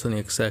monotony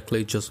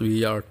exactly. Just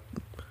we are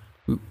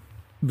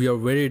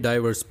very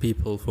diverse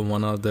people from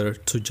one another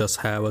to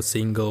just have a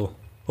single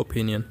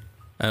opinion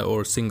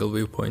or single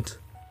viewpoint.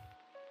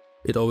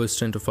 It always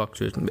tends to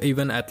fluctuate,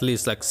 even at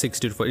least like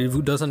 60-40.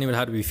 It doesn't even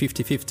have to be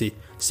 50-50,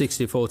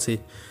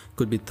 60-40,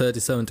 could be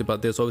 30-70,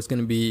 but there's always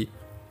going to be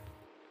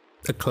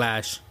a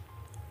clash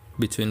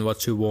between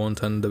what you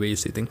want and the way you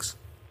see things.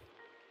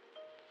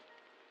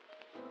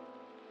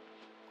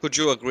 Could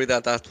you agree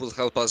that will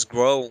help us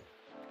grow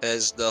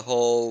as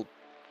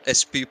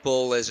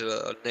people, as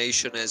a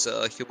nation, as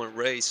a human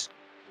race?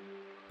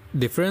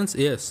 Difference,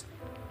 yes.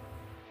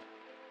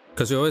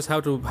 Because you always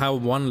have to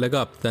have one leg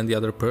up than the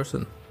other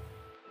person.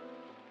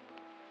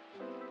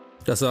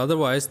 Because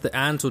otherwise, the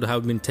ants would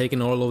have been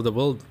taken all over the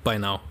world by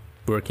now,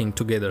 working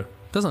together.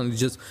 Doesn't it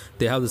just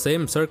they have the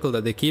same circle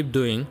that they keep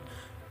doing,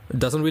 it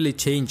doesn't really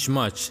change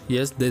much.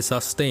 Yes, they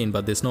sustain,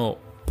 but there's no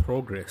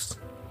progress.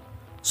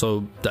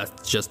 So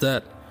that's just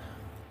that.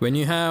 When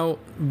you have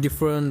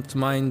different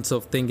minds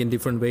of thinking,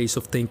 different ways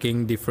of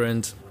thinking,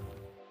 different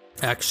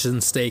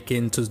actions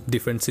taken to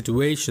different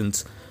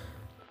situations,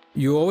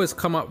 you always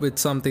come up with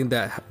something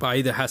that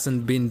either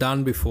hasn't been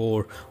done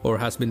before or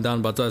has been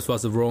done but it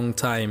was the wrong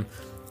time.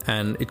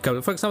 And it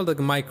comes, for example, like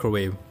a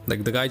microwave.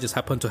 Like the guy just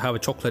happened to have a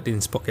chocolate in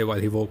his pocket while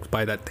he walked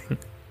by that thing.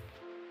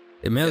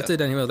 It melted,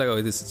 and he was like, "Oh,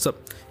 this." So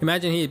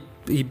imagine he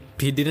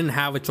didn't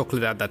have a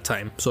chocolate at that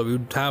time, so we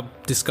would have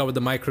discovered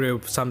the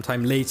microwave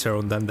sometime later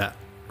on than that,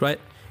 right?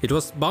 It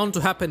was bound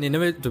to happen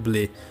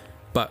inevitably,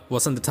 but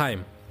wasn't the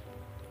time.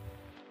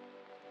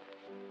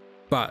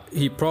 But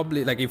he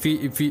probably, like, if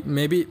he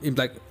maybe,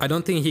 like, I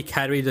don't think he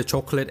carried a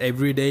chocolate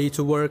every day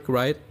to work,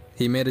 right?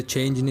 He made a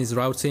change in his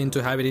routine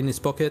to have it in his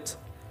pocket,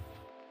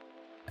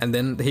 and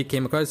then he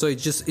came across. So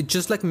it's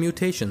just like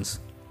mutations.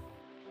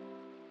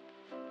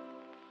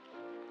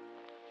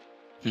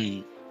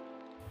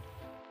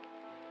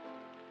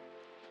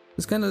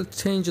 Just kind of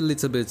change a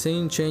little bit,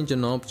 change a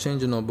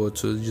knob or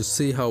two, just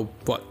see how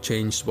what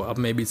changed. What,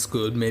 maybe it's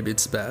good, maybe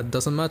it's bad.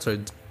 Doesn't matter.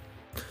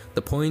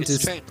 The point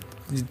is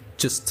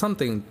just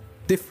something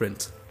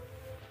different.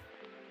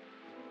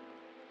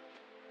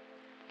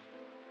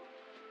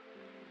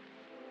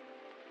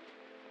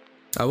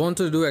 I want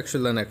to do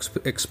actually an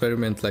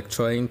experiment, like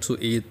trying to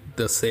eat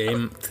the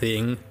same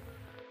thing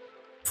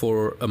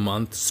for a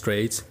month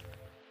straight.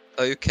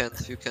 Oh, you can't.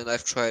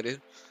 I've tried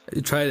it.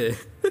 You tried it?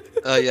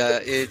 Yeah,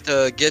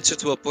 it gets you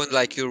to a point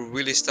like you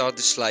really start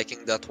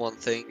disliking that one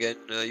thing,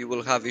 and you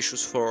will have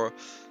issues for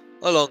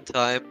a long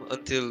time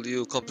until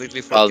you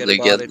completely forget Probably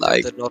about get it,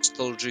 like and the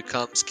nostalgia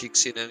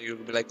kicks in, and you'll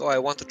be like, "Oh, I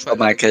want to try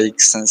my that again."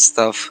 cakes and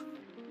stuff.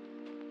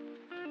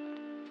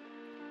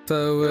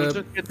 So You'll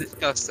just get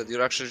disgusted.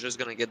 You're actually just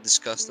gonna get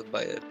disgusted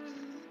by it,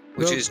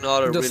 which well, is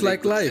not a just really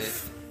like good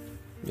life.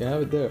 thing. You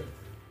have it there.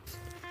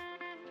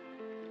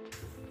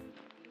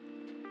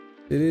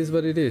 It is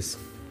what it is.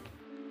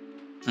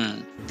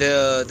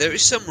 There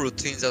is some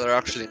routines that are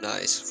actually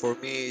nice. For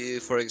me,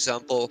 for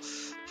example,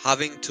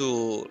 having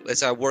to, let's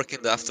say I work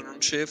in the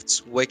afternoon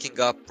shifts, waking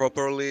up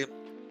properly,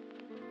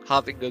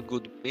 having a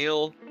good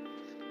meal,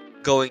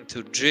 going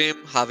to gym,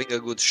 having a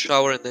good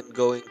shower, and then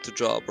going to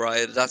job,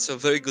 right? That's a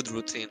very good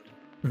routine,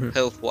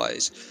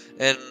 health-wise.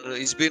 And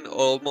it's been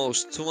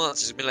almost 2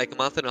 months. It's been like a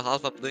month and a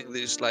half. I'm doing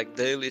this like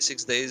daily,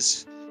 6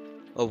 days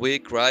a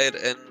week, right?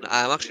 And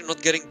I'm actually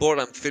not getting bored.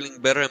 I'm feeling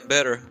better and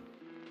better.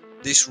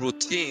 This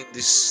routine,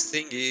 this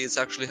thingy, is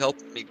actually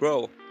helping me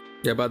grow.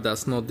 Yeah, but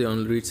that's not the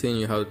only routine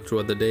you have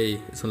throughout the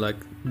day. It's not like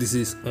this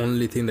is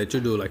only thing that you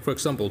do. Like, for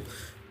example,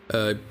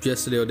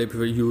 yesterday or the day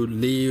before, you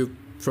leave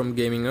from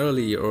gaming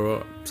early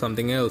or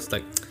something else.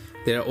 Like,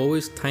 there are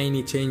always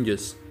tiny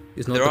changes.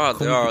 It's not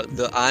There are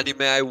the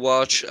anime I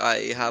watch.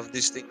 I have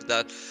these things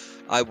that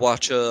I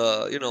watch.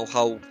 You know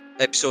how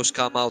episodes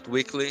come out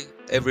weekly.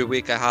 Every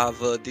week I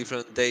have a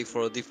different day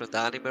for a different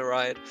anime,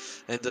 right?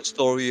 And the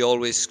story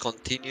always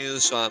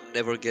continues, so I'm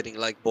never getting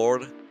like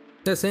bored.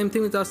 The same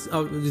thing with us.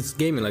 It's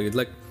gaming. Like, it's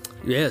like,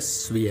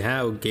 yes, we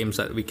have games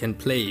that we can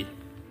play.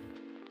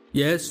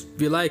 Yes,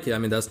 we like it. I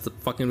mean, that's the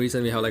fucking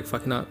reason we have like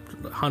fucking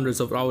hundreds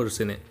of hours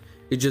in it.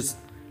 It's just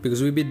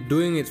because we've been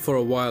doing it for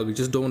a while. We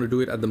just don't want to do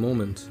it at the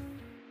moment.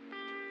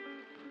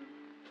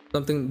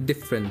 Something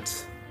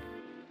different.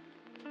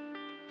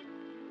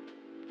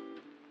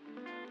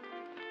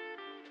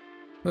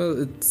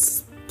 Well,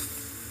 it's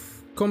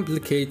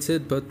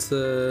complicated, but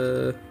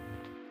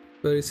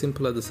very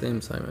simple at the same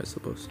time, I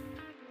suppose.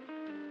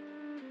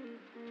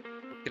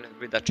 You can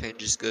agree that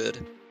change is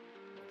good.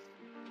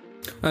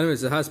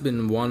 Anyways, it has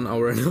been 1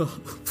 hour and a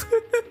half.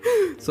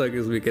 So I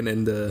guess we can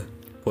end the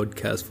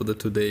podcast for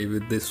today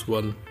with this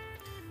one.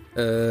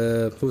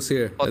 Who's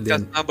here?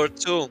 Podcast number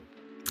 2.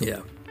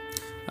 Yeah.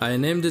 I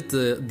named it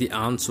The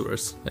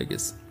Answers, I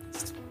guess.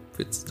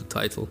 Fits the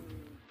title.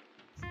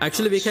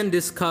 Actually, we can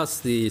discuss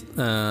the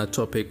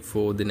topic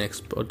for the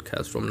next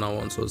podcast from now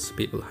on, so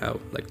people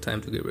have like time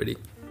to get ready.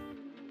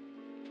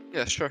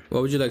 Yeah, sure.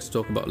 What would you like to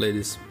talk about,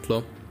 ladies?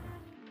 Flo?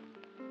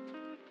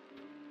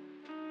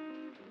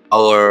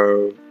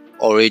 Our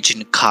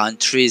origin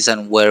countries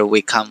and where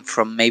we come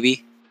from,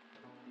 maybe.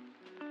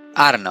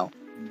 I don't know.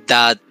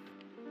 That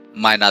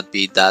might not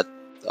be that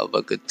of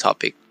a good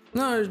topic.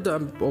 No,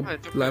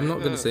 I'm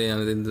not gonna say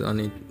anything,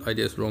 any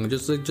ideas wrong.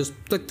 Just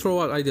like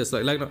throw out ideas.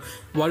 Like no,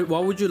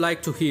 what would you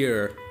like to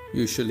hear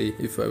usually?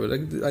 If I were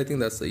like, I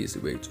think that's the easy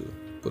way to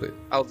put it.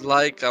 I would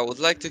like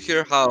to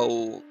hear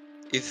how,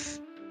 if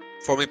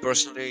for me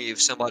personally,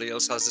 if somebody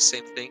else has the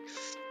same thing,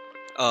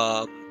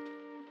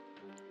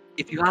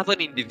 if you have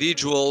an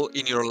individual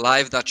in your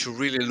life that you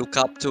really look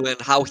up to and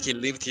how he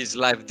lived his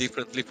life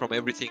differently from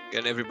everything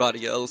and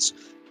everybody else,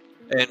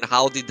 and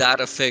how did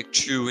that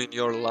affect you in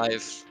your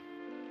life?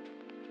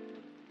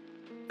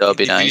 That would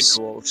be nice.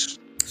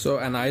 So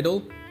an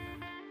idol?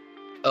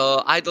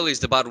 Idol is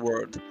the bad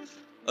word.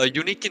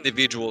 Unique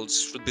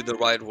individuals should be the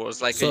right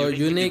words. Like so a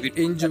unique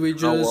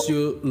individuals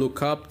you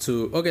look up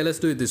to. Okay, let's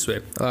do it this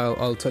way.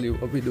 I'll tell you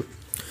what we do.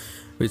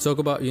 We talk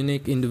about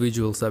unique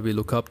individuals that we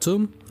look up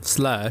to, /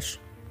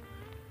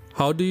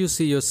 how do you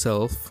see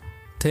yourself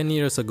 10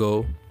 years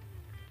ago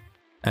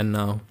and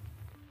now?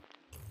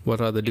 What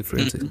are the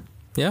differences?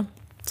 Yeah?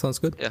 Sounds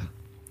good? Yeah.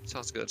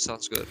 Sounds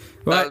good.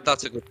 Right.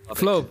 That's a good topic.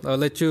 Flo, I'll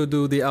let you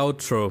do the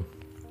outro.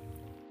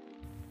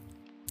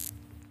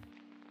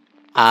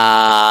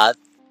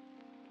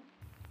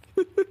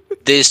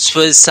 This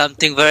was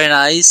something very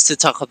nice to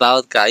talk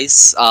about,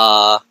 guys.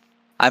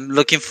 I'm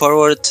looking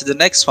forward to the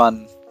next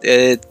one.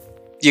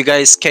 You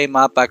guys came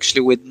up actually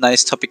with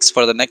nice topics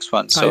for the next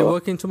one. Are you So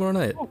working tomorrow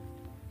night?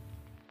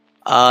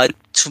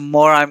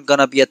 tomorrow I'm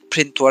gonna be at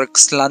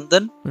Printworks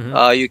London.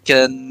 You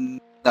can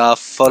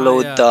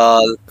follow yeah.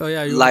 the Oh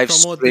yeah, you live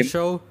want to promote the stream.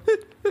 show?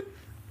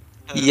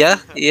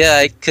 Yeah,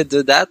 I could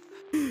do that.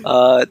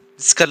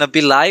 It's gonna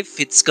be live.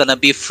 It's gonna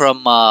be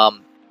from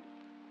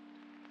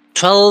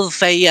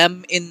 12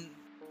 a.m. in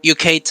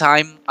UK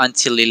time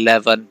until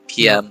 11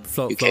 p.m.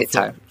 UK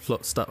time. Flo,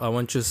 stop. I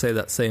want you to say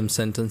that same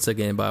sentence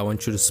again, but I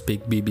want you to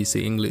speak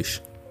BBC English.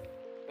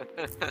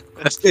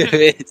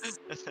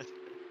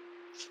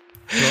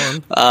 Go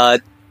on.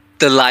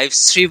 The live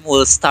stream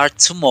will start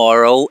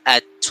tomorrow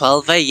at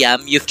 12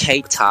 a.m.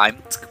 UK time,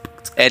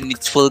 and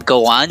it will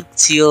go on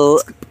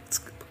till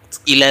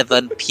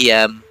 11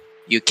 p.m.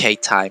 UK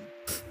time.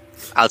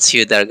 I'll see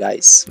you there,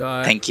 guys.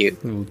 Right. Thank you.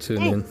 We'll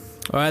tune in.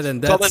 All right, then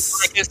Comment, that's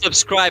like, and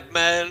subscribe,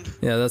 man.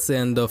 that's the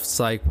end of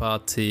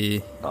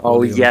SikeParty. Oh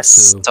Volume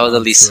yes, 2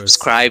 totally. Answers.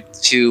 Subscribe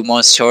to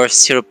Monsieur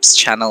Syrup's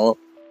channel.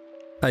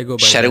 I go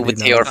by Share it Daddy with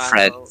now. your Channel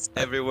friends.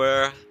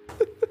 everywhere.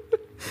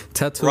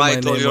 Tattoo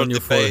Write my all name your on your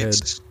forehead.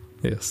 debates.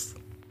 Yes.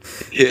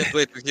 Can't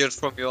wait to hear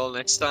from you all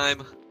next time.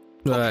 Hope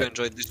you Right.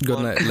 enjoyed this Good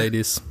one. night,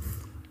 ladies.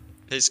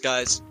 Peace,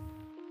 guys.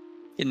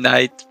 Good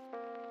night.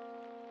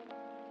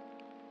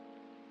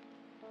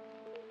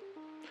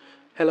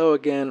 Hello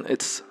again,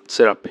 it's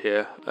Syrup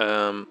here.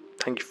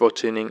 Thank you for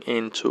tuning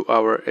in to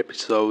our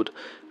episode.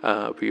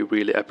 We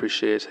really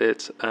appreciate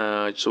it.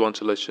 I just want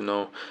to let you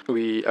know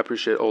we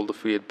appreciate all the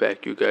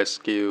feedback you guys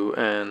give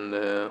and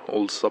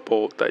all the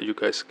support that you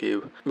guys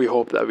give. We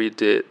hope that we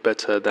did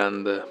better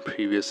than the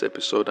previous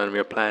episode, and we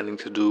are planning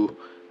to do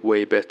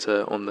way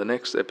better on the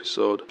next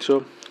episode.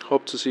 So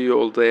hope to see you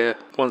all there.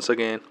 Once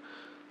again,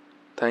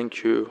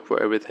 thank you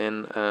for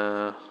everything.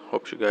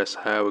 Hope you guys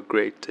have a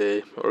great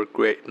day or a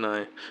great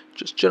night.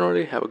 Just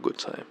generally have a good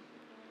time.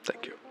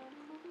 Thank you.